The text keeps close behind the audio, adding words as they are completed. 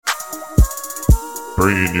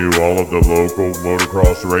bringing you all of the local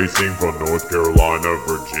motocross racing from North Carolina,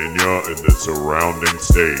 Virginia, and the surrounding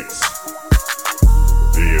states.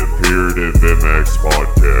 The Imperative MX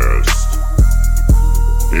Podcast.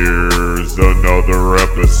 Here's another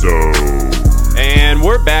episode. And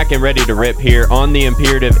we're back and ready to rip here on the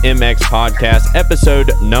Imperative MX Podcast,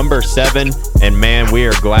 episode number 7. And man, we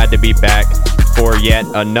are glad to be back for yet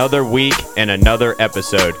another week and another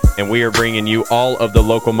episode. And we are bringing you all of the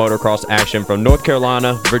local motocross action from North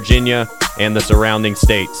Carolina, Virginia, and the surrounding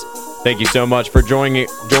states. Thank you so much for joining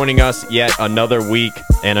us yet another week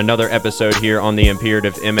and another episode here on the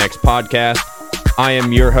Imperative MX Podcast. I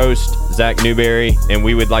am your host, Zach Newberry, and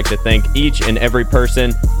we would like to thank each and every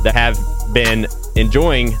person that have been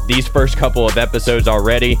enjoying these first couple of episodes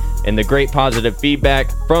already, and the great positive feedback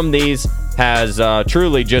from these has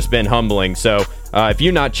truly just been humbling. So if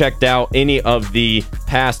you've not checked out any of the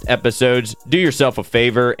past episodes, do yourself a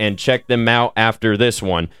favor and check them out after this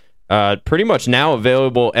one. Pretty much now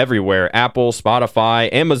available everywhere: Apple,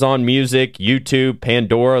 Spotify, Amazon Music, YouTube,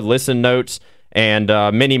 Pandora, Listen Notes, and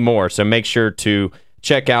many more. So make sure to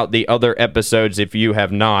check out the other episodes if you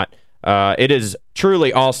have not. It is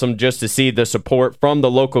truly awesome just to see the support from the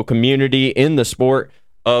local community in the sport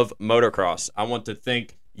of motocross. I want to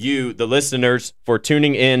thank you, the listeners, for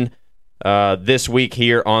tuning in this week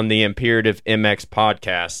here on the Imperative MX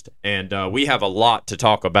Podcast. And we have a lot to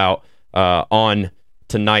talk about on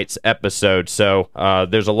tonight's episode. So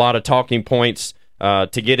there's a lot of talking points to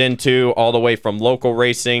get into, all the way from local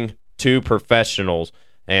racing to professionals.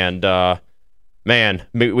 And man,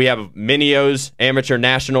 we have Minio's Amateur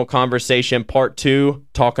National Conversation Part 2,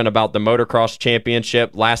 talking about the Motocross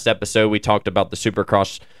Championship. Last episode, we talked about the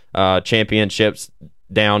Supercross Championships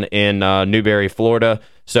down in Newberry, Florida.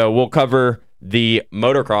 So we'll cover the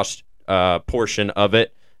motocross portion of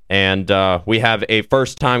it. And we have a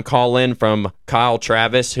first-time call-in from Kyle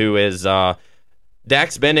Travis, who is Daxton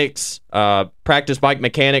Bennick's practice bike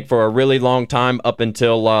mechanic for a really long time up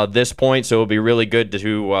until this point. So it'll be really good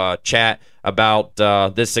to chat about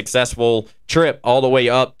this successful trip all the way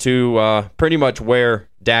up to pretty much where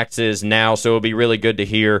Dax is now. So it'll be really good to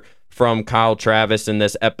hear from Kyle Travis in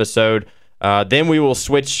this episode. Then we will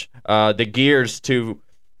switch the gears to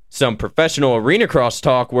some professional Arenacross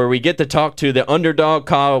talk, where we get to talk to the Underdog,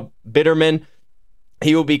 Kyle Bitterman.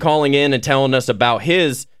 He will be calling in and telling us about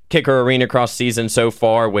his Kicker Arenacross season so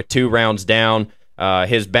far with 2 rounds down,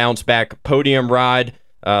 his bounce back podium ride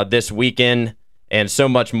this weekend, and so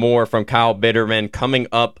much more from Kyle Bitterman coming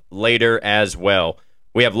up later as well.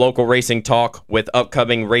 We have local racing talk with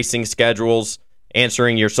upcoming racing schedules,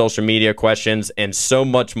 answering your social media questions, and so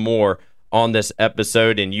much more on this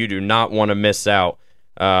episode, and you do not want to miss out.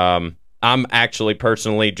 I'm actually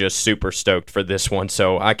personally just super stoked for this one,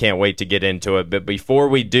 so I can't wait to get into it. But before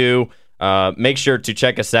we do, make sure to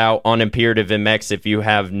check us out on Imperative MX if you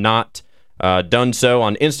have not done so,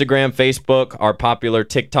 on Instagram, Facebook, our popular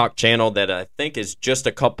TikTok channel that I think is just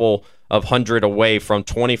a couple of hundred away from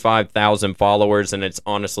 25,000 followers, and it's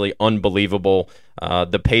honestly unbelievable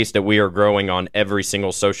the pace that we are growing on every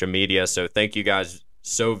single social media. So thank you guys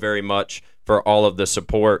so very much for all of the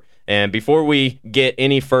support. And before we get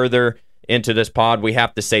any further into this pod, we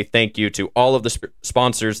have to say thank you to all of the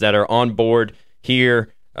sponsors that are on board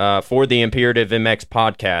here for the Imperative MX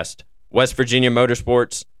Podcast: West Virginia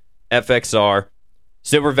Motorsports, FXR,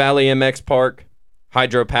 Silver Valley MX Park,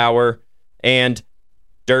 Hydropower, and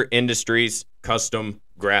Dirt Industries Custom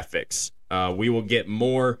Graphics. We will get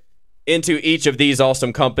more into each of these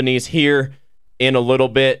awesome companies here in a little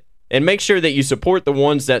bit. And make sure that you support the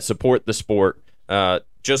ones that support the sport,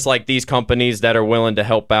 just like these companies that are willing to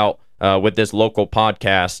help out with this local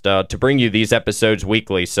podcast to bring you these episodes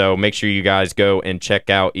weekly. So make sure you guys go and check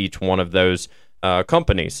out each one of those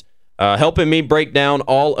companies. Helping me break down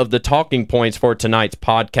all of the talking points for tonight's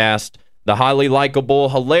podcast, the highly likable,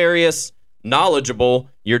 hilarious, knowledgeable,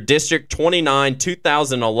 your District 29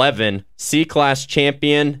 2011 C-Class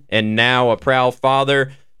champion, and now a proud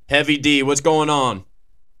father, Heavy D. What's going on?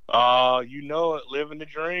 You know it, living the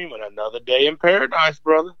dream, and another day in paradise,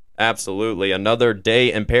 brother. Absolutely. Another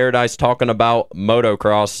day in paradise. Talking about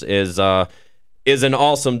motocross is an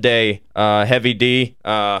awesome day. Heavy D,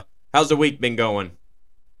 how's the week been going?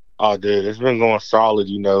 Oh, dude, it's been going solid,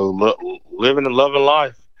 you know, living and loving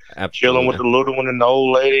life. Absolutely. Chilling with the little one and the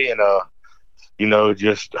old lady, and, you know,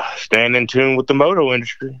 just staying in tune with the moto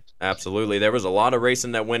industry. Absolutely. There was a lot of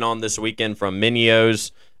racing that went on this weekend, from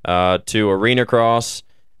Minio's to Arenacross,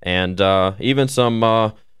 and even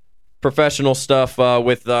some professional stuff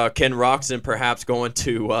with Ken Roxon perhaps going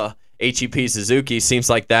to HEP Suzuki. Seems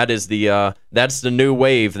like that is that's the new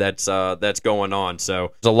wave that's going on.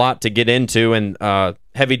 So there's a lot to get into. And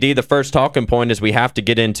Heavy D, the first talking point is we have to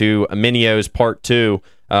get into Minio's Part 2,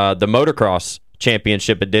 the Motocross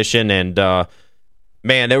Championship Edition. And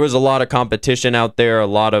man, there was a lot of competition out there, a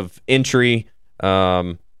lot of entry.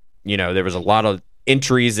 There was a lot of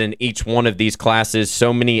entries in each one of these classes.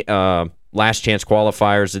 So many last chance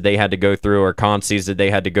qualifiers that they had to go through, or consies that they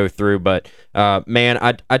had to go through. But man,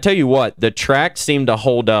 I tell you what, the track seemed to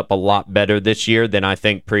hold up a lot better this year than I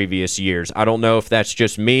think previous years. I don't know if that's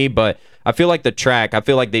just me, but I feel like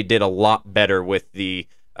they did a lot better with the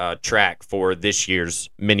track for this year's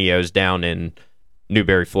Minios down in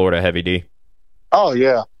Newberry, Florida. Heavy D. Oh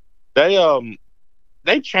yeah,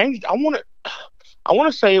 they changed. I want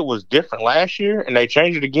to say it was different last year, and they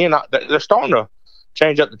changed it again. They're starting to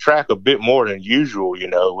change up the track a bit more than usual,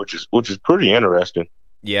 which is pretty interesting.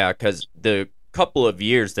 Yeah, because the couple of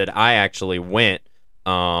years that I actually went,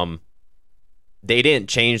 they didn't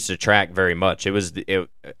change the track very much.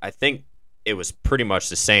 I think it was pretty much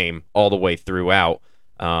the same all the way throughout.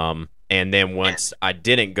 And then once I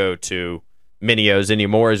didn't go to Minios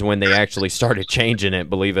anymore is when they actually started changing it,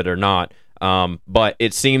 believe it or not. But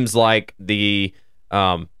it seems like the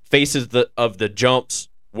faces of the jumps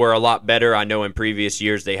were a lot better. I know in previous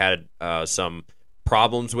years they had some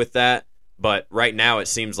problems with that, but right now it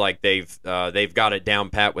seems like they've got it down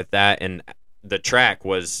pat with that, and the track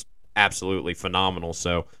was absolutely phenomenal.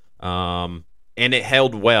 So, and it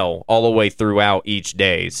held well all the way throughout each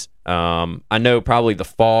days. I know probably the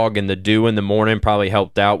fog and the dew in the morning probably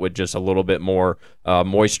helped out with just a little bit more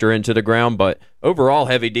moisture into the ground, but overall,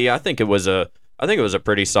 Heavy D, I think it was a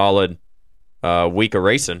pretty solid week of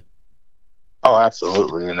racing. Oh,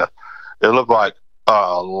 absolutely. And it looked like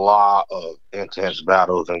a lot of intense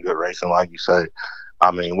battles and good racing, like you say.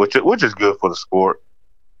 I mean, which is good for the sport,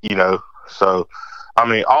 So, I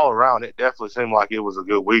mean, all around, it definitely seemed like it was a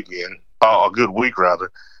good weekend, a good week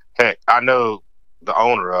rather. Heck, I know the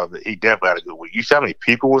owner of it; he definitely had a good week. You see how many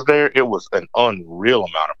people was there? It was an unreal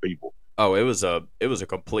amount of people. Oh, it was a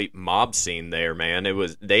complete mob scene there, man.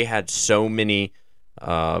 They had so many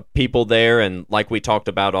people there, and like we talked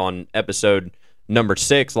about on episode number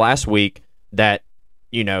 6 last week, that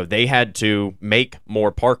they had to make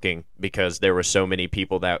more parking because there were so many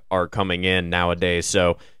people that are coming in nowadays.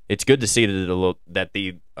 So it's good to see that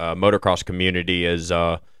the motocross community is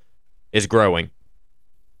growing.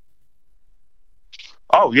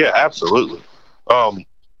 Oh yeah, absolutely.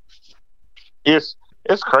 It's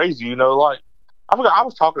crazy, like I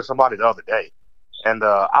was talking to somebody the other day, and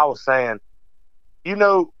I was saying, it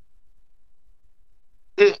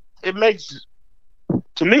makes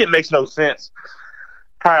no sense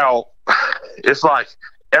how it's like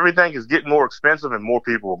everything is getting more expensive and more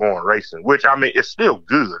people are going racing, which, I mean, it's still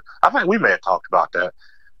good. I think we may have talked about that,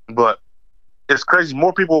 but it's crazy.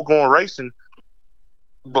 More people are going racing,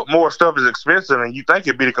 but more stuff is expensive, and you think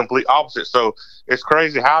it'd be the complete opposite. So it's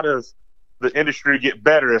crazy. How does the industry get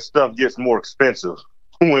better as stuff gets more expensive?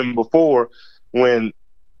 When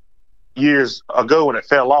years ago when it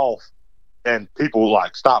fell off and people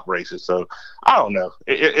stopped racing. So I don't know.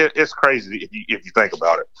 It's crazy if you think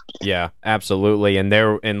about it. Yeah, absolutely.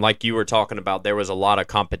 And like you were talking about, there was a lot of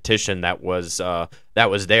competition that was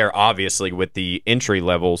there, obviously, with the entry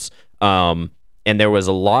levels. And there was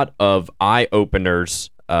a lot of eye openers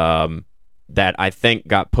that I think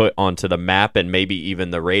got put onto the map and maybe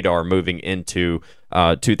even the radar moving into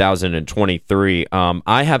 2023.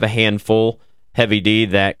 I have a handful, Heavy D,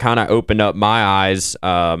 that kind of opened up my eyes.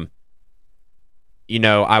 I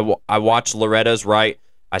watch Loretta's, right?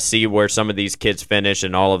 I see where some of these kids finish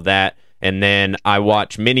and all of that. And then I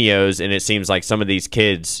watch Minios, and it seems like some of these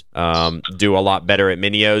kids do a lot better at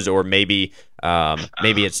Minios, or maybe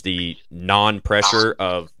it's the non-pressure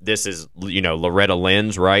of this is, Loretta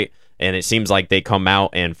Lynn's, right? And it seems like they come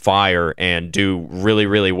out and fire and do really,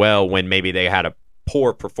 really well when maybe they had a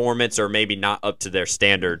poor performance or maybe not up to their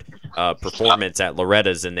standard performance at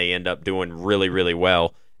Loretta's, and they end up doing really, really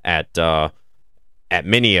well at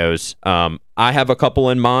Minios. I have a couple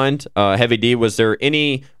in mind. Heavy D, was there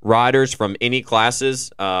any riders from any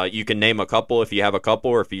classes? You can name a couple if you have a couple,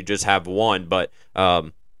 or if you just have one, but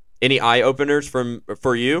any eye openers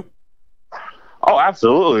for you? Oh,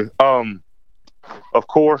 absolutely. Of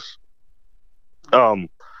course. One,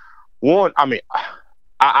 I mean,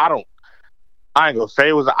 I ain't gonna say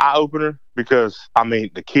it was an eye opener, because I mean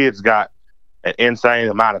the kid's got an insane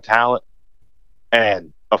amount of talent,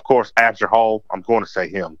 and of course Absher Hall, I'm going to say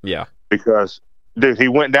him. Yeah, because dude, he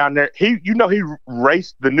went down there. He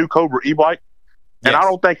raced the new Cobra e-bike, and yes. I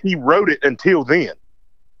don't think he rode it until then.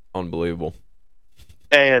 Unbelievable.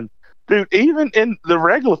 And dude, even in the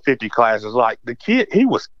regular 50 classes, like the kid, he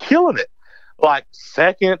was killing it. Like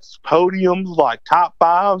seconds, podiums, like top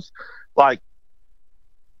fives. Like,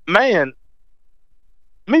 man,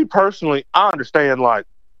 me personally, I understand, like,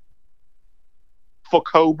 for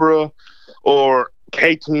Cobra or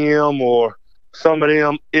KTM or some of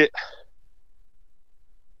them, it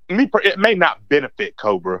may not benefit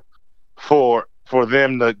Cobra for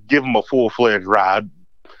them to give them a full-fledged ride.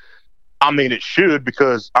 I mean, it should,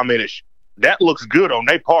 because, I mean, that looks good on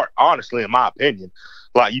their part, honestly, in my opinion.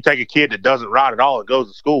 Like, you take a kid that doesn't ride at all and goes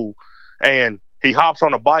to school, and he hops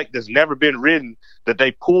on a bike that's never been ridden, that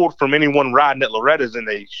they pulled from anyone riding at Loretta's, and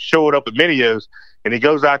they show it up at Minios, and he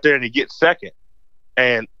goes out there and he gets second.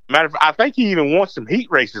 And matter of fact, I think he even won some heat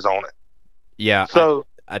races on it. Yeah, so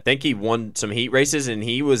I think he won some heat races, and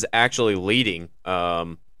he was actually leading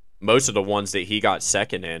most of the ones that he got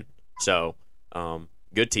second in. So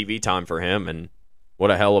good TV time for him, and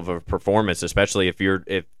what a hell of a performance, especially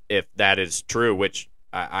if that is true, which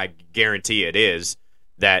I guarantee it is,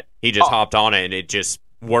 that he just hopped on it and it just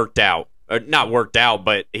worked out. Or not worked out,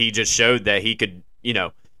 but he just showed that he could,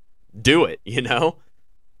 do it,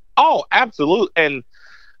 Oh, absolutely. And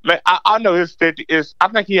man, I know his 50 is, I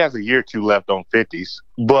think he has a year or two left on 50s.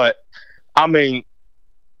 But, I mean,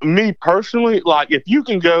 me personally, like, if you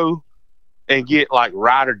can go and get, like,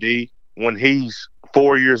 Ryder D when he's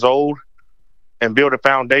 4 years old and build a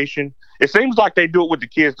foundation, it seems like they do it with the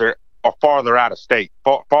kids that are farther out of state,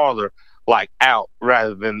 farther, like, out,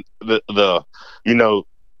 rather than the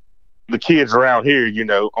kids around here,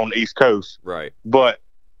 on the East Coast. Right. But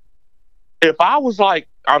if I was like,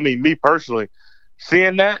 I mean, me personally,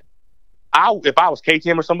 seeing that, if I was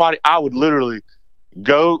KTM or somebody, I would literally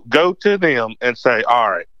go to them and say,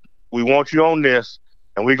 all right, we want you on this,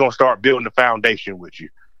 and we're going to start building the foundation with you.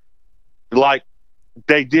 Like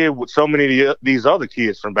they did with so many of these other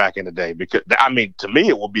kids from back in the day. Because, I mean, to me,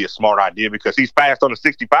 it would be a smart idea, because he's fast on the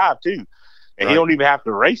 65 too. And he don't even have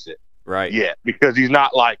to race it yet, because he's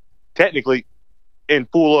not, like, technically in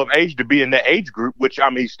full of age to be in that age group, which, I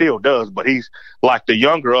mean, he still does, but he's like the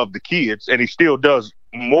younger of the kids, and he still does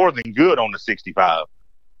more than good on the 65.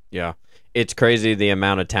 Yeah. It's crazy the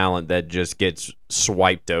amount of talent that just gets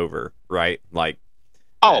swiped over, right? Like,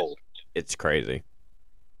 it's crazy.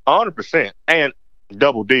 100%. And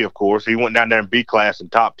Double D, of course, he went down there in B class in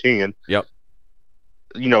top 10. Yep.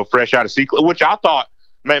 Fresh out of C class, which I thought,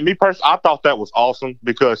 man, me personally, I thought that was awesome,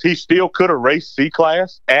 because he still could have raced C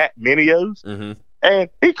class at Minios. Mm-hmm. And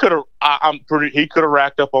he could have, he could have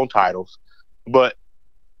racked up on titles, but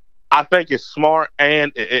I think it's smart,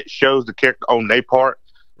 and it shows the character on their part.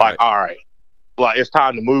 Like, all right, like, it's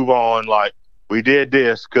time to move on. Like, we did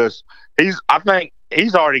this, because I think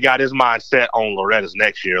he's already got his mind set on Loretta's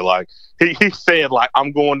next year. Like, he said, like,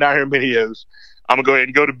 I'm going down here in Minios. I'm gonna go ahead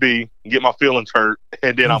and go to B, get my feelings hurt,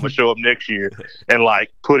 and then I'm gonna show up next year and,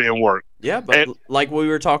 like, put in work. Yeah, but like we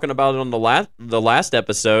were talking about on the last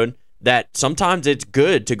episode, that sometimes it's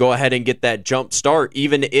good to go ahead and get that jump start,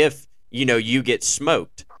 even if, you get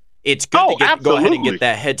smoked. It's good to go ahead and get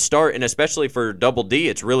that head start, and especially for Double D,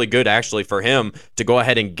 it's really good actually for him to go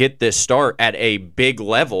ahead and get this start at a big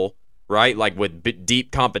level, right? Like with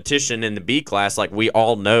deep competition in the B class, like we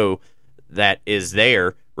all know that is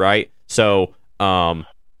there, right? So,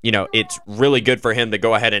 it's really good for him to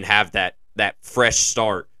go ahead and have that fresh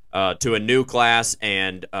start to a new class,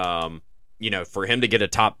 and for him to get a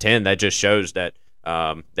top 10, that just shows that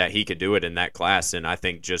he could do it in that class. And I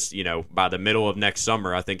think just, by the middle of next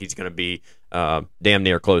summer, I think he's going to be damn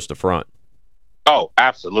near close to front. Oh,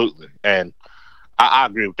 absolutely. And I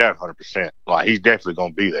agree with that 100%. Like, he's definitely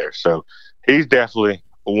going to be there. So he's definitely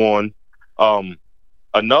one.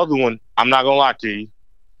 Another one, I'm not going to lie to you.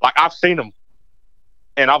 Like, I've seen him,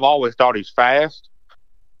 and I've always thought he's fast.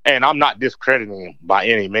 And I'm not discrediting him by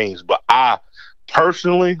any means, but I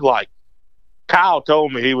personally, like, Kyle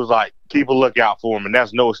told me, he was like, keep a lookout for him, and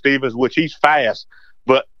that's Noah Stevens, which he's fast,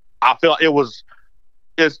 but I feel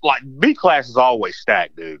it's like B class is always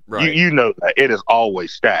stacked, dude. Right. You know that. It is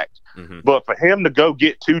always stacked. Mm-hmm. But for him to go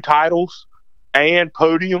get 2 titles and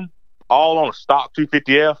podium all on a stock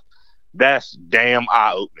 250F, that's damn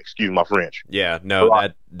eye-opening. Excuse my French. Yeah, no,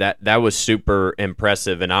 that was super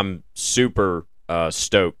impressive, and I'm super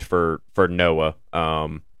stoked for Noah.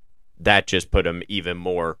 That just put him even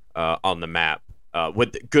more on the map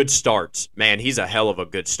with good starts. Man, he's a hell of a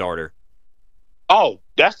good starter. Oh,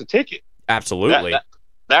 that's the ticket. Absolutely.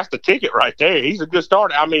 That's the ticket right there. He's a good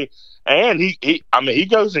starter. I mean, and he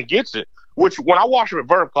goes and gets it. Which, when I watched him at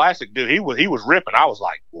Verb Classic, dude, he was ripping. I was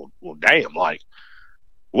like, well, damn, like,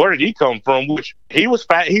 where did he come from? Which, he was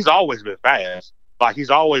fast. He's always been fast. Like, he's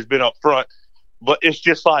always been up front. But it's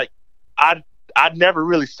just like, I'd never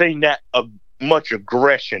really seen that much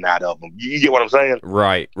aggression out of him. You get what I'm saying?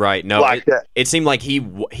 Right. No, like that. It seemed like he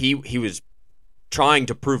was trying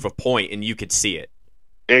to prove a point, and you could see it.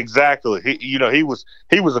 Exactly. He was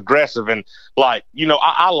aggressive, and like,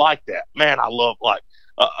 I like that. Man, I love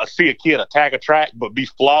see a kid attack a track but be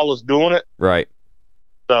flawless doing it. Right.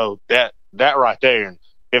 So that right there, and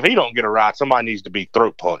if he don't get a ride, somebody needs to be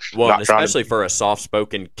throat punched. Well, especially for a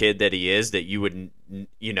soft-spoken kid that he is, that you would,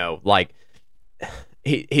 like,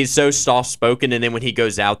 he's so soft-spoken, and then when he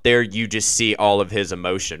goes out there, you just see all of his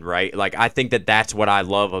emotion, right? Like, I think that's what I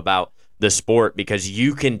love about the sport, because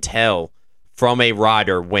you can tell from a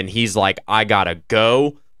rider when he's like, I gotta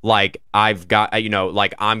go, like, I've got,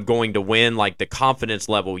 like, I'm going to win, like, the confidence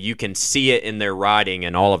level, you can see it in their riding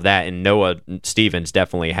and all of that, and Noah Stevens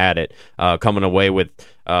definitely had it, coming away with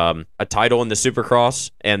a title in the Supercross,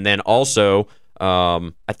 and then also,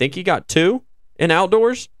 I think he got 2 in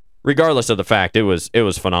outdoors. Regardless of the fact, it was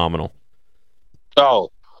phenomenal.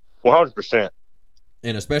 Oh, 100%.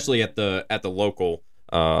 And especially at the local,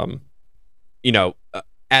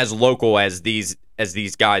 as local as these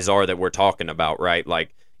guys are that we're talking about, right?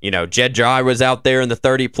 Like, Jed Dry was out there in the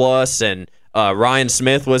 30 plus, and Ryan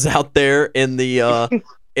Smith was out there in the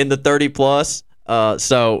 30 plus.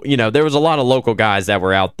 So there was a lot of local guys that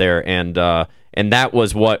were out there, and that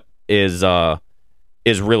was what is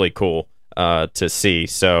really cool to see.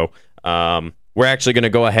 So we're actually going to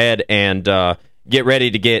go ahead and get ready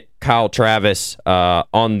to get Kyle Travis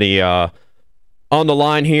on the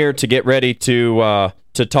line here to get ready to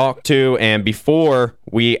talk to. And before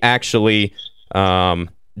we actually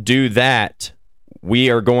do that, we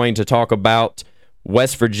are going to talk about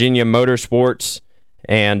West Virginia Motorsports.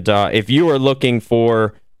 And if you are looking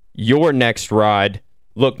for your next ride,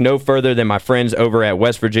 look no further than my friends over at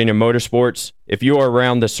West Virginia Motorsports. If you are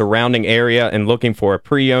around the surrounding area and looking for a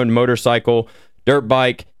pre-owned motorcycle, dirt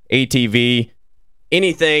bike, ATV,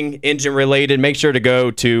 anything engine-related, make sure to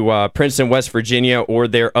go to Princeton, West Virginia, or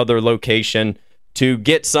their other location to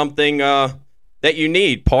get something that you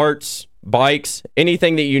need, parts, bikes,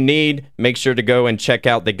 anything that you need. Make sure to go and check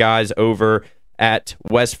out the guys over at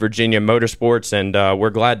West Virginia Motorsports, and we're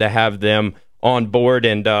glad to have them on board.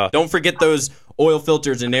 And don't forget those oil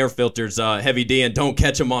filters and air filters, Heavy D, and don't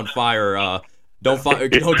catch them on fire. Don't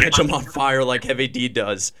catch them on fire like Heavy D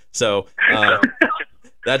does. So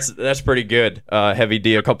that's pretty good, Heavy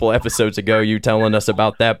D. A couple episodes ago, you telling us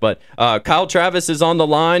about that. But Kyle Travis is on the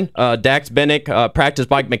line. Daxton Bennick, practice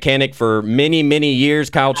bike mechanic for many, many years.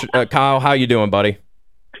 Kyle, how you doing, buddy?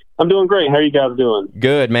 I'm doing great. How are you guys doing?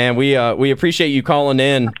 Good, man. We appreciate you calling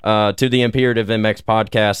in to the Imperative MX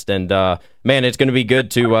podcast, and man, it's going to be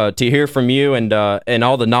good to hear from you and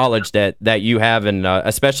all the knowledge that you have, and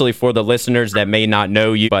especially for the listeners that may not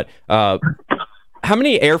know you. But how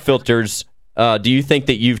many air filters do you think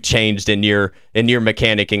that you've changed in your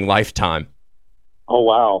mechanicking lifetime? Oh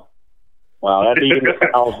wow, that's even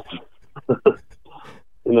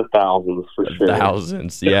in the thousands for sure.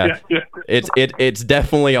 Thousands, yeah. It's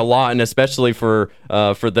definitely a lot, and especially for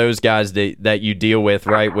those guys that you deal with,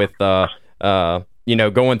 right? With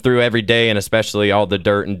going through every day, and especially all the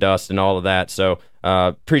dirt and dust and all of that. So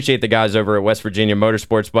appreciate the guys over at West Virginia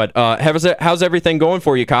Motorsports. But how's everything going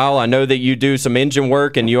for you, Kyle? I know that you do some engine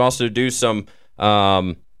work, and you also do some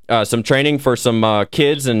training for some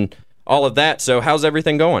kids and all of that. So how's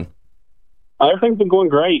everything going? Everything's been going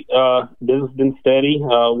great. Business has been steady.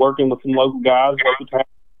 Working with some local guys.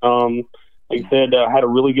 Like you said, had a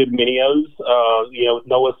really good videos. With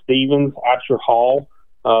Noah Stevens, Asher Hall,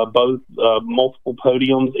 both multiple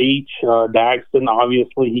podiums each. Daxton,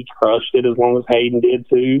 obviously, he crushed it as long as Hayden did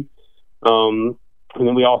too. And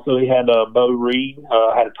then we also had Bo Reed,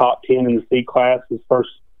 had a top 10 in the C class, his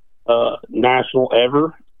first national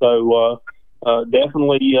ever. So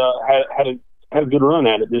definitely had a good run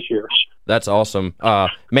at it this year. That's awesome.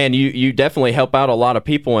 Man, you definitely help out a lot of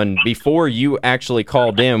people. And before you actually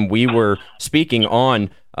called in, we were speaking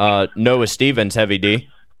on Noah Stevens, Heavy D.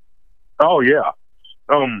 Oh, yeah.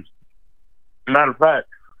 Matter of fact,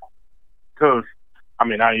 because, I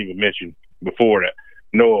didn't even mention before that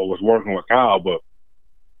Noah was working with Kyle, but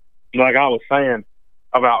like I was saying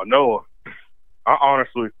about Noah, I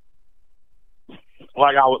honestly,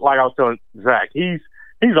 like I was telling Zach, he's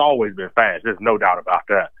always been fast. There's no doubt about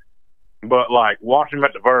that. But like watching him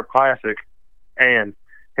at the Verb Classic and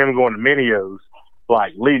him going to Minios,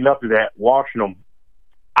 like leading up to that, watching him,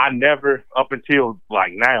 I never, up until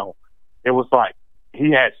like now, it was like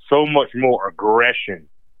he had so much more aggression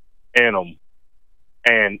in him,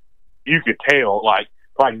 and you could tell, like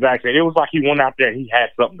Zach said, it was like he went out there, he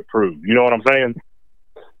had something to prove. You know what I'm saying?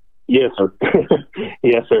 Yes, sir.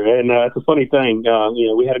 Yes, sir. And it's a funny thing.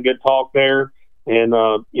 We had a good talk there, and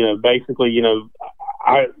basically, you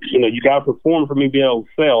got to perform for me to be able to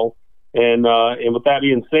sell. And with that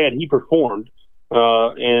being said, he performed.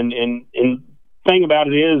 And thing about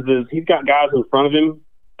it is he's got guys in front of him,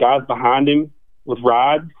 guys behind him with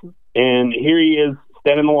rides, and here he is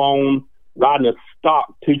standing alone riding a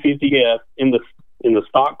stock 250F in the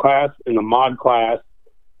stock class, in the mod class,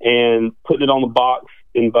 and putting it on the box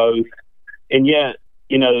in both, and yet,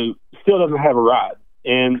 still doesn't have a ride.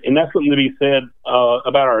 And that's something to be said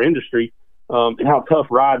about our industry and how tough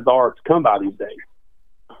rides are to come by these days.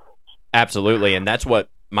 Absolutely, and that's what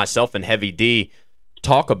myself and Heavy D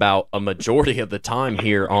talk about a majority of the time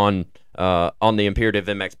here on the Imperative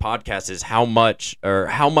MX podcast is how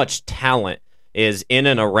much talent is in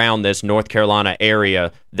and around this North Carolina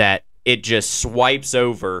area that it just swipes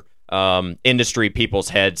over industry people's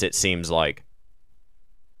heads, it seems like.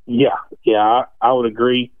 Yeah, I would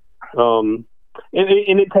agree. And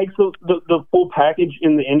it takes the full package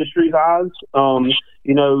in the industry's eyes.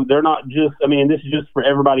 They're not just, this is just for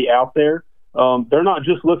everybody out there. They're not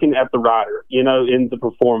just looking at the rider, in the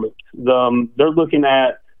performance. They're looking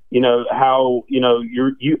at, how,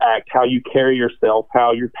 you act, how you carry yourself,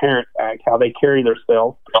 how your parents act, how they carry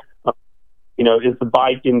themselves. Is the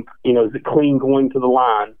bike is it clean going to the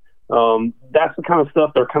line? That's the kind of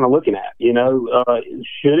stuff they're kind of looking at,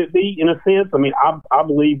 should it be in a sense? I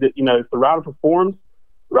believe that, if the rider performs,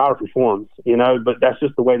 but that's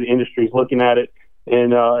just the way the industry is looking at it.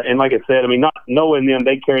 And like I said, not knowing them,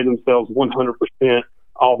 they carry themselves 100%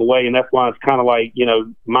 all the way. And that's why it's kind of like,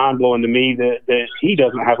 mind blowing to me that he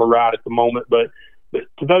doesn't have a ride at the moment. But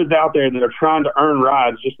to those out there that are trying to earn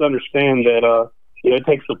rides, just understand that, it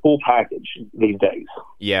takes the full package these days.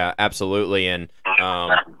 Yeah, absolutely. And,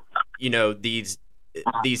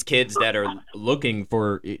 these kids that are looking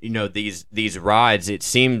for, these rides, it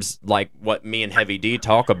seems like what me and Heavy D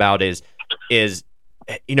talk about is,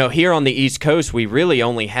 here on the East Coast, we really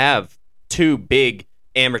only have two big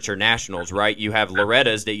amateur nationals, right? You have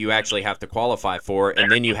Loretta's that you actually have to qualify for,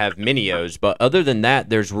 and then you have Minios. But other than that,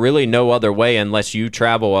 there's really no other way unless you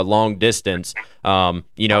travel a long distance.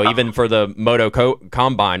 Even for the Moto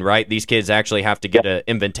Combine, right? These kids actually have to get an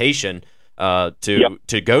invitation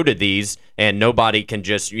to go to these, and nobody can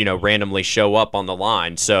just randomly show up on the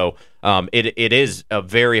line. So it is a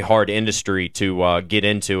very hard industry to get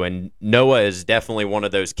into, and Noah is definitely one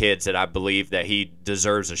of those kids that I believe that he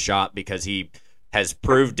deserves a shot because he has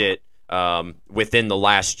proved it within the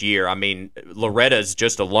last year. Loretta's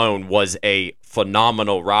just alone was a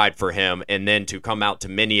phenomenal ride for him, and then to come out to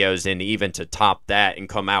Minios and even to top that and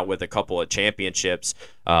come out with a couple of championships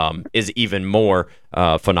is even more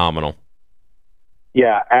phenomenal.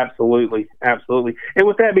 Yeah, absolutely. And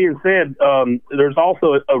with that being said, there's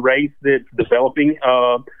also a race that's developing,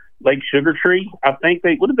 Lake Sugar Tree. I think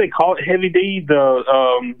what did they call it, Heavy D?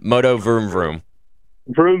 The Moto Vroom Vroom.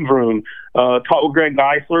 Vroom Vroom. Talked with Greg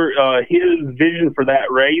Geisler. His vision for that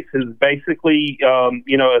race is basically,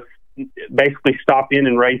 basically stop in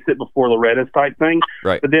and race it before Loretta's type thing.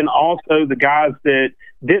 Right. But then also the guys that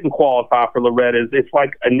didn't qualify for Loretta's, it's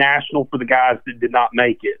like a national for the guys that did not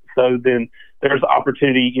make it. So then there's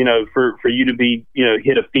opportunity, for you to be,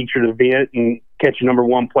 hit a featured event and catch a number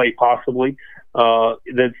one plate possibly.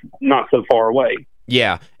 That's not so far away.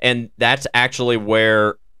 Yeah, and that's actually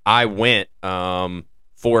where I went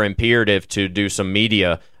for Imperative to do some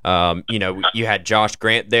media. You had Josh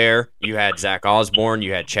Grant there, you had Zach Osborne,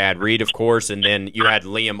 you had Chad Reed, of course, and then you had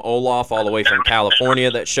Liam Olaf all the way from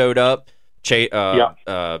California that showed up.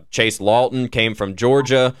 Chase Lawton came from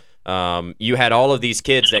Georgia. You had all of these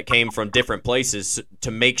kids that came from different places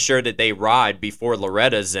to make sure that they ride before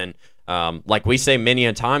Loretta's. And like we say many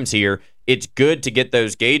a times here, it's good to get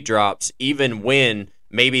those gate drops even when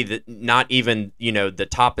maybe not even the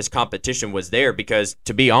toppest competition was there, because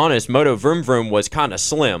to be honest, Moto Vroom Vroom was kind of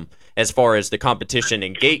slim as far as the competition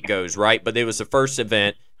and gate goes, right? But it was the first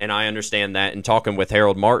event, and I understand that. And talking with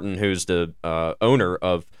Harold Martin, who's the owner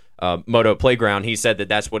of Moto Playground, he said that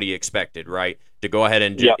that's what he expected, right? To go ahead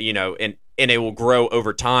and and it will grow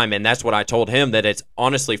over time. And that's what I told him, that it's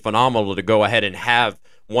honestly phenomenal to go ahead and have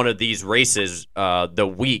one of these races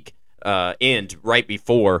the week end right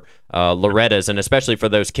before Loretta's, and especially for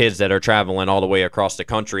those kids that are traveling all the way across the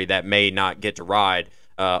country that may not get to ride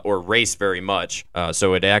or race very much.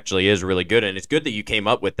 So it actually is really good, and it's good that you came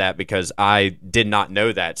up with that because I did not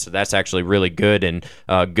know that. So that's actually really good, and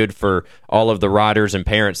good for all of the riders and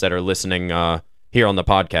parents that are listening here on the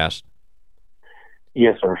podcast.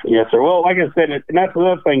 Yes, sir. Well, like I said, and that's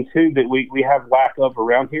another thing too that we have lack of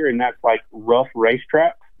around here, and that's like rough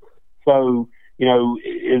racetracks. So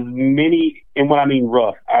as many, and when I mean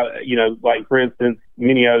rough, like for instance,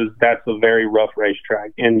 Minneo's, that's a very rough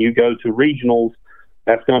racetrack, and you go to regionals,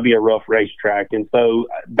 that's going to be a rough racetrack. And so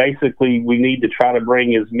basically we need to try to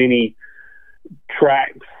bring as many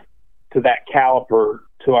tracks to that caliper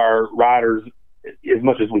to our riders as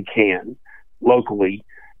much as we can locally,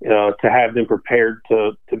 to have them prepared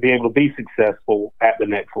to be able to be successful at the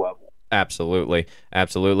next level. Absolutely.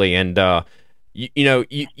 And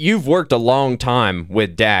you've worked a long time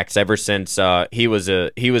with Dax ever since he was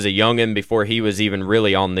a youngin' before he was even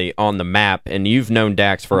really on the map, and you've known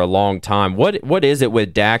Dax for a long time. What is it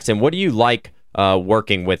with Dax, and what do you like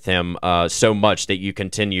working with him so much that you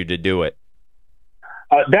continue to do it?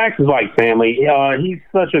 Dax is like family. He's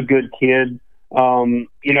such a good kid.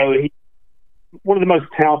 He's one of the most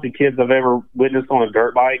talented kids I've ever witnessed on a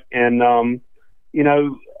dirt bike, and I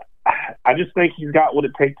just think he's got what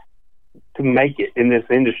it takes to make it in this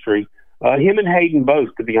industry. Him and Hayden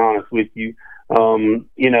both, to be honest with you, and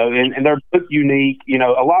they're both unique.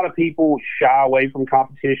 A lot of people shy away from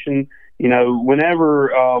competition.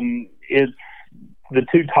 Whenever it's the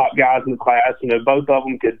two top guys in the class, both of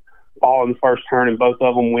them could fall in the first turn and both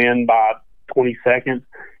of them win by 20 seconds,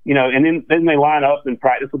 and then they line up and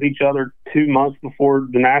practice with each other 2 months before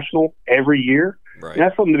the national every year. Right. And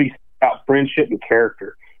that's something to be about friendship and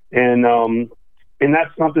character. And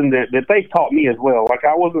that's something that they've taught me as well. Like,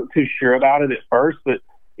 I wasn't too sure about it at first, but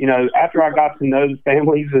after I got to know the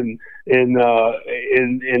families and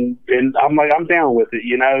I'm like, I'm down with it,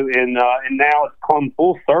 and now it's come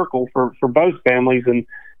full circle for both families, and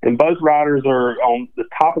both riders are on the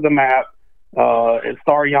top of the map at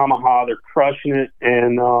Star Yamaha. They're crushing it,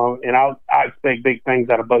 and I expect big things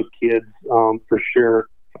out of both kids for sure.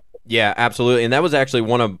 Yeah, absolutely. And that was actually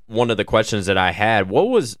one of the questions that I had. What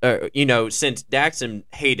was, since Dax and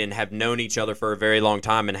Hayden have known each other for a very long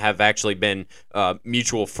time and have actually been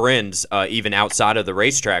mutual friends, even outside of the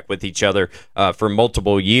racetrack with each other for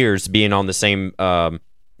multiple years, being on the same,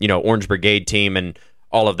 Orange Brigade team and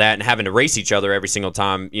all of that, and having to race each other every single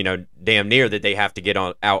time, damn near that they have to get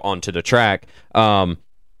out onto the track.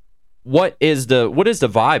 What is the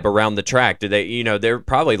vibe around the track? Do they, they're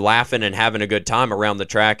probably laughing and having a good time around the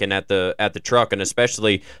track and at the truck, and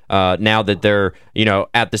especially now that they're,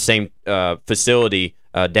 at the same facility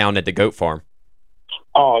down at the goat farm.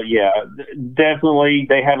 Oh yeah, definitely.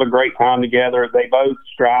 They have a great time together. They both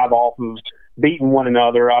strive off of beating one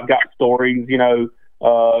another. I've got stories,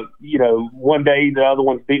 one day the other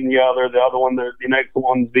one's beating the other one, the next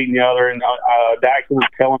one's beating the other. And Dax was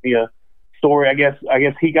telling me a story. I guess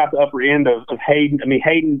he got the upper end of Hayden. I mean,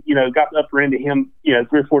 Hayden, got the upper end of him, 3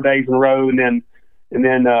 or 4 days in a row, and then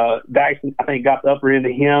Dax, I think, got the upper end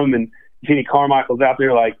of him. And Jenny Carmichael's out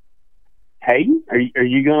there like, Hayden, are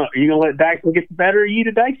you gonna let Daxton get the better of you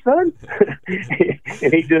today, son?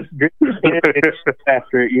 And he just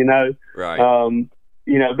after it, right?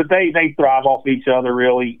 But they thrive off each other,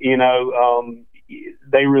 really.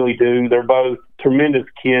 They really do. They're both tremendous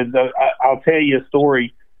kids. I'll tell you a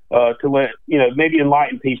story to let maybe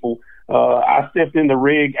enlighten people. I stepped in the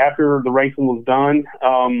rig after the racing was done,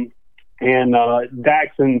 and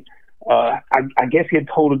Daxton, I guess he had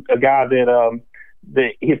told a guy that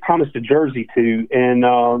he had promised a jersey to, and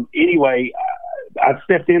anyway, I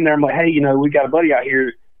stepped in there. I'm like, hey, we got a buddy out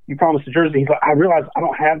here. You promised a jersey. He's like, I realize I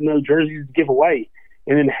don't have no jerseys to give away.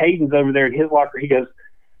 And then Hayden's over there in his locker. He goes,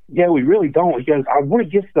 yeah, we really don't. He goes, I want to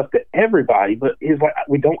give stuff to everybody, but he's like,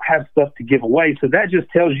 we don't have stuff to give away. So that just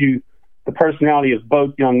tells you the personality of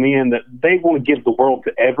both young men, that they want to give the world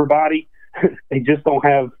to everybody. They just don't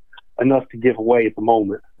have enough to give away at the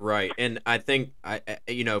moment. Right. And I think,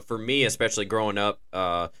 for me, especially growing up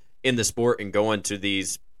in the sport and going to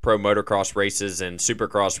these pro motocross races and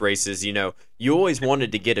supercross races, you always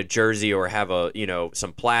wanted to get a jersey or have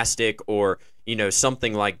some plastic or,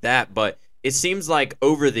 something like that. But it seems like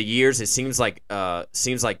over the years, it seems like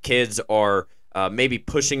kids are maybe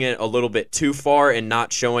pushing it a little bit too far and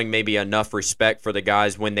not showing maybe enough respect for the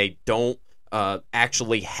guys when they don't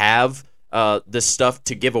actually have the stuff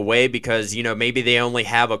to give away, because maybe they only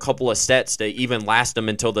have a couple of sets to even last them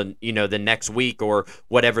until the the next week or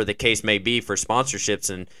whatever the case may be for sponsorships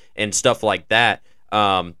and stuff like that.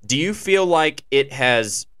 Do you feel like it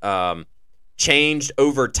has changed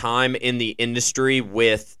over time in the industry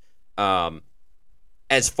with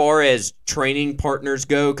as far as training partners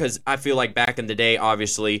go? Because I feel like back in the day,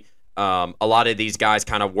 obviously, a lot of these guys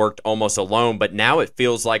kind of worked almost alone, but now it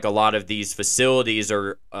feels like a lot of these facilities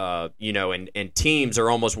are, and teams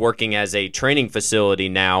are almost working as a training facility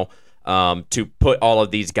now. to put all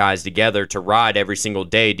of these guys together to ride every single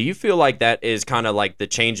day. Do you feel like that is kind of like the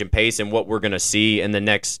change in pace and what we're going to see in the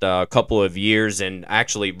next couple of years and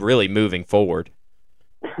actually really moving forward?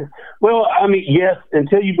 Well, I mean, yes,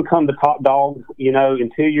 until you become the top dog,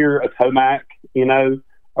 until you're a Tomac, a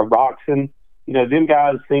Roxon, them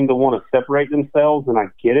guys seem to want to separate themselves, and I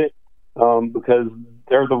get it, because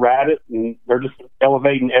they're the rabbit and they're just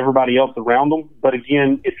elevating everybody else around them. But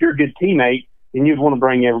again, if you're a good teammate, then you'd want to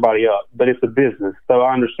bring everybody up. But it's a business, so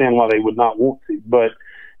I understand why they would not want to. But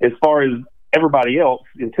as far as everybody else,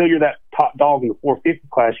 until you're that top dog in the 450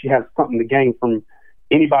 class, you have something to gain from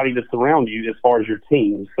anybody that's around you as far as your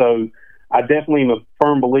team. So I definitely am a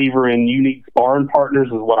firm believer in you need sparring partners,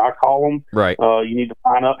 is what I call them. Right. You need to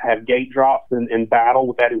line up, have gate drops, and battle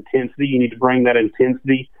with that intensity. You need to bring that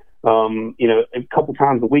intensity, a couple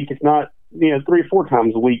times a week, if not, 3 or 4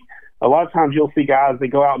 times a week. A lot of times you'll see guys, they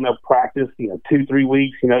go out and they'll practice, 2-3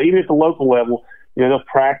 weeks, even at the local level, they'll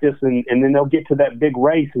practice and then they'll get to that big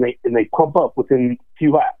race and they pump up within a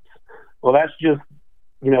few laps. Well, that's just,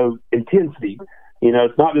 intensity.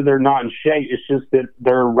 It's not that they're not in shape. It's just that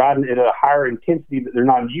they're riding at a higher intensity that they're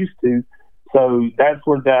not used to. So that's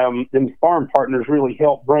where them sparring partners really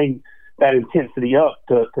help bring that intensity up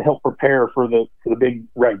to help prepare for the big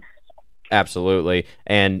race. Absolutely.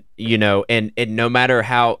 And, and no matter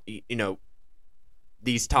how,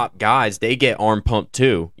 these top guys, they get arm pumped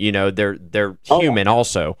too. They're human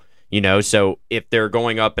also. So if they're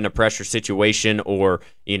going up in a pressure situation or,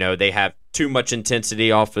 they have too much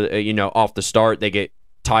intensity off the start, they get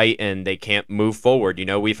tight and they can't move forward.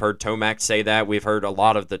 We've heard Tomac say that. We've heard a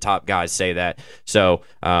lot of the top guys say that. So,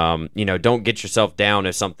 don't get yourself down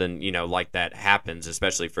if something, like that happens,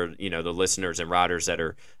 especially for, the listeners and riders that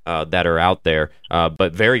are out there.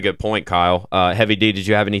 But very good point, Kyle. Heavy D, did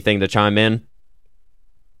you have anything to chime in?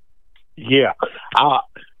 Yeah.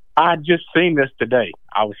 I just seen this today.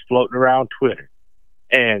 I was floating around Twitter,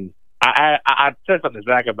 and I said something to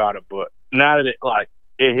Zach about it, but now that it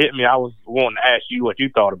hit me, I was wanting to ask you what you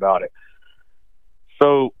thought about it.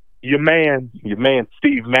 So your man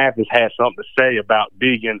Steve Mathis had something to say about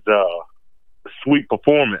Deegan's sweeping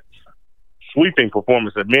performance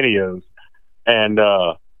at Minios, and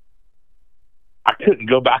I couldn't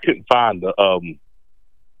go back. I couldn't find the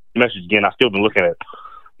message again. I've still been looking at it,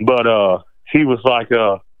 but he was like,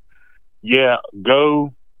 yeah,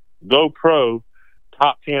 go pro,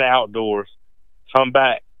 top 10 outdoors, come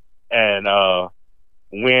back and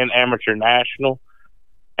win amateur national,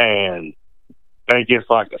 and I think it's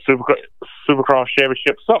like a Supercross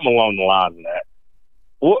championship, something along the lines of that.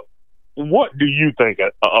 What do you think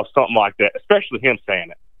of something like that, especially him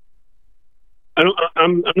saying it?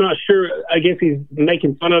 I'm not sure. I guess he's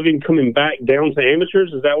making fun of him coming back down to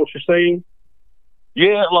amateurs. Is that what you're saying?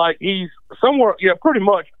 Yeah, like he's somewhere. Yeah, pretty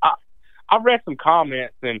much. I read some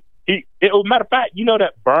comments, and matter of fact,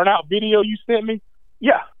 that burnout video you sent me?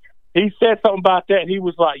 Yeah. He said something about that, and he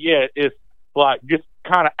was like, yeah, it's like, just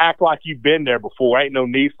kind of act like you've been there before. Ain't no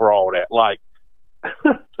need for all that. Like,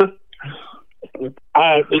 the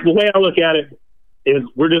way I look at it is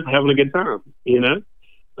we're just having a good time,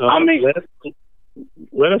 I mean,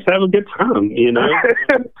 let us have a good time,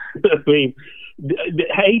 I mean,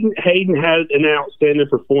 Hayden had an outstanding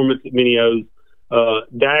performance at Minios.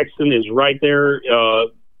 Daxton is right there,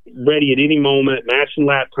 ready at any moment, matching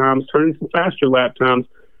lap times, turning some faster lap times.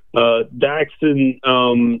 Daxton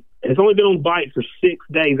has only been on bike for 6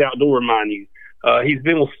 days outdoor, mind you. He's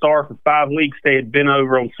been with Star for 5 weeks. They had been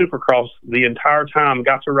over on Supercross the entire time,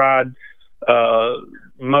 got to ride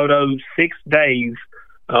moto 6 days.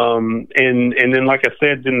 And then, like I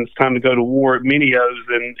said, then it's time to go to war at Minios.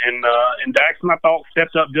 And Daxton, I thought,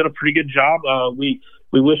 stepped up, did a pretty good job. We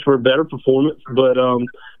wish for a better performance, but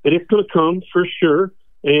it's going to come for sure.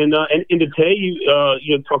 And to tell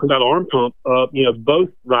you, talking about arm pump, both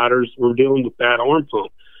riders were dealing with bad arm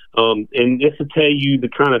pump. And just to tell you the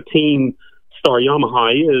kind of team Star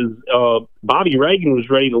Yamaha is, Bobby Reagan was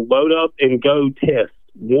ready to load up and go test,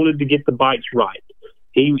 wanted to get the bikes right.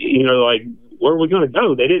 He, where are we going to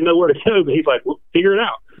go? They didn't know where to go, but he's like, well, figure it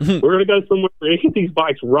out. We're going to go somewhere. We're going to get these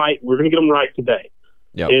bikes right. We're going to get them right today.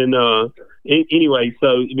 Yep. And anyway, so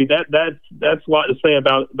I mean that's a lot to say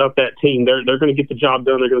about that team. They're going to get the job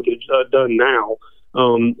done. They're going to get it done now.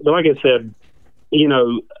 But like I said, at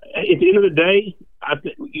the end of the day, I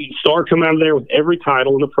think you start coming out of there with every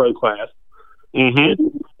title in the pro class, and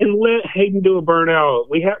let Hayden do a burnout.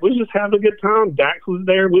 We just having a good time. Dax was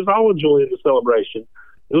there. We was all enjoying the celebration.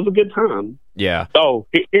 It was a good time. Yeah. So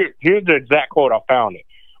here's the exact quote. I found it.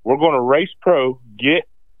 We're going to race pro, get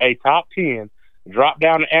a top 10. Drop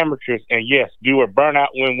down to amateurs, and yes, do a burnout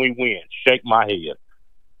when we win. Shake my head.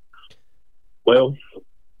 Well,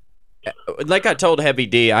 like I told Heavy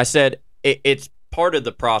D, I said it's part of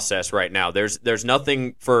the process right now. There's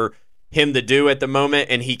nothing for him to do at the moment,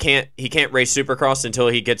 and he can't race Supercross until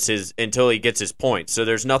he gets his points. So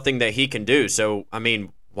there's nothing that he can do. So I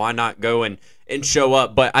mean, why not go and show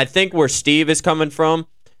up? But I think where Steve is coming from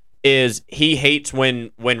is he hates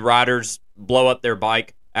when riders blow up their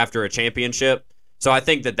bike after a championship. So I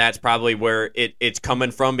think that's probably where it's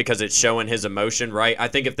coming from, because it's showing his emotion, right? I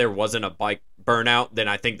think if there wasn't a bike burnout, then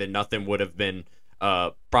I think that nothing would have been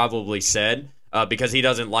probably said, because he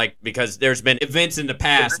doesn't like, because there's been events in the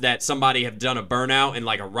past that somebody have done a burnout and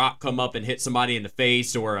like a rock come up and hit somebody in the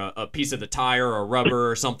face, or a piece of the tire or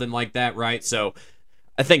rubber or something like that, right? So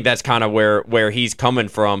I think that's kind of where he's coming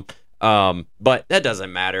from. But that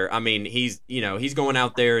doesn't matter. I mean, he's going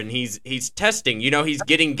out there and he's testing, he's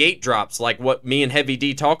getting gate drops like what me and Heavy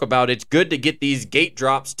D talk about. It's good to get these gate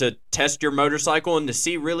drops to test your motorcycle and to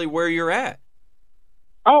see really where you're at.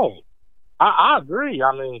 Oh, I agree.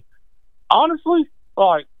 I mean, honestly,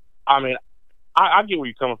 I get where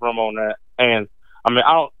you're coming from on that. And I mean,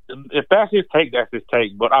 if that's his take, that's his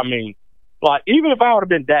take. But I mean, like, even if I would have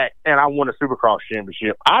been Dak and I won a Supercross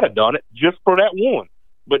championship, I'd have done it just for that one.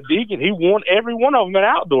 But Deacon, he won every one of them in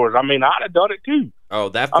outdoors. I mean, I'd have done it too. Oh,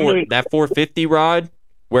 that 450 ride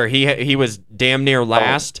where he was damn near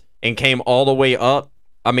last and came all the way up.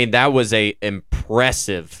 I mean, that was a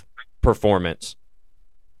impressive performance.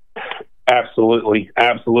 Absolutely.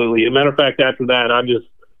 As a matter of fact, after that,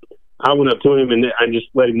 I went up to him and I just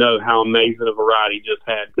let him know how amazing of a ride he just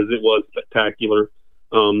had, because it was spectacular.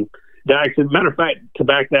 Dax, as a matter of fact, to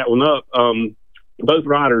back that one up, both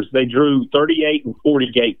riders, they drew 38 and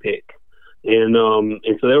 40 gate pick. And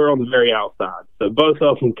so they were on the very outside. So both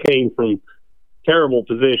of them came from terrible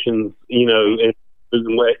positions, and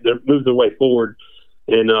moved their way forward.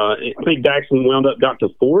 And I think Daxton got to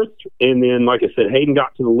fourth. And then, like I said, Hayden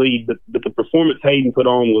got to the lead. But the performance Hayden put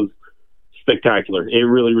on was spectacular. It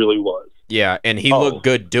really, really was. Yeah, and he looked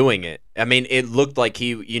good doing it. I mean, it looked like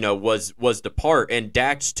he, was the part. And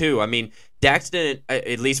Dax, too. I mean, Daxton,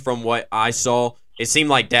 at least from what I saw, it seemed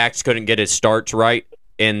like Dax couldn't get his starts right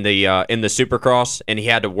in the Supercross, and he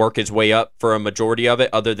had to work his way up for a majority of it,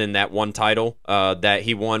 other than that one title that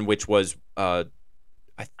he won, which was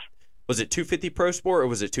was it 250 Pro Sport or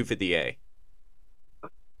was it 250A? I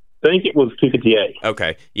think it was 250A.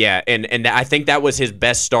 Okay, yeah, and I think that was his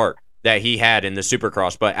best start that he had in the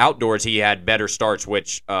Supercross, but outdoors he had better starts,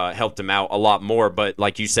 which helped him out a lot more. But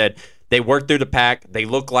like you said, they worked through the pack. They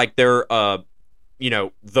look like they're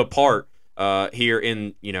the part here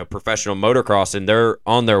in professional motocross, and they're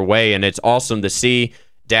on their way. And it's awesome to see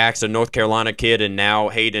Dax, a North Carolina kid, and now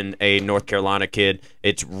Hayden, a North Carolina kid.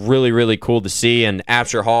 It's really, really cool to see. And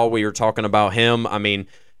Absher Hall, we were talking about him. I mean,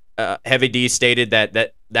 Heavy D stated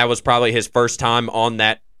that was probably his first time on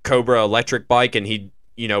that Cobra electric bike, and he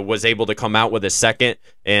was able to come out with a second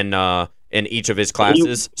in each of his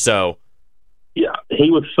classes. Yeah, he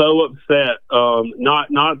was so upset. Not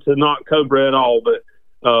to knock Cobra at all, but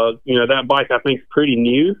that bike I think is pretty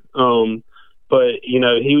new. But he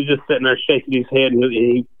was just sitting there shaking his head, and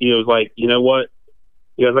he was like, you know what?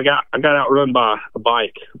 He goes, I got outrun by a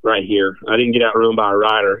bike right here. I didn't get outrun by a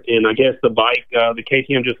rider, and I guess the bike, the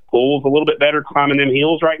KTM just pulls a little bit better climbing them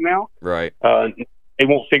hills right now. Right. They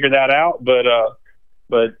won't figure that out, but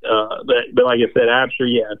like I said, Absher,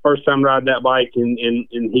 first time riding that bike, and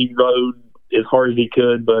he rode as hard as he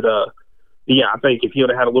could. But I think if he would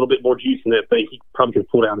have had a little bit more juice in that thing, he probably could have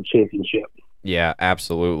pulled out a championship. Yeah,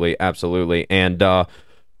 absolutely. And Kyle,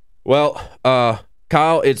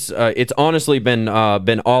 it's honestly been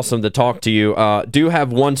awesome to talk to you. Do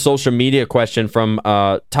have one social media question from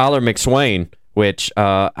Tyler McSwain, which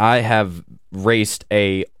I have raced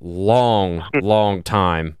a long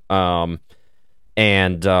time.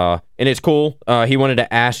 And it's cool. He wanted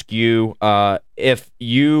to ask you if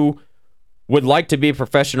you would like to be a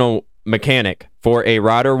professional mechanic for a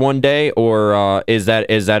rider one day, or is that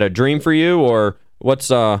a dream for you, or what's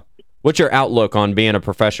your outlook on being a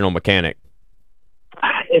professional mechanic?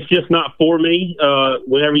 It's just not for me.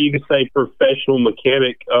 Whenever you can say professional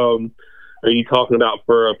mechanic, are you talking about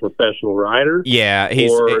for a professional rider? Yeah,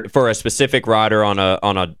 he's for a specific rider on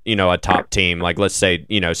a top team, like let's say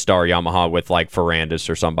Star Yamaha with like Ferrandis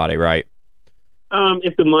or somebody, right?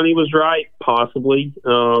 If the money was right, possibly.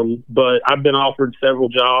 But I've been offered several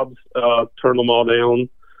jobs, turned them all down.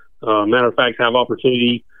 Matter of fact, I have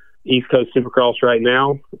opportunity East Coast Supercross right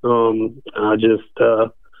now. I just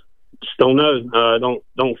don't know.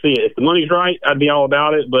 Don't see it. If the money's right, I'd be all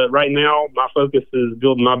about it. But right now, my focus is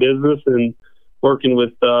building my business and working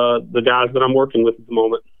with the guys that I'm working with at the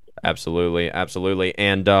moment. Absolutely.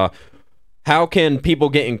 And how can people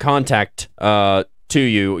get in contact to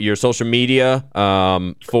you, your social media,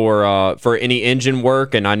 for any engine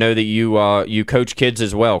work? And I know that you coach kids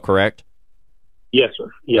as well, correct? Yes,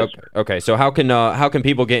 sir. Yes, okay. sir. Okay. So how can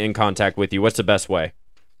people get in contact with you? What's the best way?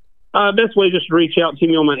 Best way is just to reach out to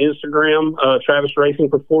me on my Instagram, Travis Racing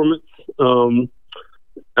Performance.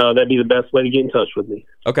 That'd be the best way to get in touch with me.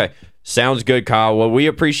 Okay. Sounds good, Kyle. Well, we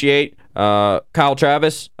appreciate Kyle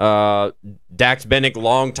Travis, Daxton Bennick,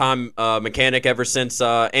 longtime mechanic ever since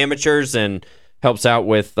amateurs, and helps out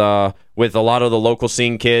with a lot of the local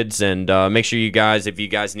scene kids. And make sure you guys, if you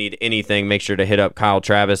guys need anything, make sure to hit up Kyle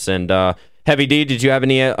Travis. And Heavy D, did you have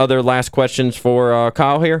any other last questions for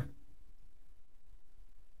Kyle here?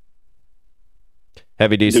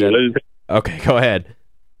 Heavy D said, okay, go ahead.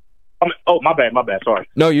 Oh, my bad. Sorry.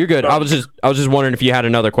 No, you're good. Sorry. I was just wondering if you had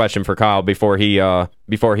another question for Kyle before he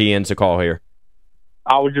ends the call here.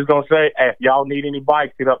 I was just gonna say, if y'all need any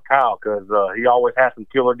bikes, hit up Kyle, because he always has some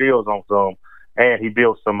killer deals on some, and he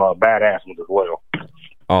builds some badass ones as well.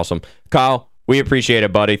 Awesome, Kyle. We appreciate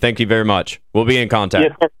it, buddy. Thank you very much. We'll be in contact.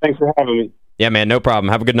 Yes, sir. Thanks for having me. Yeah, man. No problem.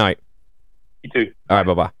 Have a good night. You too. All right.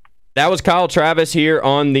 Bye-bye. That was Kyle Travis here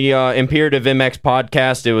on the Imperative MX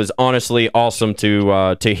podcast. It was honestly awesome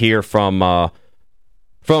to hear from a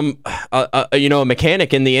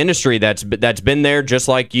mechanic in the industry that's been there just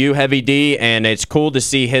like you, Heavy D, and it's cool to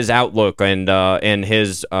see his outlook and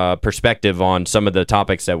his perspective on some of the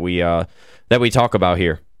topics that we talk about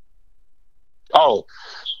here. Oh,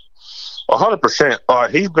 100%.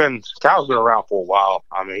 Kyle's been around for a while.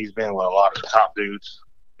 I mean, he's been with a lot of the top dudes.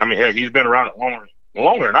 I mean, heck, he's been around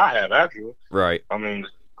longer than I have, actually. Right. I mean,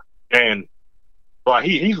 and like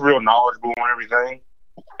he's real knowledgeable on everything,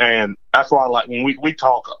 and that's why, like, when we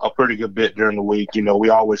talk a pretty good bit during the week, we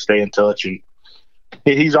always stay in touch, and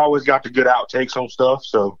he's always got the good outtakes on stuff.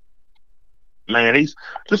 So, man, he's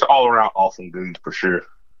just all around awesome dude for sure.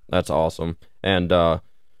 That's awesome, and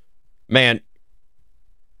man,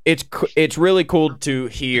 it's really cool to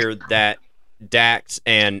hear that Dax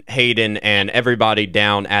and Hayden and everybody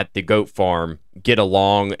down at the goat farm get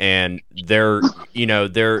along, and they're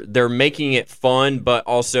making it fun, but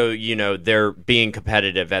also they're being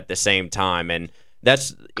competitive at the same time. And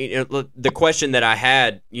that's the question that I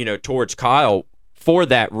had towards Kyle for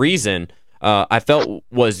that reason. I felt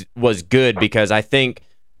was good, because I think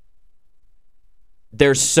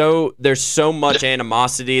there's so much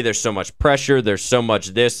animosity, there's so much pressure, there's so much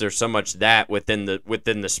this, there's so much that within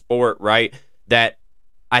the sport, right? That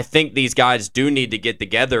I think these guys do need to get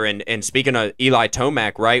together. And speaking of Eli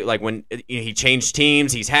Tomac, right? Like, when he changed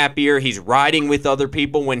teams, he's happier. He's riding with other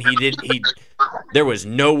people. When there was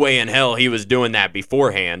no way in hell he was doing that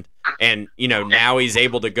beforehand. And now he's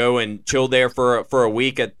able to go and chill there for a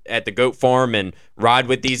week at the goat farm and ride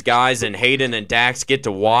with these guys. And Hayden and Dax get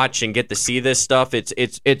to watch and get to see this stuff.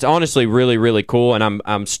 It's honestly really, really cool. And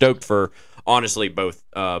I'm stoked for honestly both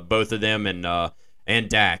of them and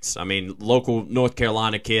Dax. I mean, local North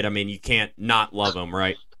Carolina kid. I mean, you can't not love him,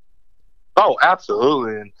 right? Oh,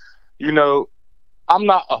 absolutely. And I'm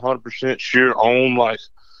not 100% sure on like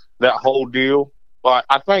that whole deal, but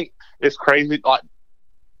I think it's crazy. Like,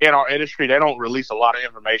 in our industry, they don't release a lot of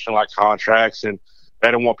information like contracts, and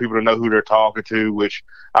they don't want people to know who they're talking to. Which,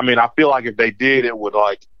 I mean, I feel like if they did, it would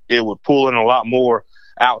pull in a lot more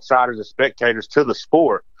outsiders and spectators to the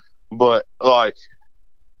sport. But like,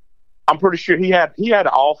 I'm pretty sure he had an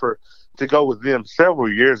offer to go with them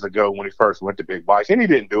several years ago when he first went to big bikes, and he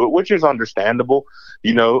didn't do it, which is understandable.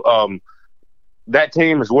 That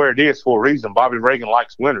team is where it is for a reason. Bobby Reagan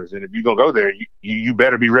likes winners, and if you're gonna go there, you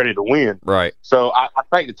better be ready to win. Right. So I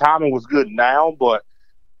think the timing was good now, but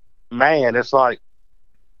man, it's like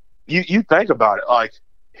you think about it. Like,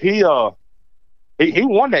 he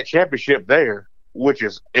won that championship there, which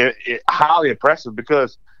is highly impressive,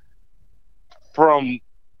 because from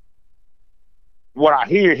what I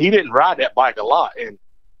hear, he didn't ride that bike a lot. And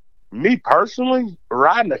me personally,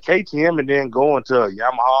 riding a KTM and then going to a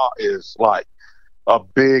Yamaha is like a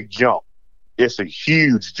big jump. It's a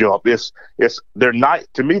huge jump. They're night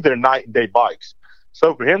and day bikes.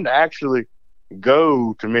 So for him to actually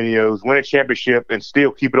go to Minneo's, win a championship, and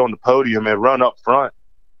still keep it on the podium and run up front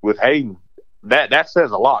with Hayden, that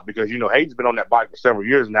says a lot, because Hayden's been on that bike for several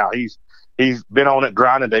years now. He's been on it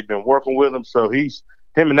grinding. They've been working with him, so him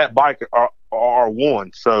and that bike are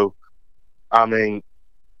one. So, I mean,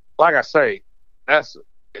 like I say,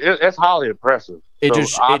 it's highly impressive. It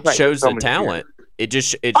shows the talent. It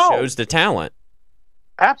shows the talent.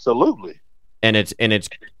 Absolutely. And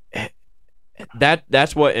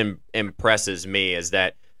that's what impresses me, is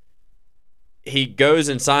that he goes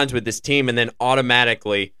and signs with this team, and then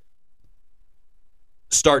automatically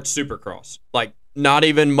start Supercross. Like, not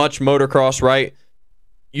even much motocross, right?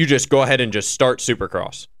 You just go ahead and just start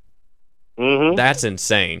Supercross. Mm-hmm. That's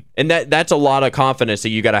insane. And that's a lot of confidence that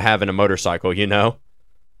you got to have in a motorcycle, you know?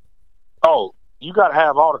 Oh, you got to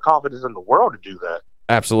have all the confidence in the world to do that.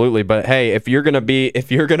 Absolutely. But hey, if you're gonna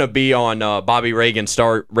be on Bobby Reagan's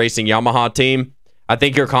Start Racing Yamaha team, I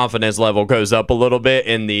think your confidence level goes up a little bit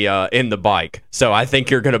in the bike. So I think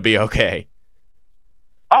you're gonna be okay.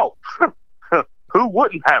 Oh, who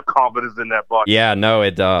wouldn't have confidence in that bike? Yeah, no,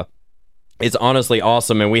 it's honestly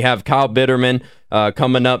awesome. And we have Kyle Bitterman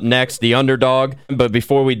coming up next, the Underdog. But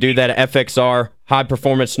before we do that, FXR, high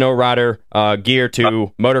performance snow rider gear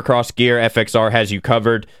to motocross gear, FXR has you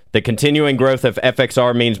covered. The continuing growth of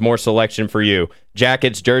FXR means more selection for you.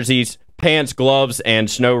 Jackets, jerseys, pants, gloves,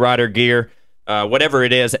 and snow rider gear. Whatever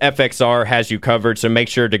it is, FXR has you covered. So make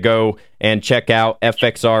sure to go and check out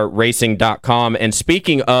fxrracing.com. And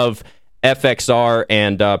speaking of FXR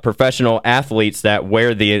and professional athletes that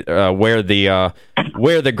wear the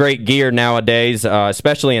great gear nowadays,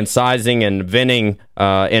 especially in sizing and venting,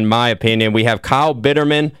 in my opinion, we have Kyle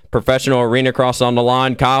Bitterman, professional Arenacross, on the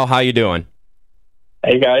line. Kyle, how you doing?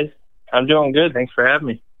 Hey guys, I'm doing good. Thanks for having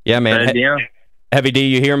me. Yeah, man. Heavy D,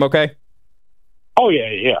 you hear him okay? Oh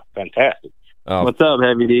yeah, fantastic. Oh. What's up,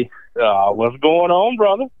 Heavy D? What's going on,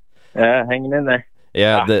 brother? Hanging in there.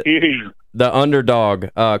 Yeah, the Underdog.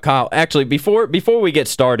 Kyle, actually, before we get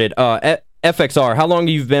started, FXR, how long have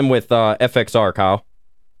you been with FXR, Kyle?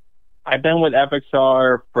 I've been with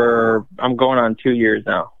FXR I'm going on 2 years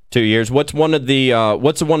now. 2 years. What's one of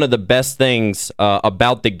the best things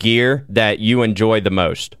about the gear that you enjoy the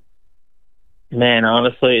most? Man,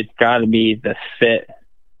 honestly, it's got to be the fit.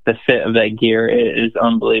 The fit of that gear is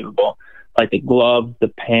unbelievable. Like the gloves, the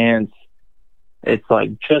pants, it's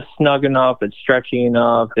like just snug enough. It's stretchy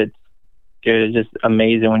enough. It's just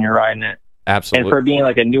amazing when you're riding it. Absolutely. And for being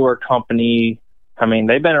like a newer company, I mean,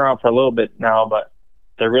 they've been around for a little bit now, but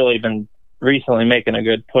they've really been recently making a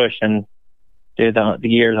good push, and dude, the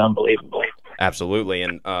gear is unbelievable. Absolutely.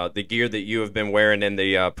 And the gear that you have been wearing in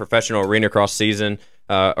the professional Arenacross season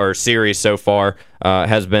or series so far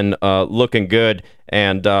has been looking good.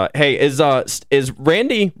 And hey, is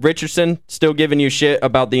Randy Richardson still giving you shit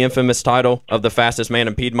about the infamous title of the fastest man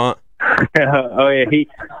in Piedmont? Oh yeah, he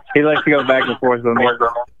likes to go back and forth with me.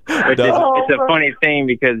 It's a funny thing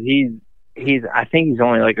because I think he's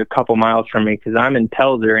only like a couple miles from me because I'm in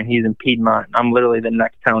Pelzer and he's in Piedmont. I'm literally the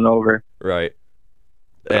next town over. Right.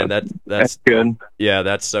 And that's good. Yeah,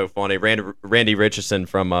 that's so funny. Randy Richardson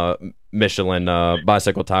from Michelin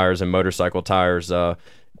bicycle tires and motorcycle tires,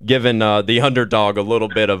 giving the Underdog a little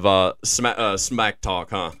bit of smack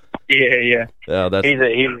talk, huh? Yeah. That's he's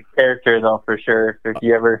a character though, for sure. If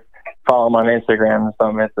you ever follow him on Instagram or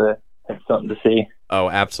something, it's something to see. Oh,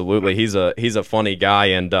 absolutely. He's a funny guy.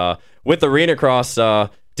 And with Arenacross,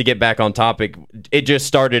 to get back on topic, it just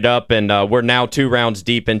started up, and we're now 2 rounds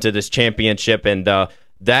deep into this championship, and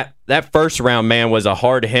that first round, man, was a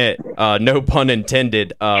hard hit, no pun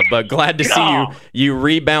intended, but glad to see you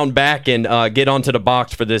rebound back and get onto the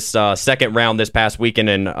box for this second round this past weekend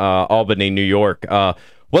in Albany, New York.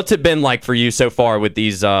 What's it been like for you so far with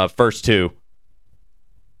these first 2?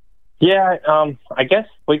 Yeah, I guess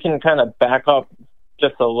we can kind of back up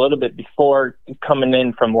just a little bit before coming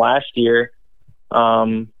in from last year.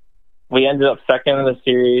 We ended up second in the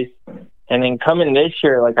series. And then coming this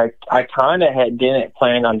year, like I kind of didn't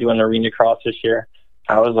plan on doing Arenacross this year.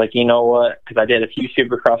 I was like, you know what? Because I did a few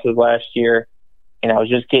Supercrosses last year, and I was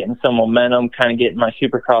just getting some momentum, kind of getting my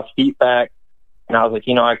Supercross feet back. And I was like,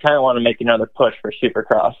 I kind of want to make another push for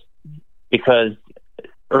Supercross because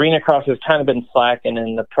Arenacross has kind of been slacking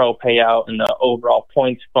in the pro payout and the overall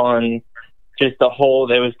points fund. Just it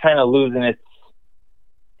was kind of losing its,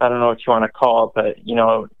 I don't know what you want to call it, but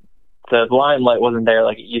the limelight wasn't there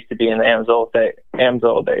like it used to be in the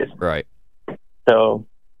Amsoil days. Right. So,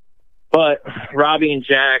 but Robbie and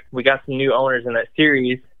Jack, we got some new owners in that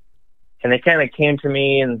series, and they kind of came to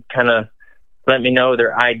me and kind of let me know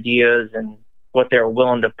their ideas and what they were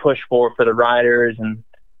willing to push for the riders, and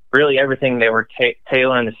really everything they were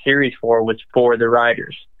tailoring the series for was for the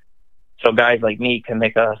riders. So guys like me can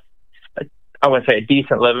make I wouldn't say a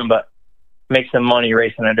decent living, but make some money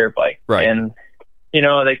racing a dirt bike. Right. And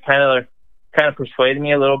they kind of persuaded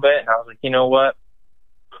me a little bit, and I was like, you know what?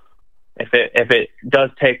 If it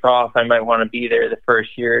does take off, I might want to be there the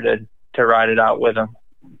first year to ride it out with them.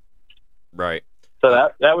 Right. So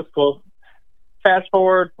that was cool. Fast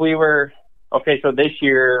forward, we were okay. So this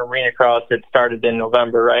year, Arenacross, it started in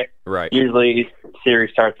November, right? Right. Usually,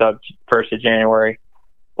 series starts up 1st of January.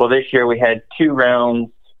 Well, this year we had 2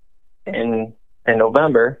 rounds in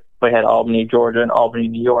November, We had Albany, Georgia, and Albany,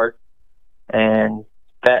 New York. And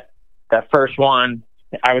that first one,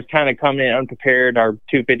 I was kind of coming in unprepared. Our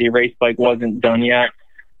 250 race bike wasn't done yet.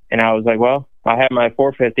 And I was like, well, I have my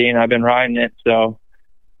 450 and I've been riding it, so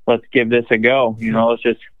let's give this a go. Let's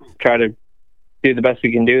just try to do the best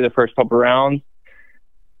we can do the first couple rounds.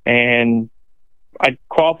 And I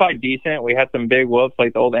qualified decent. We had some big whoops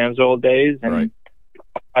like the old Amsoil days, and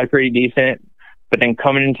I pretty decent. But then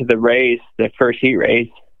coming into the race, the first heat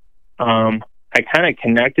race, I kind of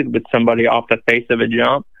connected with somebody off the face of a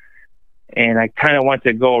jump, and I kind of went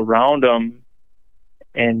to go around them.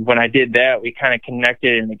 And when I did that, we kind of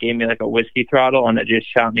connected, and it gave me like a whiskey throttle, and it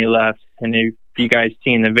just shot me left. And if you guys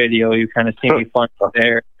seen the video, you kind of see me flying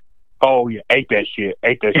there. Oh, you ate that shit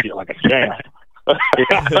like a champ. I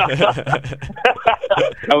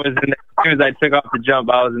was in the, as soon as I took off the jump,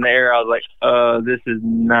 I was in the air. I was like, this is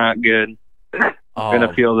not good. I'm going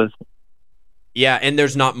to feel this. Yeah, and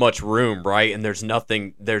there's not much room, right? And there's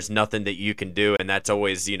nothing that you can do, and that's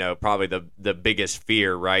always, probably the biggest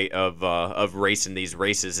fear, right, of racing these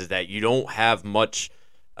races is that you don't have much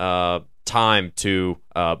time to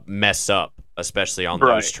mess up, especially on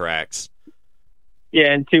those tracks.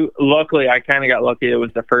 Yeah, and luckily, I kind of got lucky. It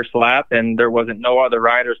was the first lap, and there wasn't no other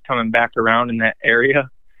riders coming back around in that area.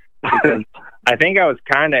 Because I think I was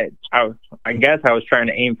I guess I was trying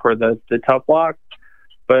to aim for the tough block,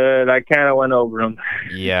 but I kind of went over them.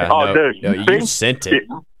 Yeah, dude, you sent it.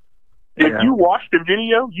 If you watch the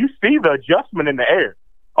video, you see the adjustment in the air.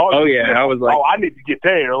 Oh yeah, I was like, I need to get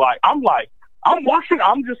there. I'm watching.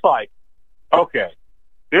 I'm just like, okay.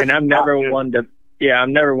 And I'm never one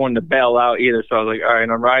to bail out either. So I was like, all right,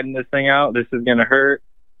 I'm riding this thing out. This is gonna hurt.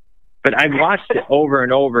 But I've watched it over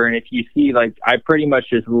and over, and if you see, like, I pretty much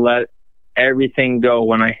just let everything go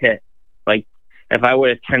when I hit. Like, if I would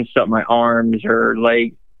have tensed up my arms or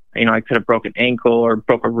legs, I could have broke an ankle or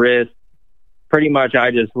broke a wrist. Pretty much I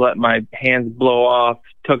just let my hands blow off,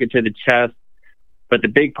 took it to the chest. But the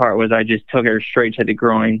big part was I just took it straight to the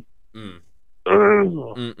groin. And,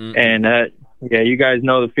 you guys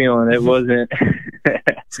know the feeling. It wasn't,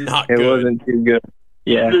 it's not good. It wasn't too good.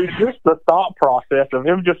 Yeah. Dude, just the thought process of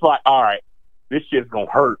him just like, all right, this shit's going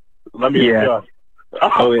to hurt. Let me adjust.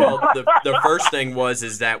 Oh, yeah. Well, the first thing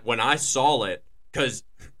is that when I saw it, because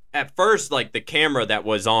at first, like, the camera that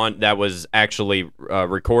was actually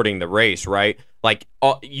recording the race, right? Like,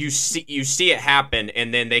 you see it happen,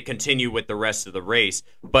 and then they continue with the rest of the race.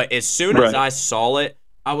 But as soon as I saw it,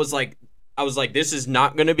 I was like, this is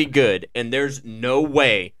not going to be good, and there's no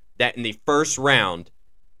way that in the first round,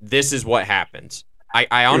 this is what happens.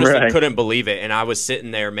 I honestly couldn't believe it, and I was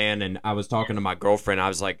sitting there, man, and I was talking to my girlfriend. I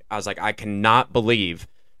was like, I cannot believe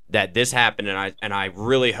that this happened, and I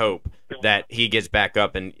really hope that he gets back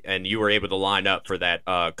up, and you were able to line up for that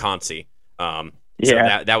Consi. So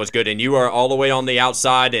that was good, and you are all the way on the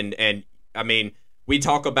outside, and I mean, we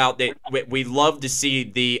talk about that. We love to see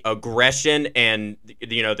the aggression and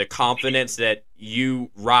the confidence that you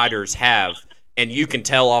riders have. And you can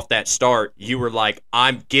tell off that start, you were like,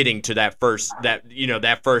 I'm getting to that first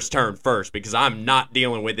turn first, because I'm not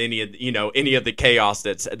dealing with any of the chaos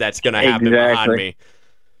that's going to happen behind me.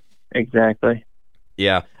 Exactly.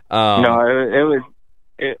 Yeah. It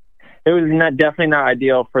was definitely not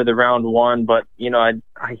ideal for the round one, but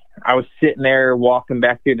I was sitting there walking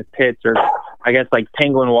back through the pits, or I guess like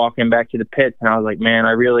penguin walking back to the pits, and I was like, man,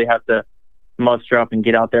 I really have to muster up and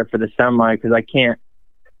get out there for the semi, because I can't.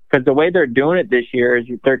 Because the way they're doing it this year is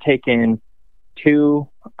they're taking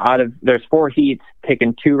there's 4 heats,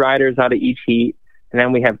 taking 2 riders out of each heat, and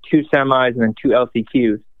then we have 2 semis and then 2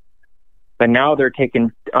 LCQs. But now they're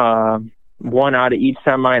taking 1 out of each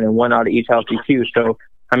semi and then 1 out of each LCQ. So,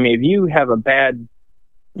 I mean, if you have a bad,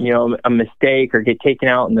 a mistake or get taken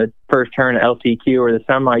out in the first turn of LCQ or the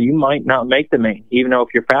semi, you might not make the main. Even though if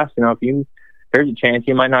you're fast enough, there's a chance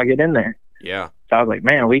you might not get in there. Yeah. So I was like,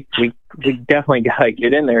 man, we definitely got to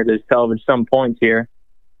get in there to salvage some points here.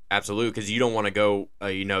 Absolutely, because you don't want to go,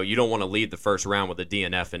 you don't want to lead the first round with a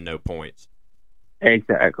DNF and no points.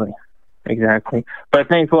 Exactly. But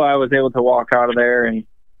thankfully, I was able to walk out of there and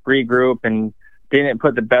regroup, and didn't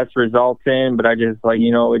put the best results in, but I just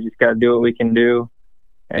we just got to do what we can do.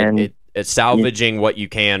 And it's salvaging what you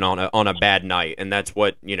can on a bad night, and that's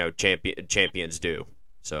what champions do.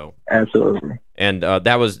 So absolutely. And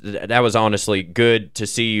that was honestly good to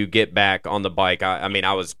see you get back on the bike. I mean,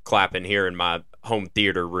 I was clapping here in my home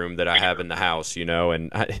theater room that I have in the house,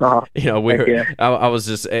 and I was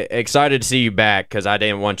just excited to see you back, because I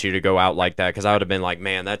didn't want you to go out like that, because I would have been like,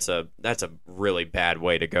 man, that's a really bad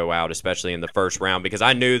way to go out, especially in the first round, because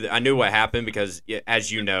I knew what happened, because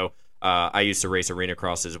as you know, I used to race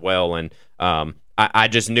Arenacross as well, and I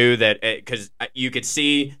just knew that because you could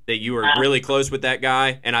see that you were really close with that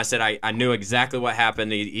guy, and I said I knew exactly what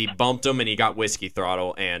happened. He bumped him, and he got whiskey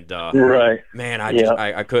throttle, and right. man,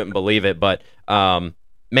 I couldn't believe it. But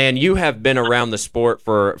man, you have been around the sport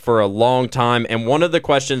for a long time, and one of the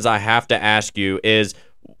questions I have to ask you is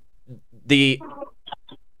the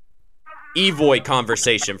Evoy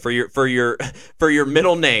conversation for your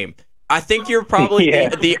middle name. I think you're probably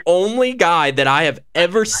the only guy that I have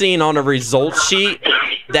ever seen on a results sheet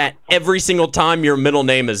that every single time your middle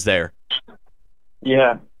name is there.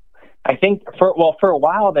 Yeah. I think for a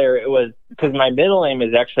while there it was because my middle name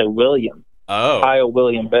is actually William. Oh. Kyle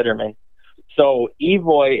William Bitterman. So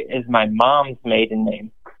Evoy is my mom's maiden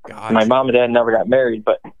name. Gotcha. My mom and dad never got married,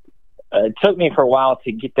 but it took me for a while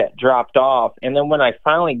to get that dropped off. And then when I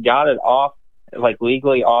finally got it off, like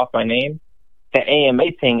legally off my name, the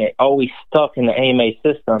AMA thing, it always stuck in the AMA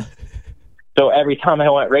system. So every time I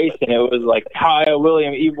went racing, it was like Kyle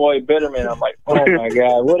William Evoy Bitterman. I'm like, oh my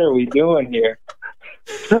God, what are we doing here?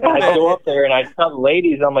 And I go up there and I tell the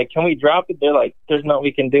ladies, I'm like, can we drop it? They're like, there's nothing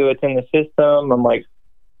we can do. It's in the system. I'm like,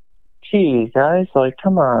 geez, guys, like,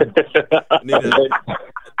 come on.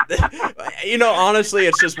 You know, honestly,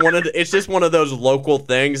 it's just one of those local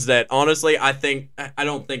things that honestly I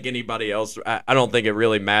don't think anybody else. I don't think it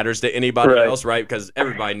really matters to anybody else, right? Because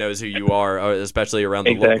everybody knows who you are, especially around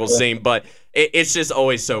the local scene. But it's just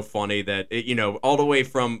always so funny that you know, all the way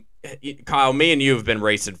from Kyle, me and you have been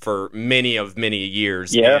racing for many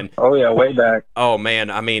years. Yeah. And, way back. Oh man,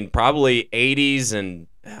 I mean, probably 80s and.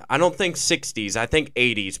 I don't think 60s. I think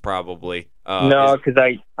 80s probably. No, because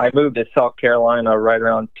I moved to South Carolina right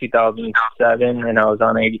around 2007, and I was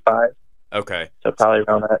on 85. Okay. So probably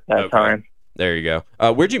around that time. There you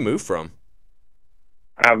go. Where'd you move from?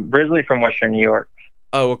 I'm originally from Western New York.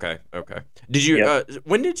 Oh, okay. Did you?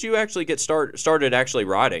 When did you actually get started actually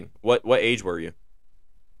riding? What age were you?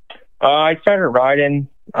 I started riding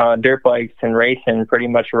dirt bikes and racing pretty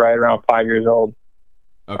much right around 5 years old.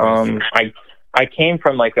 Okay. I came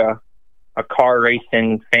from like a car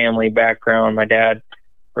racing family background. My dad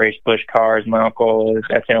raced Busch cars. My uncle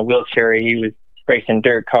that's in a wheelchair. He was racing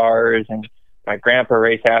dirt cars, and my grandpa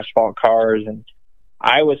raced asphalt cars. And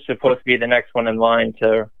I was supposed to be the next one in line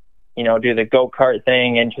to, you know, do the go-kart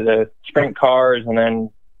thing into the sprint cars, and then,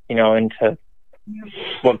 you know, into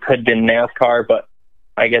what could have been NASCAR. But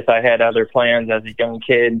I guess I had other plans as a young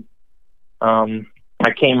kid.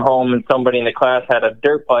 I came home and somebody in the class had a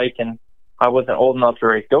dirt bike, and I wasn't old enough to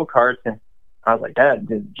race go-karts, and I was like, Dad,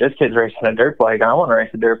 this kid's racing a dirt bike. I want to race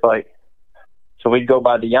a dirt bike. So we'd go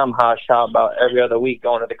by the Yamaha shop about every other week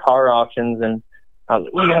going to the car auctions, and I was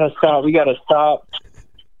like, we got to stop.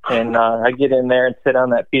 And I get in there and sit on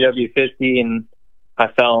that PW50, and I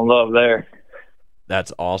fell in love there.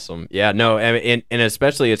 That's awesome. Yeah, no, and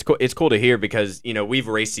especially it's cool to hear because, you know, we've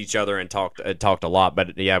raced each other and talked a lot,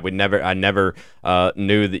 but yeah, I never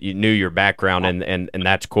knew that you knew your background, and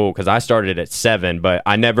that's cool because I started at 7, but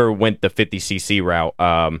I never went the 50cc route.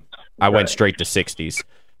 I went straight to 60s,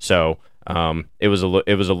 so it was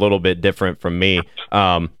a little bit different from me.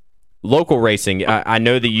 Local racing, I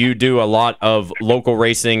know that you do a lot of local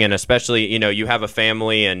racing, and especially, you know, you have a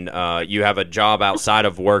family and you have a job outside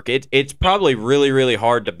of work. It's probably really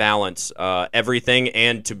hard to balance everything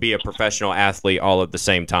and to be a professional athlete all at the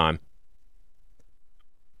same time.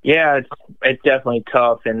 Yeah, it's definitely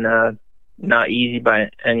tough and not easy by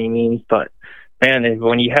any means. But man,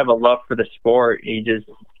 when you have a love for the sport,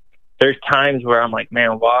 there's times where I'm like,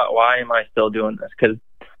 man, why am I still doing this? Because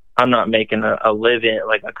I'm not making a living,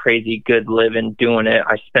 like a crazy good living doing it.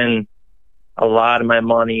 I spend a lot of my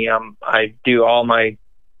money. I do all my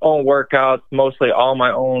own workouts, mostly all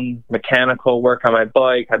my own mechanical work on my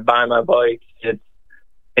bike. I buy my bike.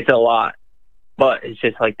 It's a lot, but it's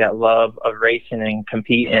just like that love of racing and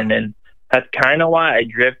competing. And that's kind of why I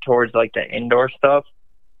drift towards like the indoor stuff,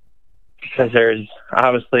 because there's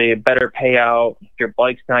obviously a better payout. Your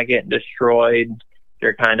bike's not getting destroyed.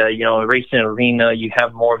 You're kind of, you know, racing arena, you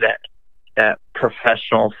have more of that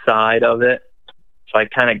professional side of it. So I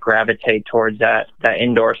kind of gravitate towards that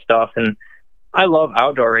indoor stuff. And I love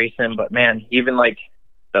outdoor racing, but man, even like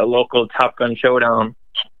the local Top Gun Showdown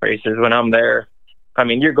races when I'm there, I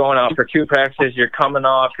mean, you're going out for 2 practices, you're coming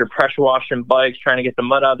off, you're pressure washing bikes, trying to get the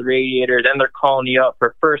mud out of the radiator, then they're calling you up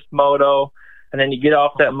for first moto, and then you get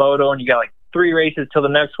off that moto and you got like 3 races till the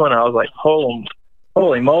next one. And I was like, holy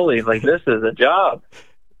moly, like this is a job.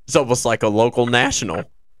 It's almost like a local national.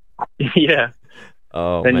 Yeah.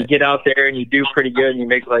 Oh, then man. You get out there and you do pretty good and you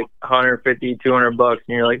make like $150, $200 and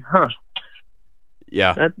you're like, huh.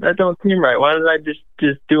 Yeah. That don't seem right. Why did I just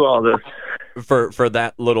do all this? for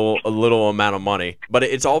that little amount of money. But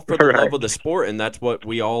it's all for the love of the sport, and that's what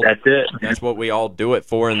we all. That's it. That's what we all do it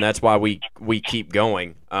for, and that's why we keep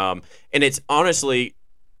going. And it's honestly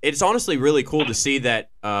really cool to see that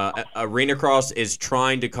Arenacross is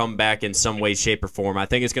trying to come back in some way, shape, or form. I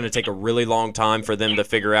think it's going to take a really long time for them to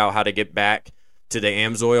figure out how to get back to the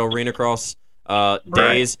Amsoil Arenacross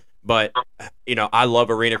days. But, I love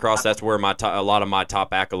Arenacross. That's where a lot of my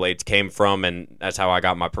top accolades came from, and that's how I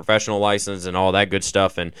got my professional license and all that good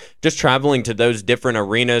stuff. And just traveling to those different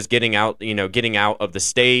arenas, getting out of the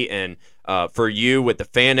state, and for you with the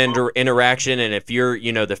fan interaction, and if you're,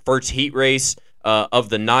 the first heat race of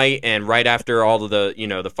the night, and right after all of the,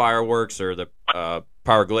 the fireworks or the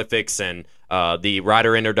pyroglyphics and the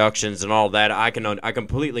rider introductions and all that, I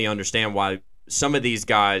completely understand why some of these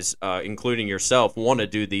guys, including yourself, want to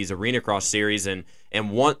do these Arenacross series and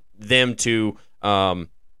want them to,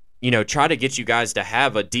 try to get you guys to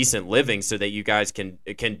have a decent living so that you guys can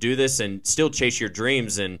do this and still chase your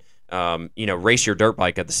dreams and, race your dirt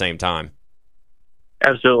bike at the same time.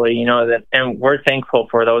 Absolutely. And we're thankful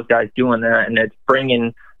for those guys doing that. And it's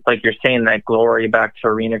bringing, like you're saying, that glory back to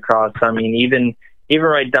Arenacross. I mean, even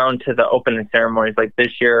right down to the opening ceremonies, like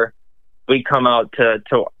this year, we come out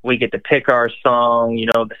we get to pick our song,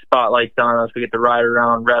 the spotlight's on us, we get to ride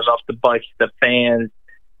around, rev up the bikes, the fans.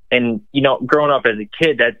 And, growing up as a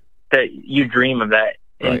kid, that you dream of that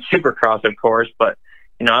in Supercross, of course, but,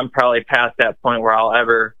 I'm probably past that point where I'll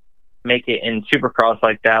ever make it in Supercross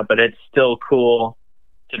like that, but it's still cool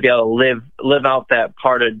to be able to live out that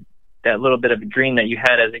part of that little bit of a dream that you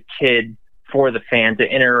had as a kid for the fans, to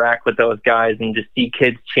interact with those guys and to see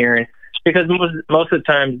kids cheering. Because most of the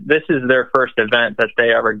time, this is their first event that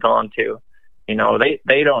they ever gone to.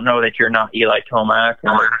 They don't know that you're not Eli Tomac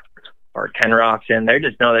or Ken Roxon. They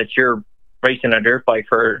just know that you're racing a dirt bike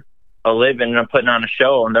for a living and putting on a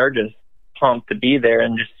show, and they're just pumped to be there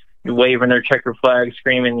and just waving their checker flag,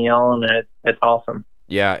 screaming, yelling. And it's awesome.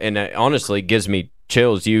 Yeah, and it honestly gives me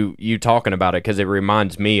chills you talking about it, because it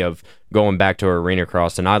reminds me of going back to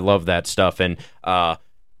Arenacross, and I love that stuff. And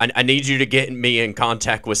I need you to get me in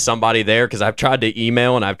contact with somebody there, because I've tried to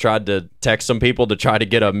email and I've tried to text some people to try to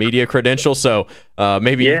get a media credential. So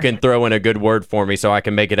maybe you can throw in a good word for me so I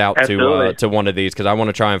can make it out to one of these, because I want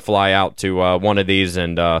to try and fly out to one of these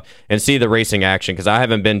and see the racing action, because I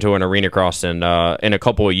haven't been to an Arenacross in a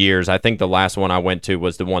couple of years. I think the last one I went to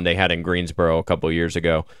was the one they had in Greensboro a couple of years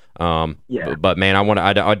ago. But man,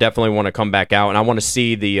 I definitely want to come back out, and I want to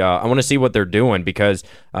see what they're doing, because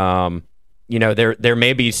there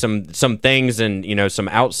may be some things and, some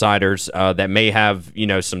outsiders that may have,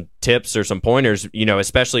 some tips or some pointers,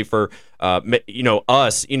 especially for,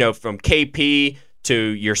 us, from KP to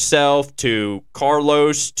yourself to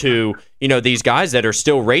Carlos to, these guys that are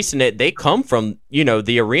still racing it. They come from, the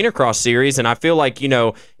Arenacross series. And I feel like,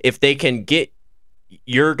 if they can get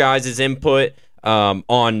your guys' input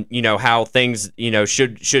on how things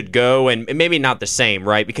should go, and maybe not the same,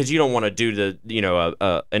 right? Because you don't want to do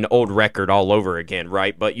the an old record all over again,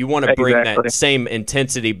 right? But you want to bring that same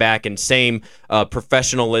intensity back and same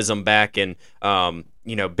professionalism back, and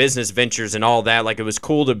business ventures and all that. Like, it was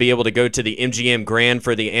cool to be able to go to the MGM Grand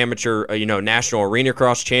for the amateur National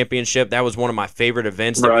Arenacross Championship. That was one of my favorite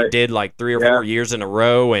events that we did like 3 or 4 years in a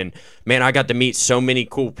row, and man, I got to meet so many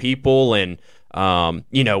cool people. And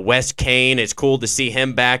Wes Kane, it's cool to see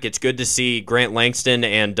him back. It's good to see Grant Langston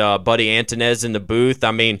and Buddy Antonez in the booth.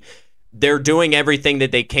 I mean, they're doing everything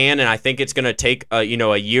that they can, and I think it's going to take a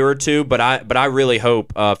year or two. But I really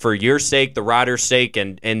hope, for your sake, the riders' sake,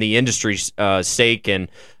 and the industry's sake, and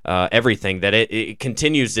everything, that it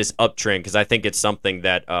continues this uptrend, because I think it's something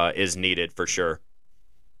that is needed for sure.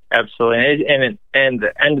 Absolutely, and at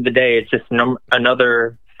the end of the day, it's just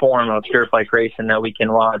another form of dirt bike racing that we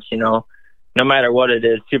can watch. No matter what it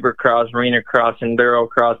is, Supercross, Arenacross,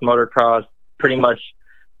 Endurocross, Motocross, pretty much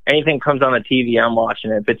anything comes on the TV, I'm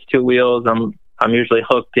watching it. If it's two wheels, I'm usually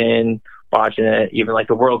hooked in watching it. Even like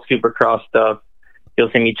the World Supercross stuff,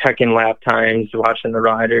 you'll see me checking lap times, watching the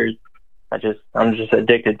riders. I'm just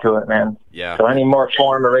addicted to it, man. Yeah. So any more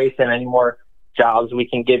form of racing, any more jobs we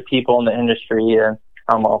can give people in the industry,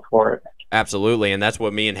 I'm all for it. Absolutely, and that's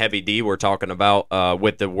what me and Heavy D were talking about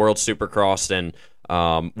with the World Supercross and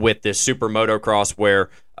with this Super Motocross, where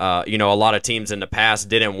a lot of teams in the past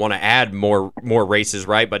didn't want to add more races,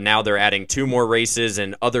 right? But now they're adding 2 more races,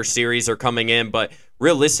 and other series are coming in. But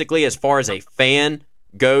realistically, as far as a fan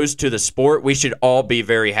goes to the sport, we should all be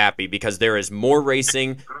very happy, because there is more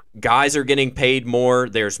racing, guys are getting paid more,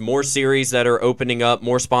 there's more series that are opening up,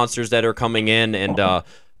 more sponsors that are coming in, and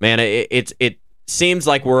man, it seems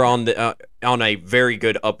like we're on a very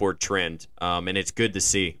good upward trend, and it's good to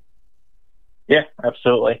see. Yeah,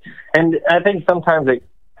 absolutely. And I think sometimes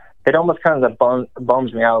it almost kind of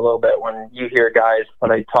bums me out a little bit when you hear guys when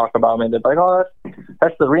they talk about me. They're like, "Oh,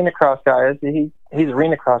 that's the Arenacross guy. He's a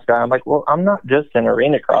Arenacross guy." I'm like, "Well, I'm not just an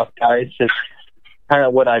Arenacross guy. It's just kind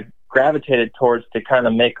of what I've gravitated towards to kind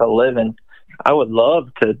of make a living. I would love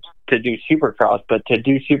to do Supercross, but to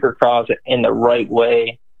do Supercross in the right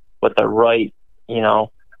way with the right,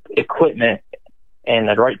 equipment and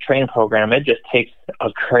the right training program, it just takes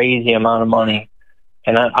a crazy amount of money.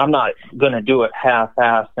 And I'm not going to do it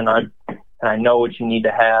half-assed, and I know what you need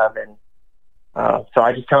to have. And so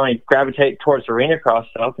I just kind of gravitate towards Arenacross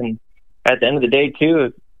stuff. And at the end of the day,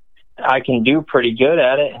 too, I can do pretty good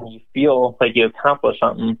at it, and you feel like you accomplished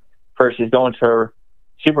something versus going to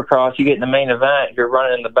Supercross. You get in the main event, you're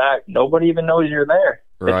running in the back. Nobody even knows you're there.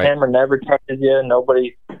 Right. The camera never touches you.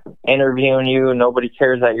 Nobody interviewing you. Nobody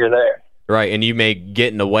cares that you're there. Right, and you may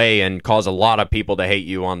get in the way and cause a lot of people to hate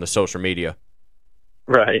you on the social media.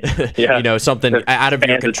 Right. Yeah. Something out of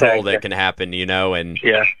your control that you. can happen, and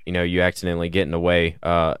yeah. You accidentally get in the way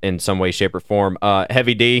in some way, shape, or form.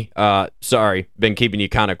 Heavy D, sorry, been keeping you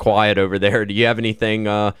kind of quiet over there. Do you have anything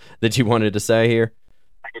that you wanted to say here?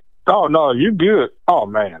 Oh, no, you good. Oh,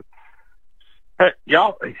 man. Hey,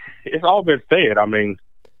 y'all, it's all been said. I mean,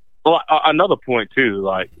 another point, too,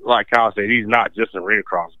 like Kyle said, he's not just an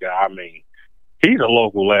Arenacross guy. I mean, he's a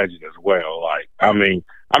local legend as well. I mean,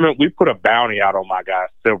 we put a bounty out on my guy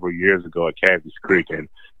several years ago at Cathy's Creek, and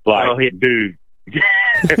dude,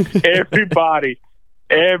 everybody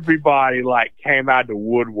came out the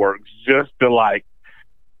woodworks just to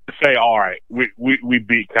say, all right, we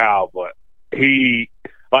beat Kyle, but he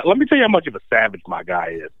let me tell you how much of a savage my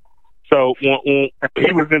guy is. So when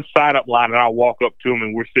he was in sign-up line, and I walk up to him,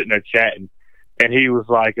 and we're sitting there chatting, and he was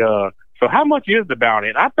like, so how much is the bounty?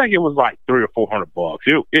 And I think it was like $300 or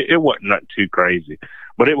 $400. It wasn't nothing too crazy,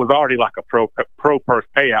 but it was already like a pro purse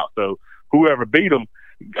payout. So whoever beat him,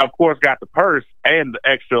 of course, got the purse and the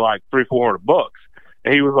extra like $300-400.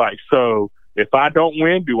 And he was like, so if I don't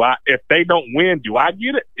win, if they don't win, do I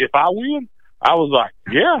get it? If I win? I was like,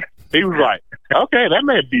 yeah. He was like, okay, that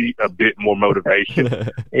may be a bit more motivation.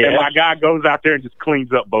 Yeah. And my guy goes out there and just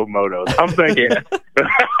cleans up both motos. I'm thinking,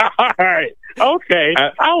 all right, okay,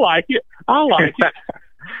 I like it.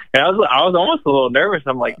 Yeah, I was almost a little nervous.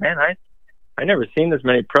 I'm like, man, I never seen this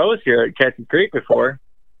many pros here at Cathy Creek before.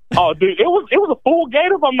 Oh, dude, it was a full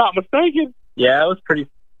gate if I'm not mistaken. Yeah, it was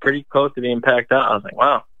pretty close to being packed out. I was like,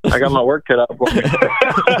 wow, I got my work cut out for me.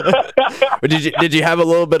 But did you have a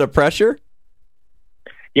little bit of pressure?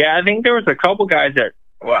 Yeah, I think there was a couple guys that,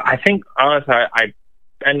 well, I think, honestly, I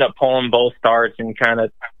ended up pulling both starts and kind of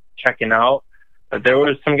checking out. But there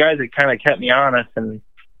was some guys that kind of kept me honest and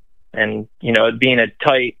it being a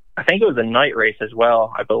tight, I think it was a night race as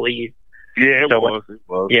well, I believe. Yeah, it was.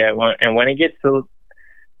 Yeah, when it gets a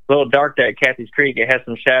little dark there at Cathy's Creek, it has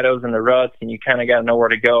some shadows in the ruts, and you kind of got to know where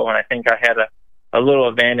to go. And I think I had a little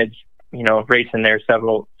advantage, racing there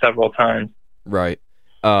several times. Right.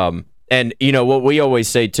 And what we always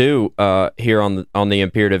say too here on the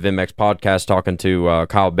Imperative MX podcast, talking to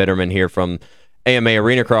Kyle Bitterman here from AMA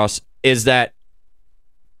Arenacross, is that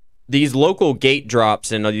these local gate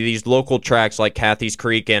drops and these local tracks like Cathy's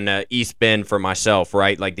Creek and East Bend for myself,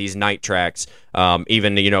 right? Like these night tracks,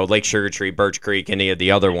 even Lake Sugar Tree, Birch Creek, any of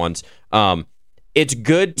the other ones. It's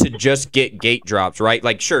good to just get gate drops, right?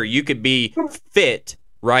 Like, sure, you could be fit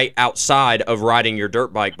right outside of riding your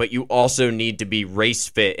dirt bike, but you also need to be race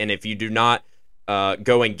fit. And if you do not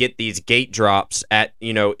go and get these gate drops at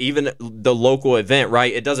even the local event,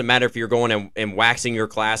 right, it doesn't matter if you're going and waxing your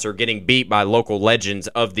class or getting beat by local legends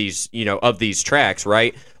of these tracks,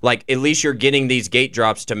 right? Like, at least you're getting these gate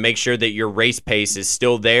drops to make sure that your race pace is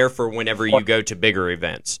still there for whenever you go to bigger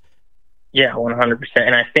events. Yeah, 100%.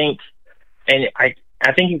 And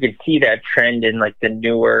I think you can see that trend in like the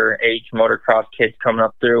newer age motocross kids coming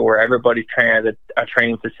up through, where everybody's training at a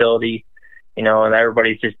training facility, and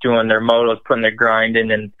everybody's just doing their motos, putting their grind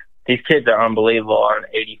in. And these kids are unbelievable on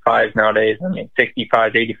 85s nowadays. I mean,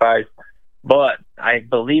 65s, 85s. But I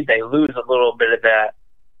believe they lose a little bit of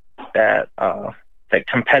that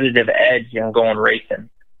competitive edge, going racing.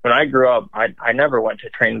 When I grew up, I never went to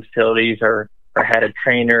training facilities or had a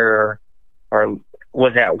trainer or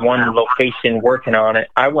was at one location working on it.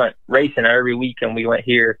 I went racing every weekend. We went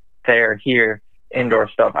here, there, here, indoor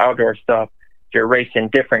stuff, outdoor stuff. You're racing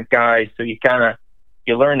different guys, so you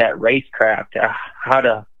learn that racecraft, how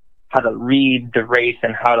to read the race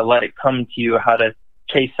and how to let it come to you, how to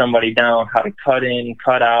chase somebody down, how to cut in,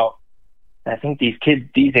 cut out. I think these kids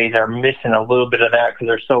these days are missing a little bit of that because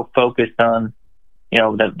they're so focused on,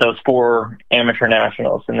 those 4 amateur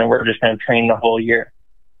nationals, and then we're just going to train the whole year.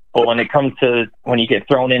 But when it comes to when you get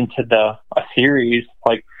thrown into a series,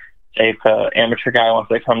 like say if an amateur guy wants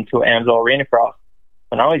to come to AMA Arenacross,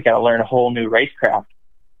 well, now he's got to learn a whole new racecraft,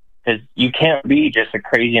 because you can't be just a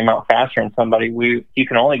crazy amount faster than somebody. You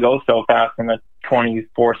can only go so fast in a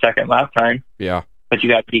 24-second lap time. Yeah. But you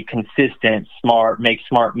got to be consistent, smart, make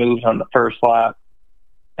smart moves on the first lap.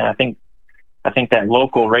 And I think that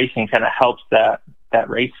local racing kind of helps that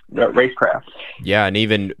racecraft. Yeah, and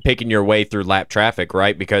even picking your way through lap traffic,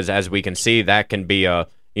 right? Because as we can see, that can be a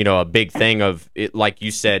big thing of it, like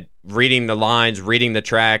you said, reading the lines, reading the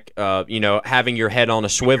track, having your head on a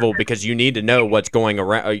swivel, because you need to know what's going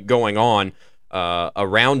on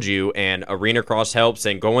around you. And Arenacross helps,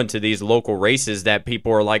 and going to these local races that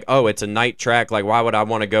people are like, oh, it's a night track. Like, why would I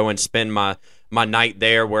want to go and spend my night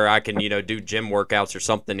there where I can, do gym workouts or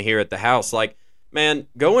something here at the house? Like, man,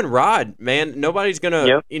 go and ride, man. Nobody's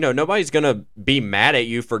gonna, nobody's gonna be mad at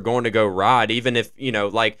you for going to go ride. Even if,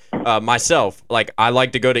 myself, like I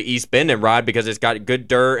like to go to East Bend and ride because it's got good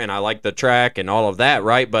dirt and I like the track and all of that,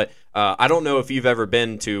 right? But I don't know if you've ever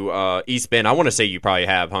been to East Bend. I want to say you probably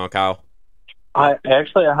have, huh, Kyle? I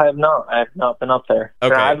have not. I have not been up there.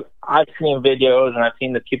 Okay. I've seen videos and I've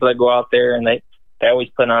seen the people that go out there, and they always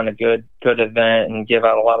put on a good event and give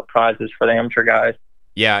out a lot of prizes for the amateur guys.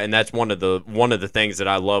 Yeah, and that's one of the things that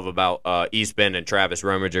I love about East Bend and Travis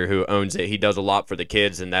Rominger, who owns it. He does a lot for the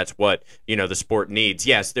kids, and that's what the sport needs.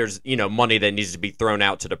 Yes, there's money that needs to be thrown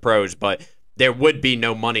out to the pros, but there would be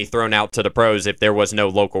no money thrown out to the pros if there was no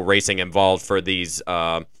local racing involved for these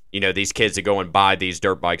these kids to go and buy these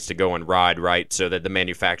dirt bikes to go and ride, right? So that the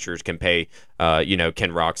manufacturers can pay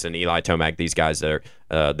Ken Rocks and Eli Tomac, these guys that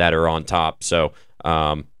are on top. So,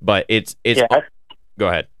 but it's go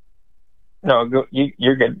ahead. No,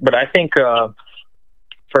 you're good. But I think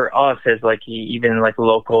for us as even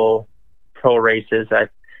local pro races, I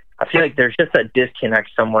feel like there's just a disconnect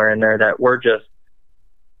somewhere in there that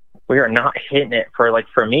we are not hitting it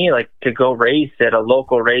for me, to go race at a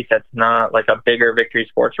local race that's not like a bigger Victory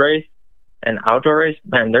Sports race, an outdoor race.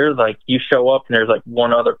 Man, there's you show up and there's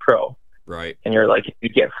one other pro, right? And you're you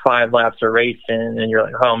get 5 laps of racing and you're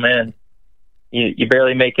like, oh man. You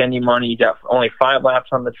barely make any money. You got only 5 laps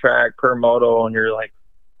on the track per moto, and you're like,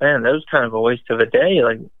 man, that was kind of a waste of a day.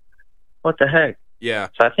 Like, what the heck? Yeah.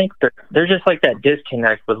 So I think there's just that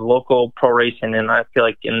disconnect with local pro racing, and I feel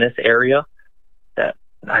like in this area that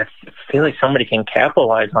I feel like somebody can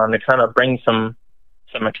capitalize on to kind of bring some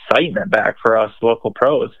excitement back for us local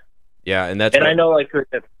pros. Yeah, and I know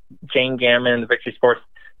Jane Gammon, the Victory Sports,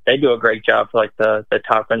 they do a great job for the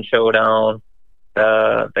Top Gun Showdown,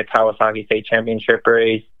 the Kawasaki State Championship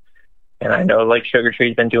race, and I know Sugar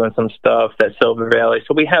Tree's been doing some stuff at Silver Valley.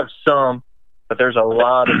 So we have some, but there's a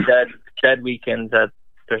lot of dead weekends that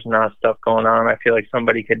there's not stuff going on. I feel like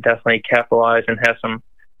somebody could definitely capitalize and have some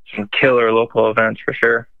killer local events for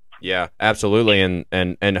sure. Yeah, absolutely,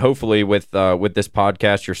 and hopefully with this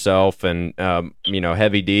podcast, yourself and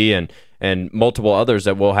Heavy D and multiple others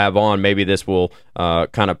that we'll have on, maybe this will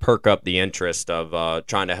kind of perk up the interest of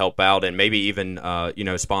trying to help out, and maybe even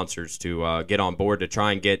sponsors to get on board to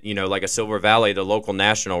try and get like a Silver Valley, the local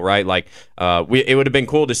national, right? It would have been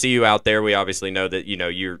cool to see you out there. We obviously know that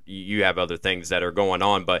you have other things that are going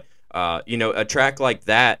on, but a track like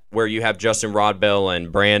that where you have Justin Rodbell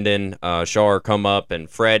and Brandon Shaw come up and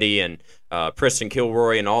Freddie and Preston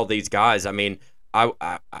Kilroy and all these guys. I mean,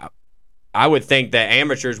 I would think that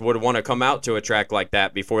amateurs would want to come out to a track like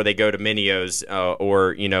that before they go to Minio's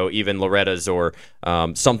or even Loretta's or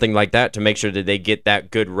something like that to make sure that they get that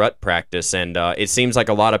good rut practice. And it seems like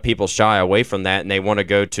a lot of people shy away from that, and they want to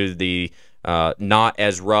go to the not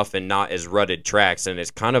as rough and not as rutted tracks, and it's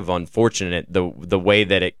kind of unfortunate the way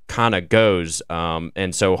that it kind of goes.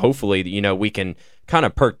 And so hopefully we can kind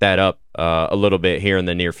of perk that up a little bit here in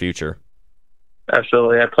the near future.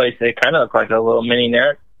 Absolutely, that place, they kind of look like a little mini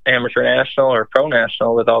amateur national or pro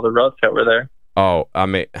national with all the ruts that were there. Oh, I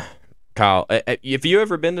mean, Kyle, have you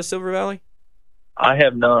ever been to Silver Valley? I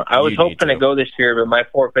have not. I was hoping to go this year, but my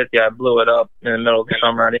 450, I blew it up in the middle of the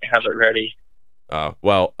summer. I didn't have it ready.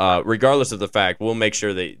 Well, regardless of the fact, we'll make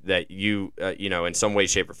sure that you, in some way,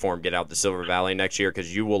 shape, or form, get out to Silver Valley next year,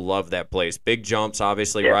 because you will love that place. Big jumps,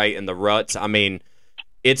 obviously, right? And the ruts. I mean,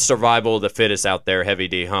 it's survival of the fittest out there, Heavy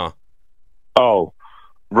D, huh? Oh,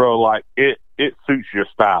 bro, it suits your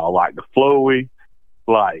style. The flowy,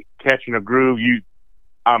 catching a groove. You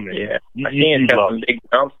love some big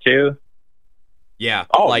jumps, too. Yeah.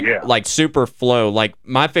 Like super flow. Like,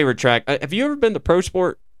 my favorite track. Have you ever been to Pro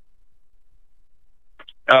Sport?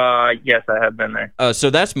 Yes, I have been there. So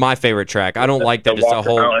that's my favorite track. I don't like that it's a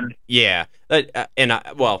whole. Mountain. Yeah, and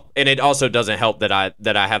it also doesn't help that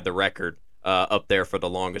I have the record up there for the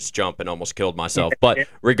longest jump and almost killed myself. But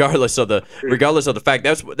regardless of the fact,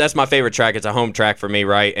 that's my favorite track. It's a home track for me,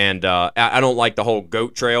 right? And I don't like the whole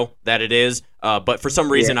goat trail that it is. But for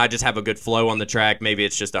some reason, I just have a good flow on the track. Maybe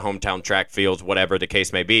it's just a hometown track feels, whatever the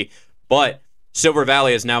case may be. But Silver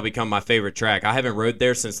Valley has now become my favorite track. I haven't rode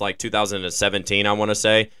there since like 2017, I want to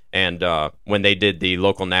say. And when they did the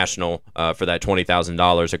local national for that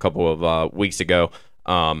 $20,000 a couple of weeks ago,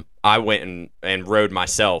 I went and rode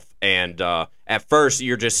myself. And at first,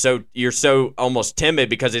 you're so almost timid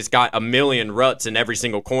because it's got a million ruts in every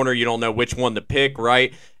single corner. You don't know which one to pick,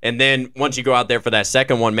 right? And then once you go out there for that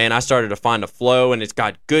second one, man, I started to find a flow, and it's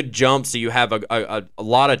got good jumps, so you have a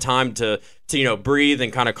lot of time to breathe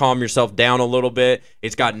and kind of calm yourself down a little bit.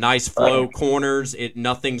 It's got nice flow corners.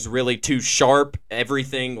 Nothing's really too sharp.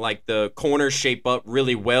 Everything, like the corners shape up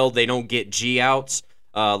really well. They don't get G outs.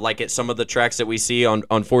 Like at some of the tracks that we see,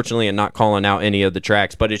 unfortunately, and not calling out any of the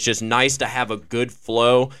tracks, but it's just nice to have a good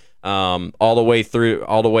flow all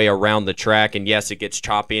the way around the track. And yes, it gets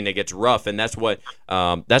choppy and it gets rough, and that's what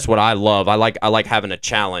I love. I like having a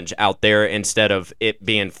challenge out there instead of it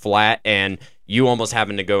being flat and you almost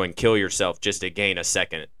having to go and kill yourself just to gain a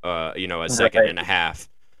second, a second and a half.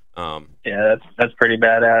 Yeah, that's pretty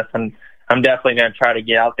badass, and I'm definitely going to try to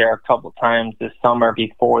get out there a couple times this summer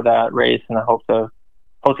before that race, and I hope to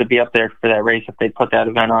be up there for that race if they put that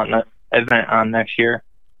event on next year.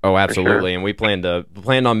 Oh, absolutely, sure. And we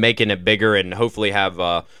plan on making it bigger and hopefully have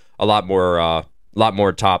a lot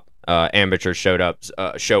more top amateurs show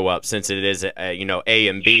up since it is A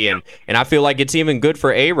and B, and I feel like it's even good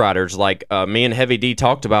for A riders like me and Heavy D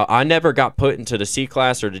talked about. I never got put into the C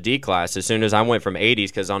class or the D class as soon as I went from 80s,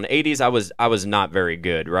 because on 80s I was not very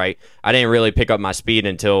good, right? I didn't really pick up my speed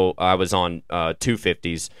until I was on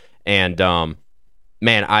 250s, and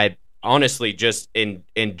man, I honestly just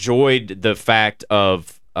enjoyed the fact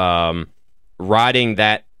of riding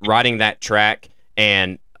that track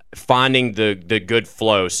and finding the good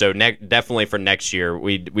flow. So definitely for next year,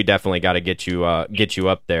 we definitely got to get you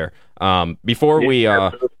up there. Before we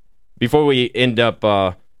end up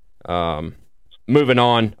moving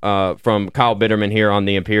on from Kyle Bitterman here on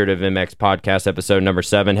the Imperative MX podcast, episode number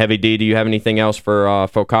 7. Heavy D, do you have anything else for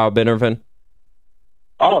Kyle Bitterman?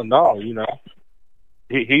 Oh no,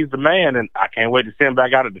 he's the man, and I can't wait to see him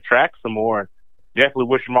back out at the track some more. Definitely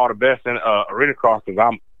wish him all the best in Arenacross, because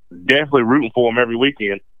I'm definitely rooting for him every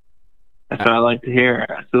weekend. That's what I like to hear.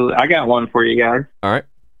 Absolutely. I got one for you guys. All right.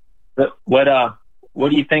 What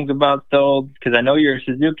do you think about the old, because I know you're a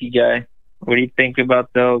Suzuki guy, what do you think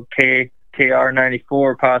about the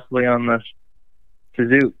KR94 possibly on the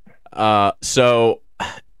Suzuki? So,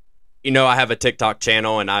 I have a TikTok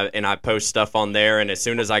channel, and I post stuff on there, and as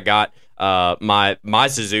soon as I got my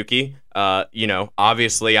Suzuki,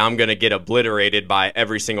 obviously I'm going to get obliterated by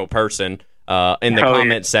every single person in the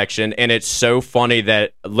comment section. And it's so funny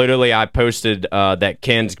that literally I posted that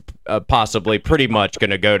Ken's possibly pretty much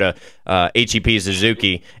going to go to HEP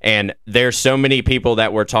Suzuki. And there's so many people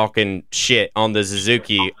that were talking shit on the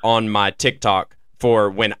Suzuki on my TikTok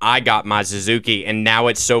for when I got my Suzuki, and now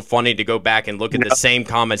it's so funny to go back and look at the same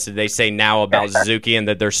comments that they say now about Suzuki and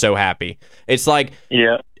that they're so happy. It's like,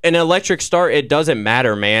 an electric start, it doesn't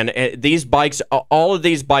matter, man. These bikes, all of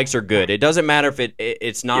these bikes are good. It doesn't matter if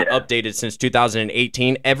it's not updated since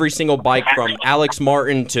 2018. Every single bike from Alex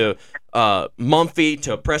Martin to Mumphy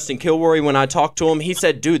to Preston Kilroy, when I talked to him, he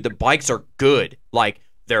said, dude, the bikes are good. Like,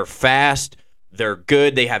 they're fast. They're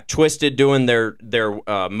good. They have Twisted doing their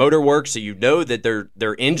motor work, so that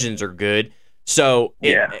their engines are good. So,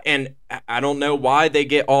 and I don't know why they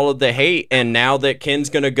get all of the hate. And now that Ken's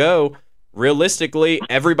going to go, realistically,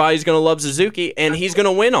 everybody's going to love Suzuki, and he's going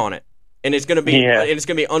to win on it. And it's going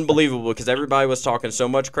to be unbelievable, because everybody was talking so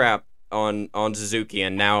much crap on Suzuki,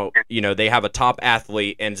 and now they have a top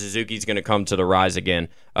athlete, and Suzuki's going to come to the rise again.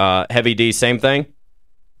 Heavy D, same thing.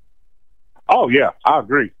 Oh yeah, I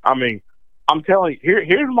agree. I mean, I'm telling you,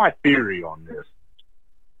 here's my theory on this.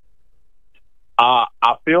 I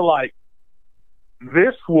feel like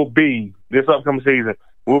this upcoming season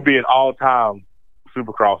will be an all-time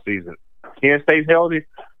Supercross season. Ken stays healthy,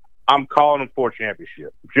 I'm calling him for a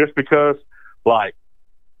championship, just because,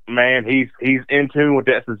 man, he's in tune with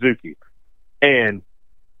that Suzuki, and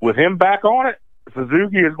with him back on it,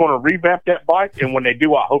 Suzuki is going to revamp that bike, and when they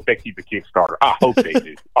do, I hope they keep the Kickstarter. I hope they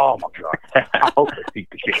do. Oh, my God. I hope they keep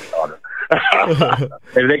the Kickstarter.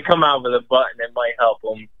 If they come out with a button, it might help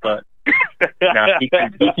them, but he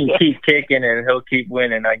can keep kicking, and he'll keep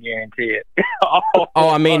winning, I guarantee it.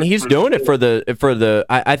 I mean, he's doing it for the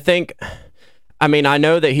I think I mean, I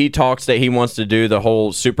know that he talks that he wants to do the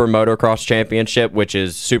whole Super Motocross Championship, which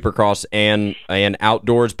is Supercross and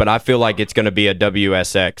outdoors, but I feel like it's going to be a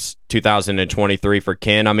WSX 2023 for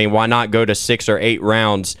Ken. I mean, why not go to 6 or 8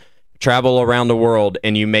 rounds, travel around the world,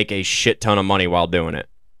 and you make a shit ton of money while doing it?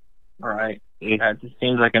 Right. Yeah, it just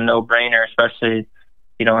seems like a no-brainer, especially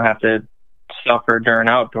you don't have to suffer during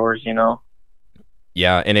outdoors, you know.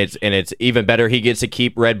 Yeah, and it's even better. He gets to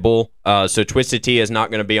keep Red Bull. So Twisted Tea is not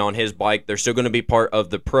going to be on his bike. They're still going to be part of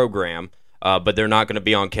the program, but they're not going to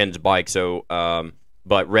be on Ken's bike. So,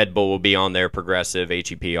 but Red Bull will be on there, Progressive,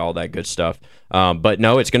 HEP, all that good stuff. But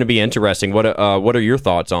no, it's going to be interesting. What are your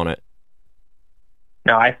thoughts on it?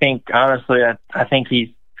 No, I think honestly, I think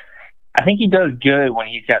he does good when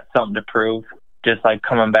he's got something to prove. Just like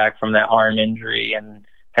coming back from that arm injury and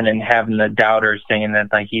then having the doubters saying that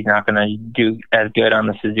like he's not going to do as good on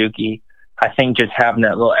the Suzuki. I think just having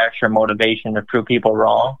that little extra motivation to prove people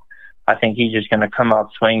wrong, I think he's just going to come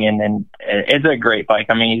out swinging, and it's a great bike.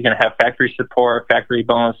 I mean, he's going to have factory support, factory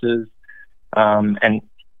bonuses, and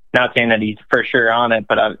not saying that he's for sure on it,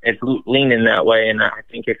 but it's leaning that way, and I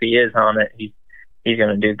think if he is on it, he's going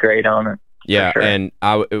to do great on it. Yeah, sure. And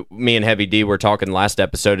me and Heavy D were talking last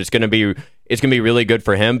episode. It's going to be really good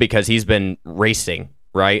for him because he's been racing,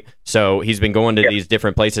 right? So he's been going to these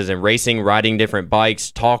different places and racing, riding different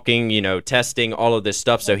bikes, talking, testing, all of this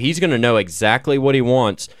stuff. So he's going to know exactly what he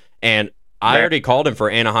wants. And I already called him for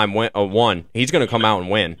Anaheim 1. He's going to come out and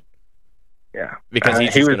win. Yeah. Because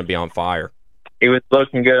he's just going to be on fire. He was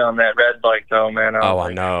looking good on that red bike, though, man.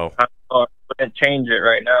 I know. I wouldn't change it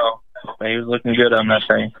right now. But he was looking good on that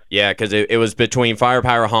thing. Yeah, because it was between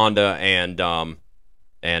Firepower Honda and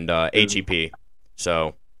HEP.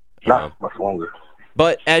 So, not much longer.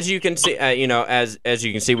 But as you can see, as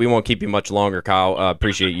you can see, we won't keep you much longer, Kyle.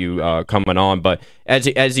 Appreciate you coming on. But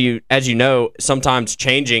as you know, sometimes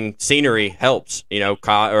changing scenery helps.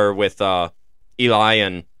 Kyle, or with Eli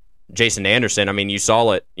and Jason Anderson. I mean, you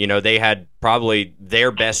saw it. They had probably their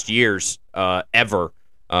best years ever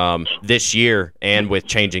this year, and with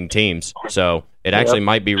changing teams. So it actually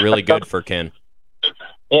might be really good for Ken.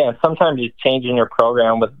 Yeah, sometimes you're changing your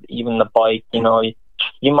program with even the bike.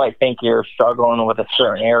 You might think you're struggling with a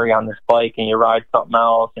certain area on this bike, and you ride something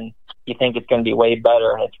else, and you think it's going to be way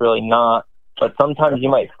better, and it's really not. But sometimes you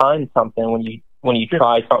might find something when you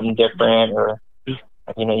try something different, or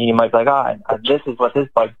you might be like, this is what this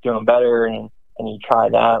bike's doing better, and you try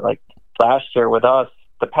that. Like last year with us,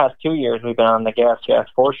 the past 2 years we've been on the gas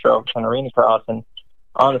 4-strokes on Arenacross, and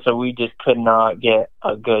honestly, we just could not get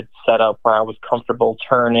a good setup where I was comfortable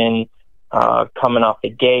turning, coming off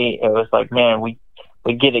the gate. It was like, man, we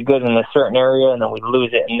get it good in a certain area, and then we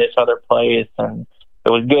lose it in this other place. And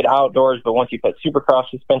it was good outdoors, but once you put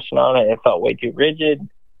Supercross suspension on it, it felt way too rigid.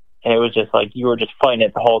 And it was just like you were just fighting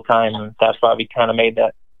it the whole time. And that's why we kind of made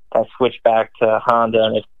that switch back to Honda,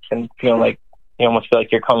 and it's been feeling like you almost feel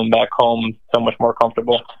like you're coming back home so much more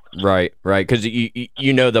comfortable. Right, because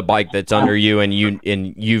you know the bike that's under you, and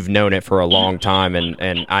you've known it for a long time,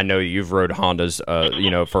 and I know you've rode Hondas,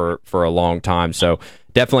 for a long time. So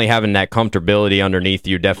definitely having that comfortability underneath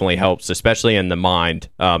you definitely helps, especially in the mind.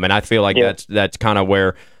 And I feel like that's kind of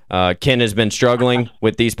where Ken has been struggling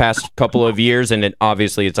with these past couple of years, and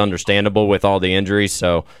obviously it's understandable with all the injuries.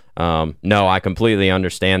 So no, I completely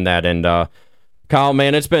understand that. And Kyle,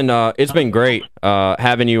 man, it's been great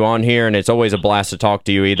having you on here, and it's always a blast to talk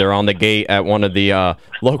to you, either on the gate at one of the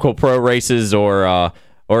local pro races or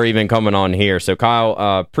even coming on here. So, Kyle,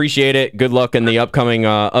 appreciate it. Good luck in the upcoming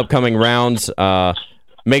rounds.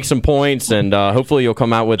 Make some points, and hopefully you'll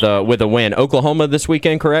come out with a win. Oklahoma this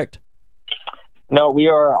weekend, correct? No, we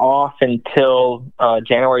are off until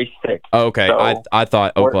January 6th. Okay, so I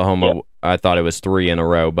thought Oklahoma. Yeah. I thought it was 3 in a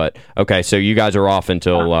row, but okay. So you guys are off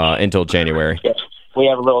until January. Yeah. We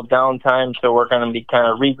have a little downtime, so we're going to be kind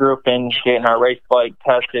of regrouping, getting our race bike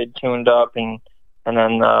tested, tuned up, and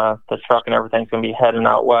then the truck and everything's going to be heading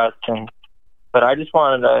out west. But I just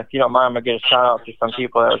wanted to, if you don't mind, I'm going to get a shout out to some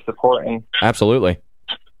people that are supporting. Absolutely.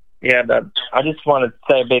 Yeah, I just want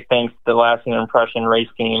to say a big thanks to the Lasting Impression race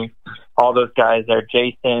team. All those guys there,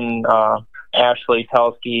 Jason, Ashley,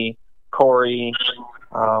 Telsky, Corey,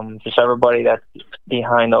 just everybody that's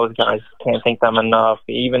behind those guys. Can't thank them enough.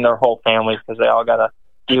 Even their whole families, because they all got to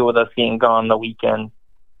deal with us being gone the weekend.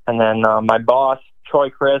 And then my boss,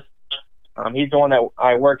 Troy Chris, he's the one that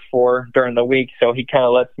I work for during the week, so he kind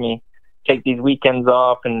of lets me take these weekends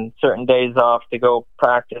off and certain days off to go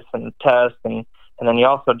practice and test, and then he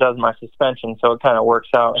also does my suspension, so it kind of works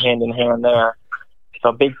out hand in hand there.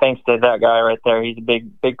 So big thanks to that guy right there. He's a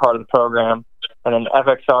big part of the program. And then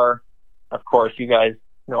FXR, of course, you guys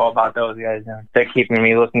know all about those guys. They're keeping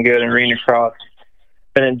me looking good in Arenacross.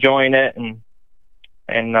 been enjoying it, and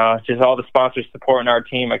just all the sponsors supporting our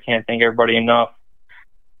team. I can't thank everybody enough.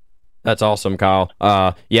 That's awesome, Kyle.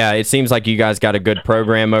 Yeah, it seems like you guys got a good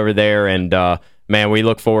program over there, and man, we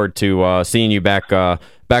look forward to seeing you back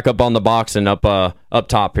up on the box and up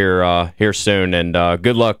top here soon. And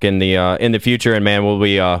good luck in the future. And man,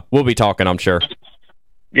 we'll be talking, I'm sure.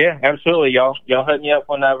 Yeah, absolutely. Y'all hit me up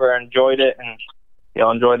whenever. I enjoyed it, and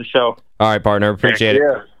y'all enjoy the show. All right, partner. Appreciate it.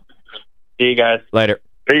 See you guys Later.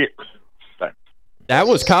 See you. That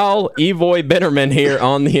was Kyle Evoy Bitterman here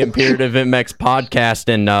on the Imperative MX podcast,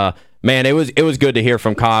 and man, it was good to hear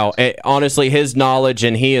from Kyle. Honestly, his knowledge,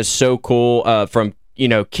 and he is so cool from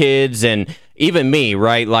kids and even me,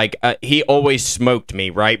 right? Like he always smoked me,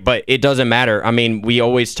 right? But it doesn't matter. I mean, we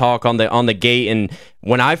always talk on the gate, and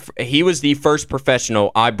when he was the first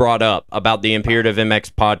professional I brought up about the Imperative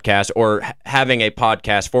MX podcast or having a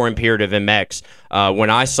podcast for Imperative MX. When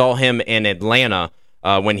I saw him in Atlanta.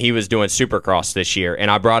 When he was doing Supercross this year, and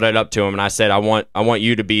I brought it up to him, and I said, I want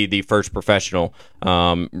you to be the first professional,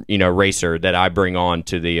 racer that I bring on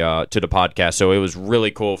to the podcast. So it was really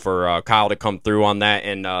cool for Kyle to come through on that,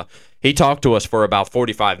 and he talked to us for about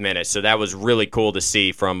 45 minutes. So that was really cool to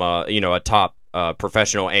see from a top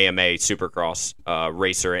professional AMA Supercross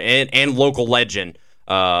racer and local legend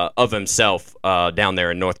of himself down there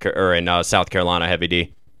in South Carolina, Heavy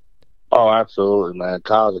D. Oh, absolutely, man.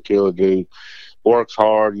 Kyle's a killer dude. Works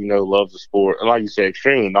hard, loves the sport. And like you said,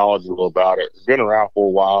 extremely knowledgeable about it. He's been around for a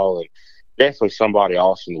while, and definitely somebody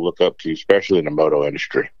awesome to look up to, especially in the moto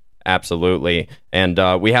industry. Absolutely. And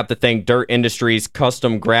we have to thank Dirt Industries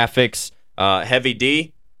Custom Graphics. Heavy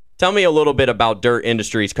D, tell me a little bit about Dirt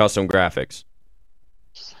Industries Custom Graphics.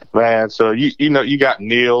 Man, so you got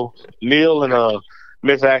Neil and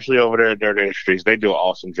Miss Ashley over there at Dirt Industries. They do an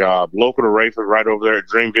awesome job. Local to Rayford, right over there at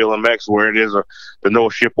Dreamville MX, where it is the Noah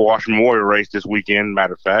Shipwash Memorial race this weekend,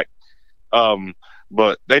 matter of fact.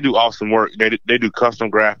 But they do awesome work. They do custom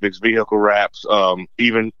graphics, vehicle wraps,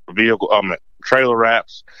 even trailer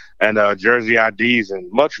wraps, and jersey IDs,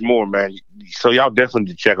 and much more, man. So y'all definitely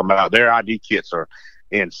need to check them out. Their ID kits are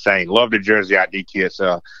insane. Love the jersey ID kits.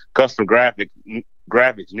 Custom graphics.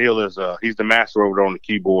 Neil is he's the master over there on the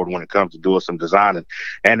keyboard when it comes to doing some designing,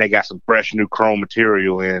 and they got some fresh new chrome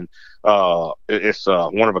material in. It's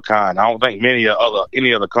one of a kind. I don't think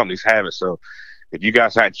any other companies have it. So if you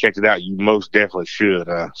guys haven't checked it out, you most definitely should.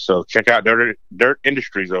 So check out Dirt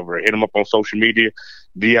Industries over there. Hit them up on social media,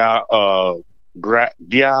 DI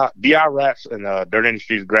Wraps and Dirt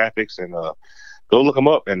Industries Graphics, and go look them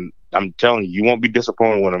up. And I'm telling you, you won't be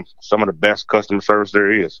disappointed with them. Some of the best customer service there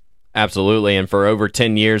is. Absolutely, and for over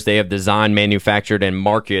 10 years, they have designed, manufactured, and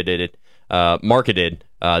marketed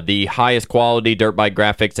the highest quality dirt bike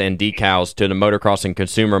graphics and decals to the motocross and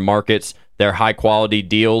consumer markets. Their high-quality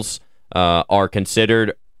deals are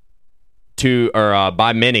considered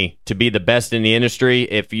by many to be the best in the industry.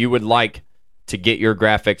 If you would like to get your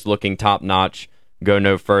graphics looking top-notch, go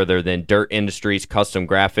no further than Dirt Industries Custom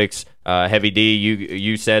Graphics. Heavy D,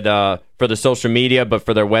 you said for the social media, but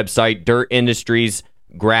for their website,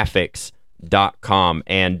 dirtindustriesgraphics.com,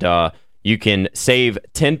 and you can save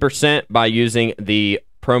 10% by using the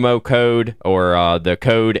promo code or the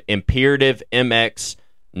code ImperativeMX,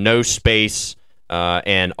 no space,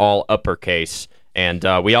 and all uppercase. And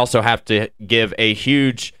we also have to give a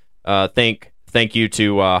huge thank you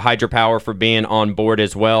to Hydropower for being on board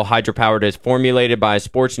as well. Hydropower is formulated by a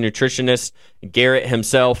sports nutritionist, Garrett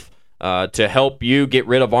himself, to help you get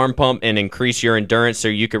rid of arm pump and increase your endurance so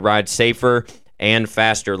you could ride safer and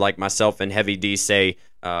faster, like myself and Heavy D say.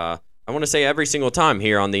 I want to say every single time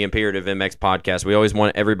here on the Imperative MX podcast, we always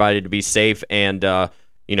want everybody to be safe and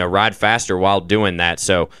ride faster while doing that.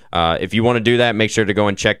 So if you want to do that, make sure to go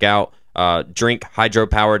and check out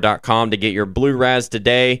drinkhydropower.com to get your Blue Raz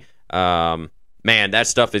today. Man, that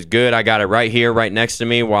stuff is good. I got it right here, right next to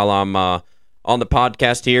me while I'm on the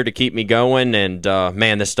podcast here to keep me going. And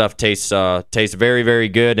man, this stuff tastes very, very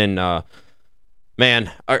good. And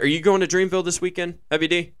man, are you going to Dreamville this weekend, Heavy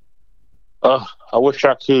D? I wish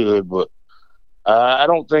I could, but I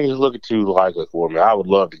don't think it's looking too likely for me. I would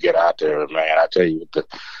love to get out there, man. I tell you, with the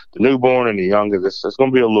newborn and the youngest, it's going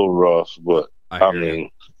to be a little rough, but I mean,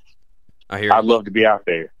 I'd love to be out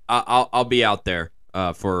there. I'll be out there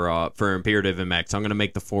for Imperative MX. I'm going to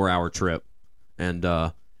make the 4-hour trip and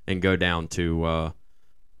go down to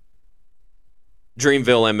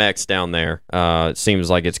Dreamville MX down there. It seems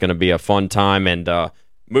like it's going to be a fun time. And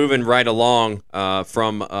moving right along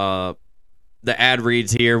from the ad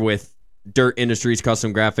reads here with Dirt Industries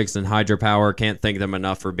Custom Graphics and Hydropower. Can't thank them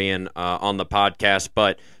enough for being on the podcast.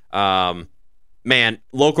 But, man,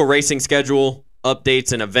 local racing schedule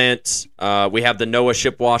updates and events. We have the Noah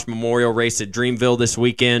Shipwash Memorial Race at Dreamville this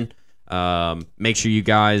weekend. Make sure you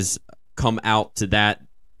guys come out to that.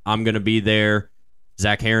 I'm going to be there.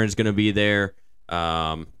 Zach Herron's going to be there.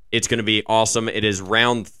 It's going to be awesome. It is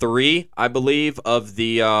round 3, I believe, of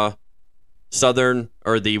the Southern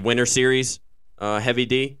or the Winter Series Heavy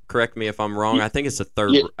D. Correct me if I'm wrong. I think it's the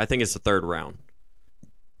third. Yeah. I think it's the third round.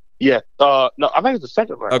 Yeah. No, I think it's the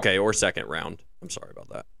second round. Okay, or second round. I'm sorry about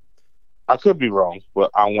that. I could be wrong,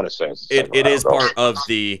 but I want to say it's the second It round, is part of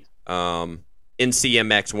the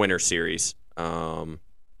NCMX Winter Series.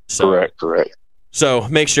 Correct. So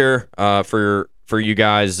make sure for you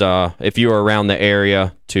guys, if you are around the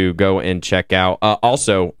area, to go and check out.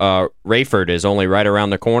 Also, Rayford is only right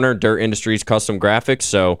around the corner. Dirt Industries Custom Graphics.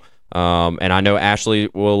 So, and I know Ashley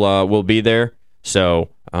will be there. So,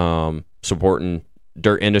 supporting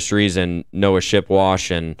Dirt Industries and Noah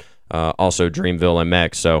Shipwash and also Dreamville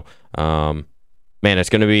MX. So, man, it's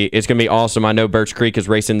gonna be awesome. I know Birch Creek is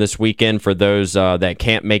racing this weekend for those that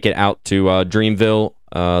can't make it out to Dreamville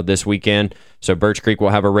this weekend. So Birch Creek will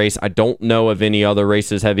have a race. I don't know of any other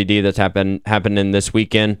races, Heavy D, that's happening this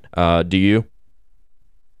weekend. Do you?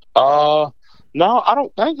 No, I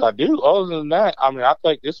don't think I do. Other than that, I mean, I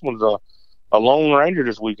think this one's a Lone Ranger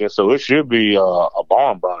this weekend, so it should be a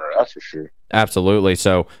barn burner. That's for sure. Absolutely.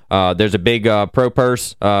 So there's a big pro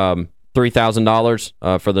purse,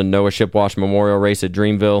 $3,000 for the Noah Shipwash Memorial Race at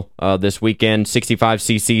Dreamville this weekend. 65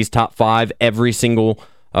 cc's, top 5. Every single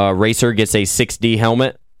racer gets a 6D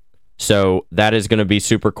helmet. So that is going to be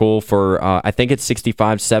super cool for, I think it's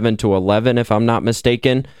 65.7 to 11, if I'm not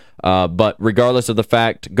mistaken. But regardless of the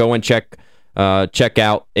fact, go and check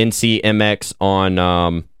out NCMX on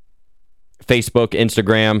Facebook,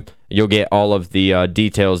 Instagram. You'll get all of the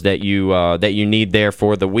details that you need there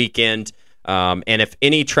for the weekend. And if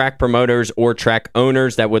any track promoters or track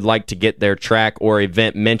owners that would like to get their track or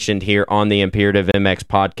event mentioned here on the Imperative MX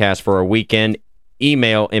podcast for a weekend,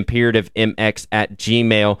 email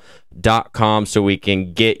imperativemx@gmail.com so we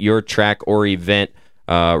can get your track or event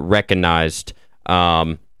recognized.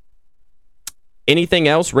 Anything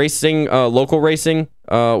else racing, local racing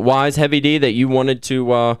wise, Heavy D, that you wanted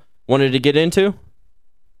to get into?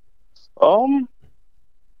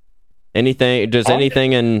 Anything? Does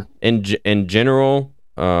anything in general?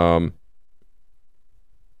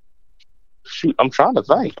 Shoot, I'm trying to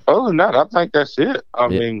think. Other than that, I think that's it. I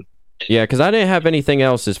mean. Yeah, because I didn't have anything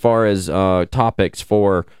else as far as topics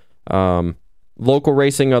for local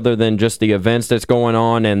racing other than just the events that's going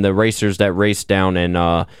on and the racers that race down in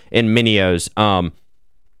Minios.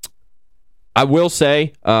 I will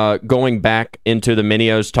say, going back into the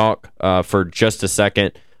Minios talk for just a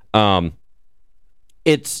second,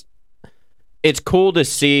 it's cool to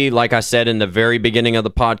see, like I said in the very beginning of the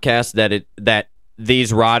podcast, that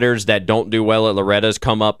these riders that don't do well at Loretta's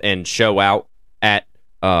come up and show out at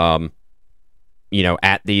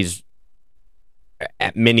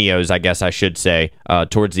Minios, I guess I should say,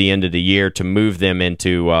 towards the end of the year to move them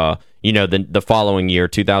into, the following year,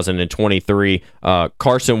 2023.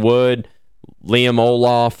 Carson Wood, Liam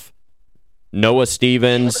Olaf, Noah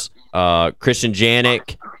Stevens, Christian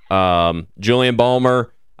Janik, Julian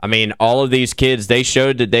Balmer. I mean, all of these kids, they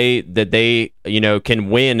showed that they can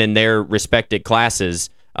win in their respected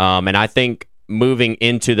classes. And I think moving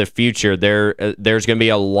into the future, there's going to be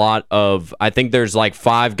a lot of, I think there's like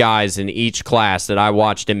 5 guys in each class that I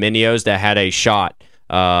watched in Minios that had a shot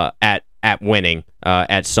at winning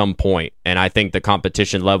at some point. And I think the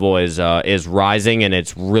competition level is rising, and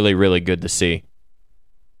it's really, really good to see.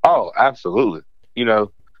 Oh, absolutely.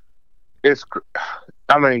 It's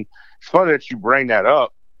funny that you bring that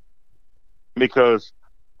up, because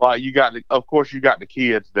like you got the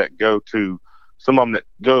kids that go to, some of them that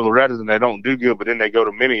go to Loretta's and they don't do good, but then they go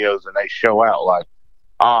to Minios and they show out. Like,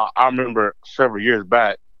 I remember several years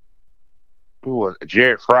back, who was it?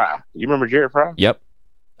 Jared Fry. You remember Jared Fry? Yep.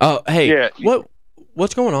 Oh, hey, yeah.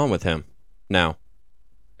 What's going on with him now?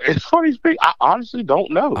 It's funny speak. I honestly don't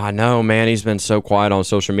know. I know, man. He's been so quiet on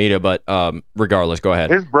social media, but regardless, go ahead.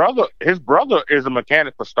 His brother is a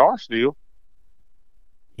mechanic for Star Steel.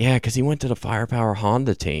 Yeah, because he went to the Firepower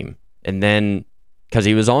Honda team, and then because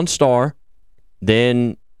he was on Star.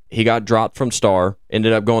 Then he got dropped from Star,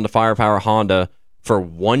 ended up going to Firepower Honda for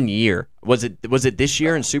 1 year. Was it this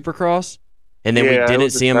year in Supercross? And then we didn't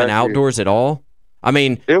see him in outdoors at all? I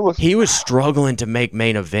mean, he was struggling to make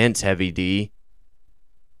main events, Heavy D.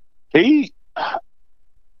 He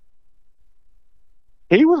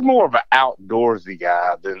was more of an outdoorsy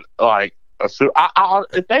guy than like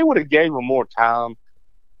if they would have gave him more time.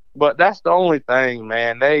 But that's the only thing,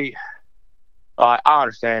 man. I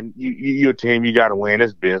understand you're a team, you got to win.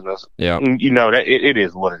 It's business. Yeah, you know that it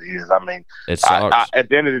is what it is. I mean, it sucks. at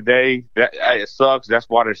the end of the day, it sucks. That's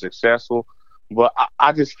why they're successful. But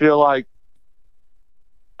I just feel like,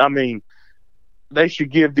 I mean, they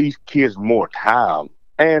should give these kids more time.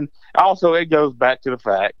 And also, it goes back to the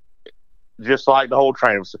fact, just like the whole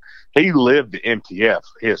trainer, he lived the MTF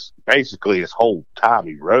basically his whole time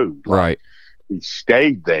he rode. Right. He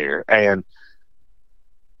stayed there, and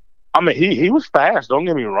I mean, he was fast. Don't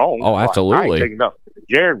get me wrong. Oh, absolutely. I ain't taking up.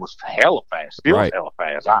 Jared was hella fast. Still hella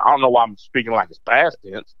fast. I don't know why I'm speaking like it's past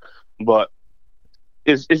tense, but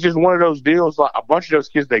it's just one of those deals. Like a bunch of those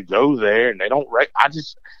kids, they go there and they don't race. I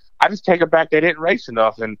just take it back. They didn't race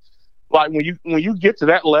enough, and like when you get to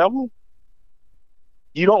that level,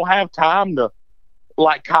 you don't have time to,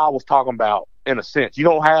 like Kyle was talking about, in a sense. You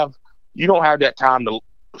don't have that time to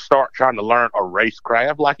start trying to learn a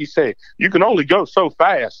racecraft. Like you said, you can only go so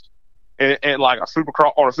fast in like a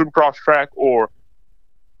supercross track or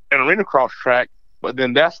an Arenacross track, but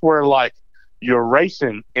then that's where like your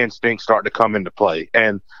racing instincts start to come into play.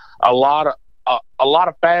 And a lot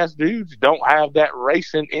of fast dudes don't have that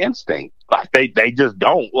racing instinct. Like they just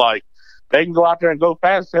don't. Like they can go out there and go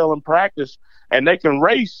fast as hell in practice, and they can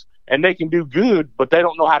race and they can do good, but they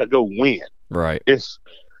don't know how to go win. Right. It's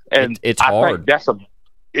hard.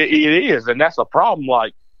 It is, and that's a problem.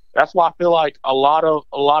 Like that's why I feel like a lot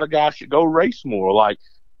of guys should go race more. Like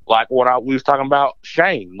what we was talking about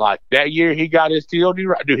Shane. Like that year he got his TLD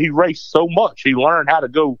right. Dude, he raced so much. He learned how to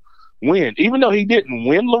go win. Even though he didn't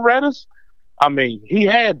win Loretta's, I mean, he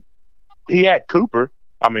had Cooper.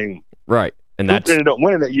 I mean, right. And Cooper ended up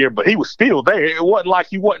winning that year, but he was still there. It wasn't like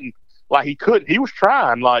he couldn't. He was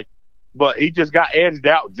trying, but he just got edged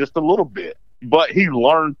out just a little bit. But he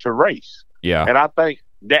learned to race. Yeah. And I think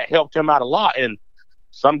that helped him out a lot. And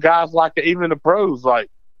some guys like that, even in the pros,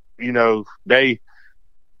 like, you know, a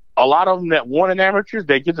lot of them that won in amateurs,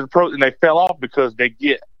 they get to the pros and they fell off because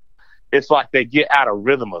it's like they get out of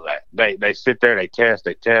rhythm of that. They sit there, they test,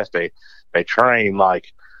 they train.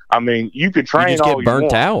 Like, I mean, you could train, you just get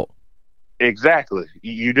burnt out. Exactly.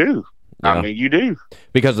 You do. Yeah. I mean, you do.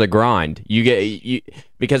 Because of the grind.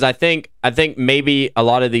 Because I think maybe a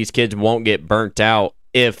lot of these kids won't get burnt out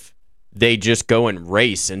if they just go and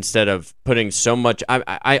race instead of putting so much.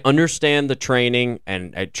 I understand the training,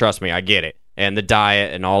 and trust me, I get it, and the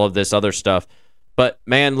diet and all of this other stuff. But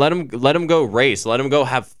man, let them go race. Let them go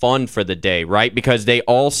have fun for the day, right? Because they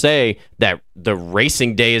all say that the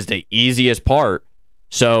racing day is the easiest part.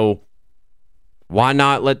 So why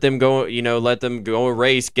not let them go? You know, let them go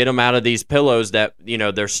race, get them out of these pillows that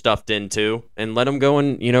they're stuffed into, and let them go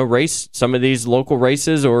and race some of these local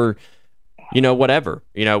races or. Whatever.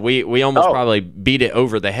 We almost probably beat it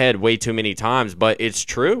over the head way too many times, but it's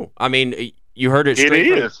true. I mean, you heard it straight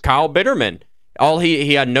from Kyle Bitterman.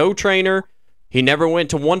 He had no trainer. He never went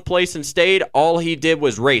to one place and stayed. All he did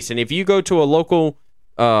was race. And if you go to a local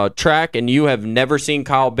track and you have never seen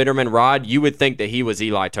Kyle Bitterman ride, you would think that he was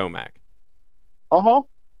Eli Tomac. Uh-huh.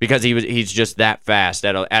 Because he's just that fast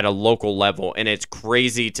at a local level, and it's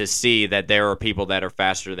crazy to see that there are people that are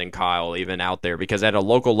faster than Kyle even out there. Because at a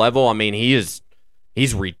local level, I mean, he's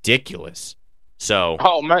ridiculous. So,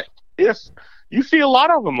 oh man, yes, you see a lot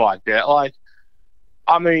of them like that. Like,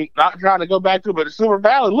 I mean, not trying to go back to it, but at Silver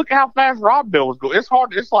Valley, look how fast Rob Bill was going. It's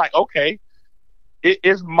hard. It's like, okay,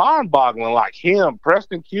 it's mind-boggling. Like him,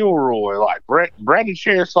 Preston Kilroy, like Brandon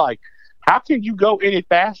Sherritt's. Like, how can you go any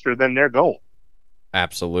faster than they're going?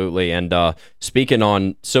 Absolutely. And speaking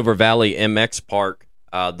on Silver Valley MX Park,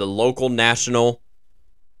 the local national,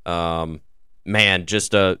 man,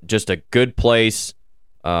 just a good place,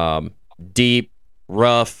 deep,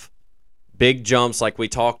 rough, big jumps like we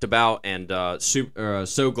talked about, and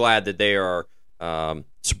so glad that they are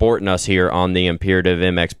supporting us here on the Imperative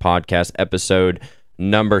MX Podcast, episode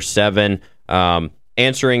number 7,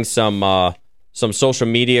 answering some social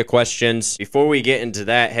media questions. Before we get into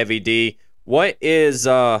that, Heavy D, what is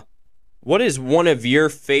one of your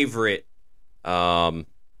favorite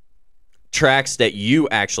tracks that you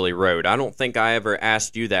actually rode? I don't think I ever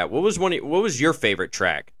asked you that. What was your favorite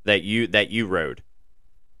track that you rode?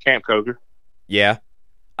 Camp Coker. Yeah,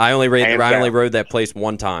 I only rode that place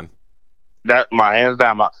one time. That my hands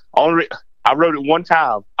down. I rode it one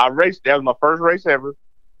time. That was my first race ever,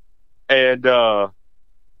 and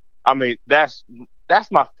I mean that's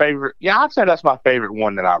my favorite. Yeah, I'd say that's my favorite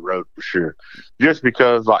one that I rode for sure. Just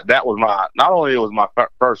because like that was not only it was my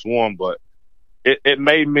first one, but it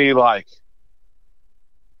made me like.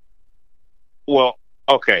 Well,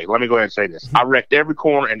 okay, let me go ahead and say this. I wrecked every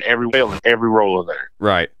corner and every wheel and every roller there.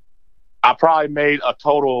 Right. I probably made a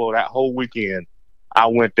total of that whole weekend. I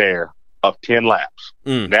went there of 10 laps.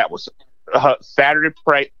 That was Saturday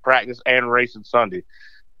practice and racing Sunday,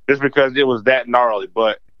 just because it was that gnarly.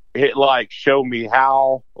 But it like showed me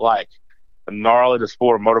how like gnarly the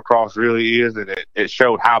sport of motocross really is, and it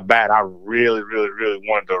showed how bad I really, really, really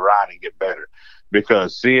wanted to ride and get better,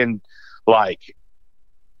 because seeing like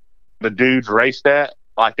the dudes race that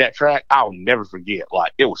track, I'll never forget.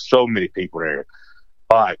 Like, it was so many people there.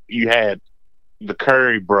 Like, you had the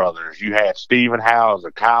Curry brothers, you had Steven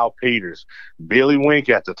Hauser, Kyle Peters, Billy Wink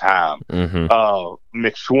at the time,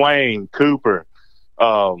 McSwain, Cooper.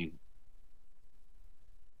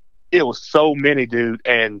 It was so many, dude.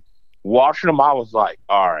 And watching them, I was like,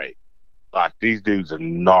 all right, like, these dudes are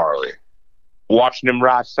gnarly. Watching them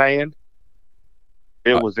ride sand,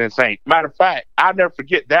 it was insane. Matter of fact, I'll never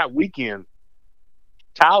forget that weekend,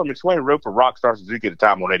 Tyler McSwain rode for Rockstar Suzuki at the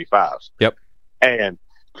time on 85s. Yep. And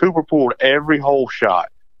Cooper pulled every hole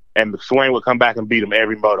shot, and McSwain would come back and beat him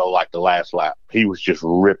every moto like the last lap. He was just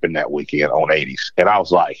ripping that weekend on 80s. And I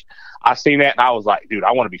was like, I seen that, and I was like, dude,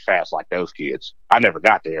 I want to be fast like those kids. I never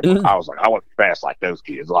got there, but I was like, I want to be fast like those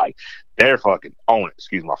kids. Like, they're fucking on it.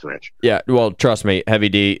 Excuse my French. Yeah, well, trust me, Heavy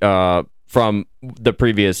D, from the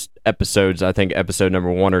previous episodes, I think episode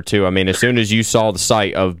number 1 or 2, I mean, as soon as you saw the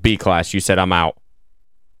site of B class, you said, I'm out.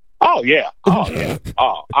 Oh, yeah. Oh, yeah.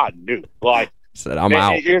 Oh, I knew. Like, said, I'm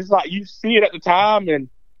out. It's like, you see it at the time, and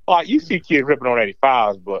like, you see kids ripping on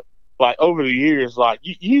 85s, but like, over the years, like,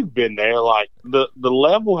 you've been there. Like, the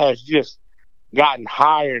level has just gotten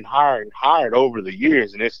higher and higher and higher over the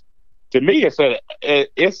years, and it's, to me, it's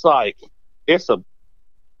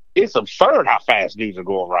absurd how fast dudes are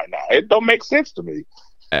going right now. It don't make sense to me.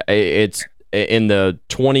 It's, in the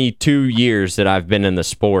 22 years that I've been in the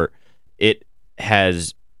sport, it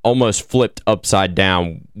has almost flipped upside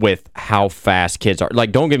down with how fast kids are.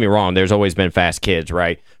 Like, don't get me wrong, there's always been fast kids,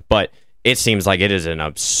 right? But it seems like it is an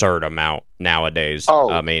absurd amount nowadays.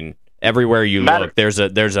 I mean, everywhere you look, there's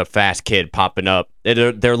a fast kid popping up.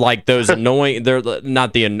 They're like those annoying. They're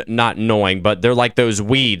not annoying, but they're like those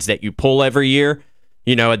weeds that you pull every year.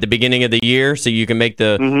 You know, at the beginning of the year, so you can make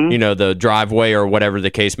the the driveway or whatever the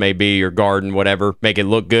case may be, your garden, whatever, make it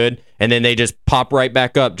look good, and then they just pop right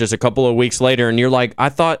back up just a couple of weeks later, and you're like, I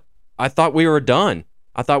thought we were done.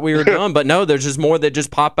 I thought we were done, but no, there's just more that just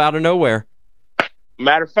pop out of nowhere.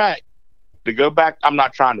 Matter of fact, to go back, I'm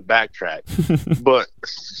not trying to backtrack, but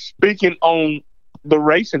speaking on the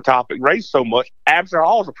racing topic, race so much, Absher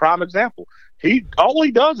Hall is a prime example. All he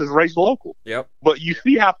does is race local. Yep. But you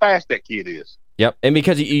see how fast that kid is. Yep, and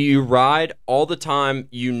because you ride all the time,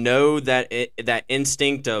 you know that that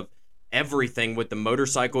instinct of everything with the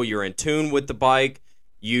motorcycle. You're in tune with the bike.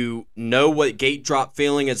 You know what gate drop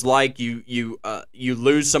feeling is like. You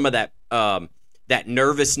lose some of that that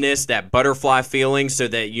nervousness, that butterfly feeling, so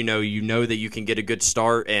that you know that you can get a good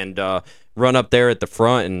start and run up there at the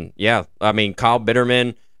front. And yeah, I mean, Kyle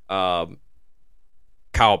Bitterman, Kyle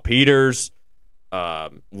Peters,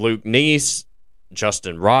 Luke Neese,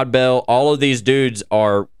 Justin Rodbell, all of these dudes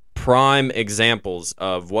are prime examples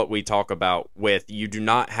of what we talk about with, you do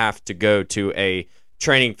not have to go to a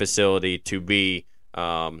training facility to be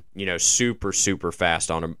super, super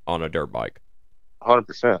fast on a dirt bike.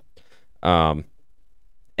 100%.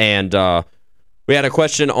 And we had a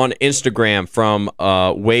question on Instagram from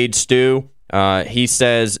Wade Stew. He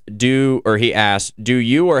says, he asked, do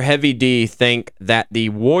you or Heavy D think that the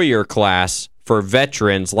warrior class for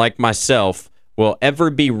veterans like myself will ever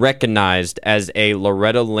be recognized as a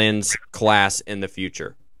Loretta Lynn's class in the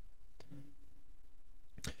future?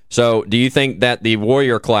 So, do you think that the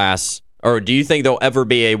warrior class, or do you think there'll ever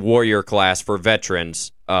be a warrior class for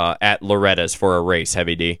veterans at Loretta's for a race,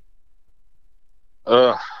 Heavy D?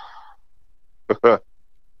 You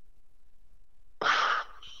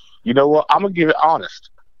know what? I'm going to give it honest.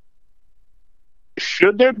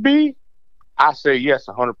 Should there be? I say yes,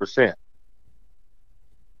 100%.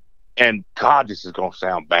 And God, this is going to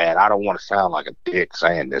sound bad. I don't want to sound like a dick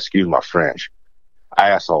saying this. Excuse my French.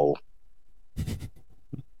 Asshole.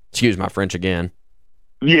 Excuse my French again.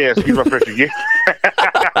 Yeah, excuse my French again.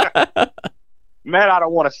 Man, I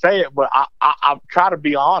don't want to say it, but I try to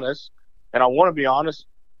be honest, and I want to be honest.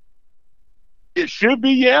 It should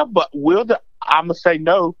be, yeah, but I'm going to say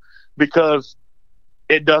no, because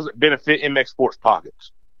it doesn't benefit MX Sports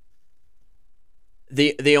pockets.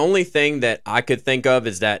 The only thing that I could think of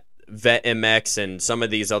is that Vet MX and some of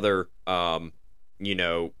these other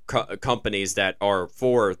companies that are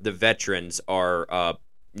for the veterans are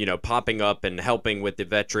popping up and helping with the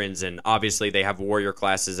veterans, and obviously they have warrior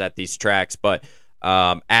classes at these tracks, but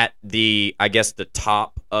at the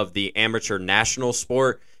top of the amateur national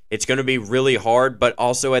sport, It's going to be really hard, but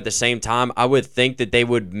also at the same time, I would think that they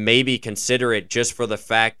would maybe consider it just for the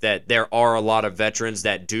fact that there are a lot of veterans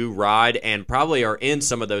that do ride and probably are in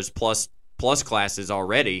some of those plus classes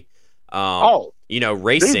already.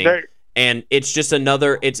 Racing, and it's just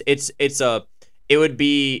another. It would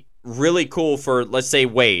be really cool for, let's say,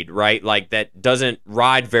 Wade, right? Like, that doesn't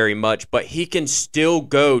ride very much, but he can still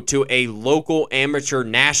go to a local amateur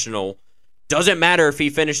national. Doesn't matter if he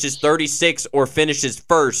finishes 36 or finishes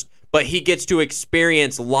first, but he gets to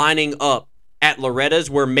experience lining up at Loretta's,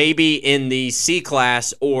 where maybe in the C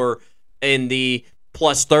class or in the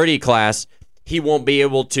plus 30 class, he won't be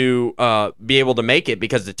able to make it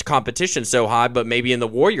because the competition's so high, but maybe in the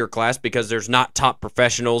Warrior class, because there's not top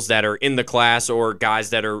professionals that are in the class or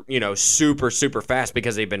guys that are, super, super fast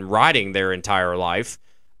because they've been riding their entire life.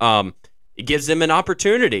 It gives them an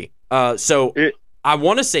opportunity. I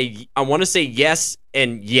want to say yes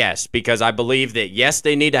and yes, because I believe that yes,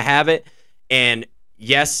 they need to have it, and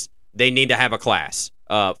yes, they need to have a class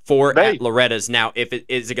at Loretta's. Now, if it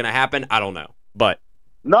is going to happen, I don't know, but.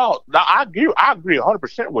 No, I agree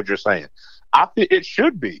 100% what you're saying. I think it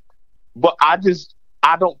should be, but I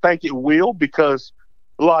don't think it will, because,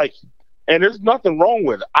 and there's nothing wrong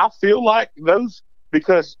with it. I feel like those,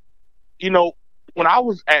 because, when I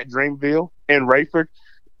was at Dreamville in Rayford,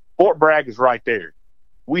 Fort Bragg is right there.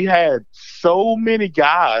 We had so many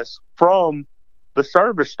guys from the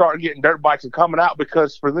service start getting dirt bikes and coming out,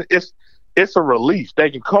 because for them, it's a relief.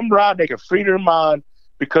 They can come ride, they can free their mind.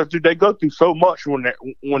 Because they go through so much when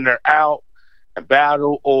they're out and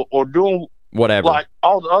battle or doing whatever, like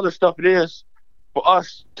all the other stuff it is for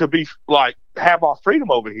us to be have our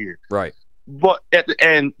freedom over here. Right. But at the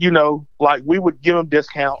end, we would give them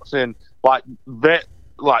discounts, and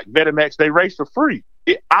VetMX, they race for free.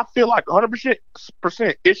 I feel like 100%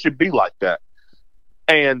 it should be like that,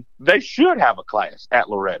 and they should have a class at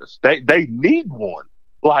Loretta's. They need one.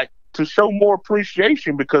 To show more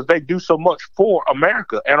appreciation, because they do so much for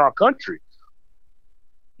America and our country.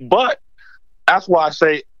 But that's why I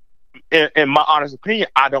say, in my honest opinion,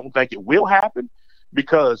 I don't think it will happen,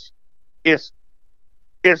 because it's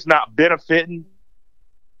not benefiting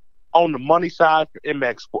on the money side for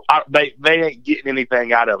MX. They ain't getting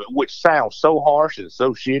anything out of it, which sounds so harsh and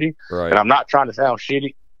so shitty. Right. And I'm not trying to sound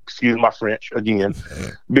shitty, excuse my French again,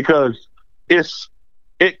 because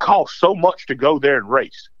it costs so much to go there and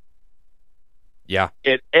race. Yeah.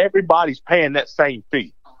 And everybody's paying that same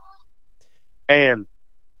fee. And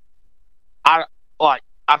I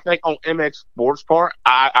think on MX Sports part,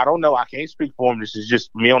 I don't know, I can't speak for them. This is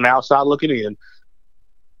just me on the outside looking in.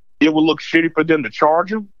 It would look shitty for them to charge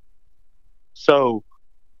them. So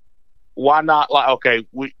why not,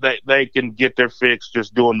 they can get their fix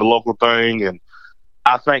just doing the local thing, and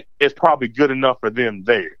I think it's probably good enough for them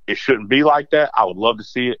there. It shouldn't be like that. I would love to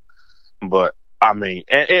see it, but I mean,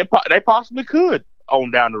 they possibly could on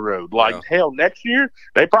down the road. Hell, next year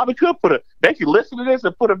they probably could they could listen to this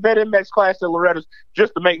and put a VetMX class at Loretta's,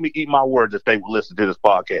 just to make me eat my words if they would listen to this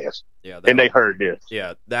podcast. Yeah, they heard this.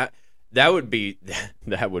 Yeah, that would be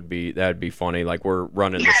funny. Like, we're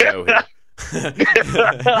running the show here.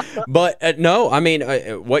 But no, I mean,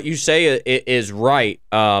 what you say is right,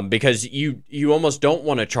 because you almost don't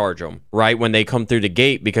want to charge them right when they come through the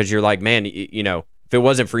gate, because you're like, man, if it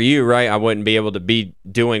wasn't for you, right, I wouldn't be able to be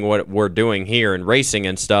doing what we're doing here and racing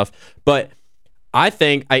and stuff. But I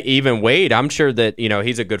think even Wade, I'm sure that,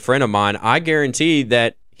 he's a good friend of mine. I guarantee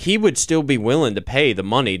that he would still be willing to pay the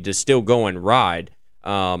money to still go and ride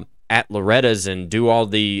at Loretta's and do all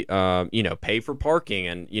the, pay for parking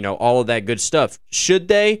and, all of that good stuff. Should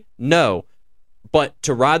they? No. But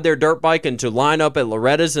to ride their dirt bike and to line up at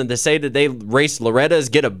Loretta's and to say that they race Loretta's,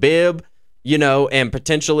 get a bib, and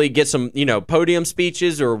potentially get some, podium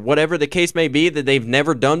speeches or whatever the case may be that they've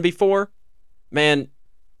never done before, man,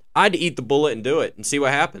 I'd eat the bullet and do it and see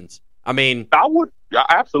what happens. I mean, I would,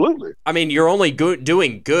 absolutely. I mean, you're only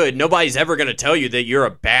doing good. Nobody's ever going to tell you that you're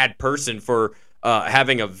a bad person for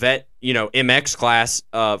having a vet, MX class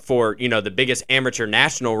for, the biggest amateur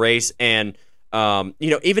national race. And,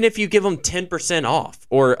 even if you give them 10% off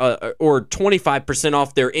or 25%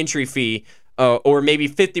 off their entry fee, or maybe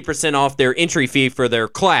 50% off their entry fee for their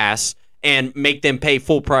class, and make them pay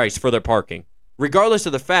full price for their parking. Regardless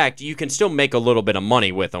of the fact, you can still make a little bit of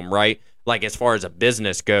money with them, right? Like, as far as a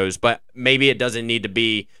business goes, but maybe it doesn't need to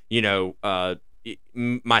be,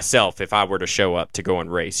 myself if I were to show up to go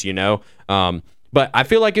and race, But I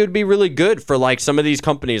feel like it would be really good for, like, some of these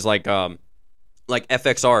companies like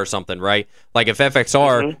FXR or something, right? Like, if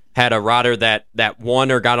FXR had a rider that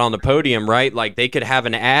won or got on the podium, right? Like, they could have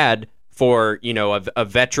an ad for, a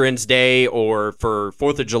Veterans Day or for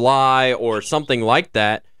 4th of July or something like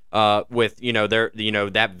that, with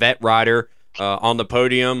that vet rider on the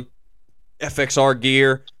podium, FXR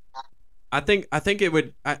gear. I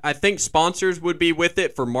think sponsors would be with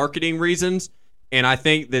it for marketing reasons, and I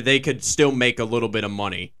think that they could still make a little bit of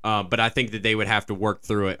money. But I think that they would have to work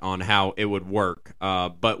through it on how it would work.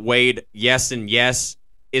 But Wade, yes and yes.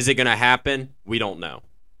 Is it going to happen? We don't know.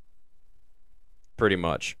 Pretty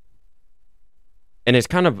much. And it's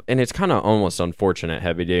kind of almost unfortunate,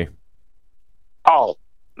 Heavy D. Oh,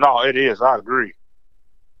 no, it is. I agree.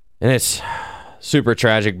 And it's super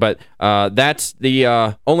tragic, but that's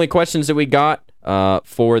the only questions that we got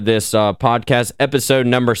for this podcast, episode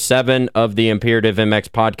number 7 of the Imperative MX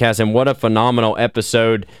podcast. And what a phenomenal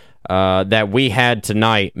episode that we had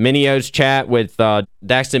tonight. Minio's chat with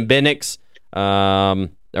Daxton Bennick,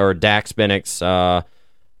 or Dax Bennick,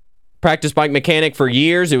 practice bike mechanic for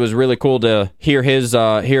years. It was really cool to hear his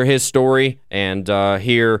story and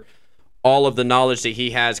hear all of the knowledge that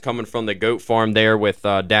he has coming from the goat farm there with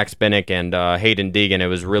Dax Bennick and Hayden Deegan. It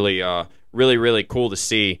was really, really cool to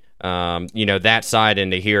see, that side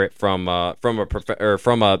and to hear it from a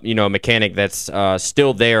mechanic that's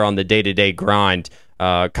still there on the day-to-day grind.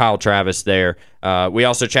 Kyle Travis there. We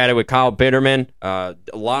also chatted with Kyle Bitterman. A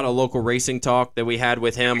lot of local racing talk that we had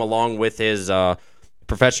with him, along with his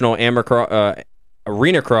professional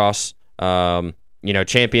Arenacross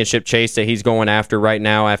championship chase that he's going after right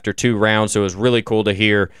now after 2 rounds. So it was really cool to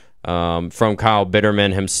hear from Kyle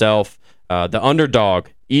Bitterman himself. The Underdog,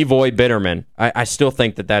 Evoy Bitterman. I still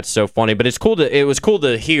think that that's so funny, but it was cool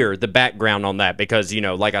to hear the background on that because,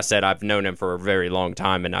 like I said, I've known him for a very long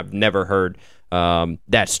time and I've never heard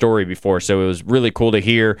that story before. So it was really cool to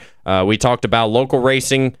hear. We talked about local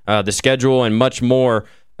racing, the schedule, and much more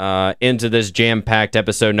into this jam-packed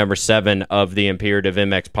episode number 7 of the Imperative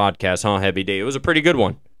MX podcast, huh, Heavy D? It was a pretty good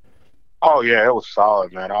one. Oh, yeah, it was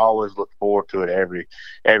solid, man. I always look forward to it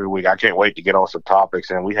every week. I can't wait to get on some topics,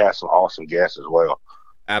 and we have some awesome guests as well.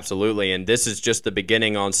 Absolutely, and this is just the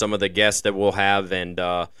beginning on some of the guests that we'll have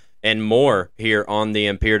and more here on the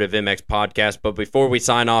Imperative MX podcast. But before we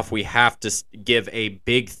sign off, we have to give a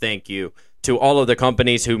big thank you to all of the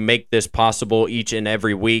companies who make this possible each and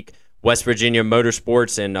every week. West Virginia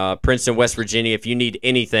Motorsports in Princeton, West Virginia. If you need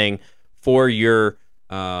anything for your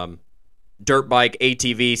dirt bike,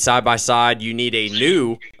 ATV, side-by-side, you need a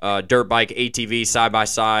new dirt bike, ATV,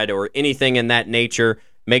 side-by-side, or anything in that nature,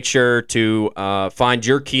 make sure to find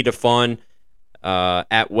your key to fun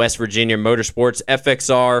at West Virginia Motorsports.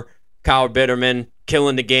 FXR, Kyle Bitterman,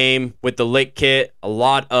 killing the game with the Lit Kit. A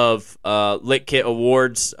lot of Lit Kit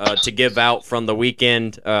awards to give out from the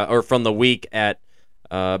weekend or from the week at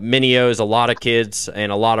Minio's. A lot of kids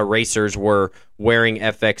and a lot of racers were wearing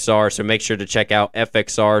FXR, so make sure to check out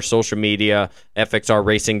FXR social media,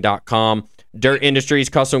 fxrracing.com. Dirt Industries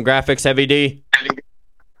Custom Graphics, Heavy D.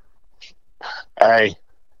 Hey,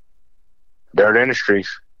 Dirt Industries,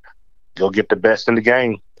 go get the best in the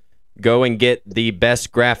game. Go and get the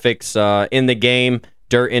best graphics in the game.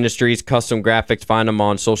 Dirt Industries Custom Graphics. Find them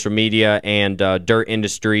on social media and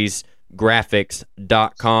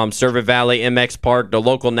dirtindustriesgraphics.com. Servant Valley MX Park, the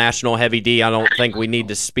local national, Heavy D. I don't think we need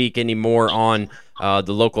to speak anymore on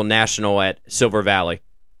the local national at Silver Valley.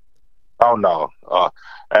 Oh, no.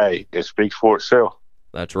 Hey, it speaks for itself.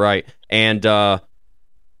 That's right. And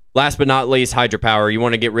last but not least, hydropower. You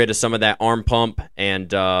want to get rid of some of that arm pump and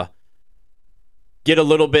get a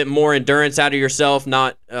little bit more endurance out of yourself.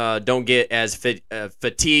 Don't get as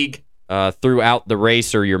fatigued throughout the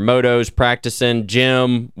race or your motos, practicing,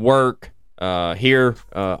 gym, work, here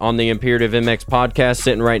on the Imperative MX podcast,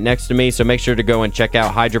 sitting right next to me. So make sure to go and check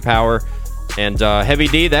out hydropower. And Heavy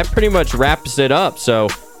D, that pretty much wraps it up. So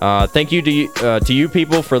thank you to you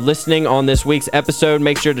people for listening on this week's episode.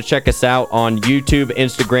 Make sure to check us out on YouTube,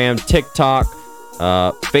 Instagram, TikTok,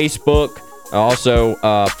 Facebook. Also,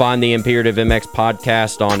 find the Imperative MX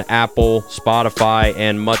podcast on Apple, Spotify,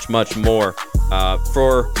 and much, much more.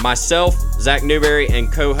 For myself, Zach Newberry,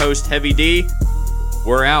 and co-host Heavy D,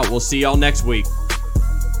 we're out. We'll see y'all next week.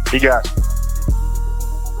 See you guys.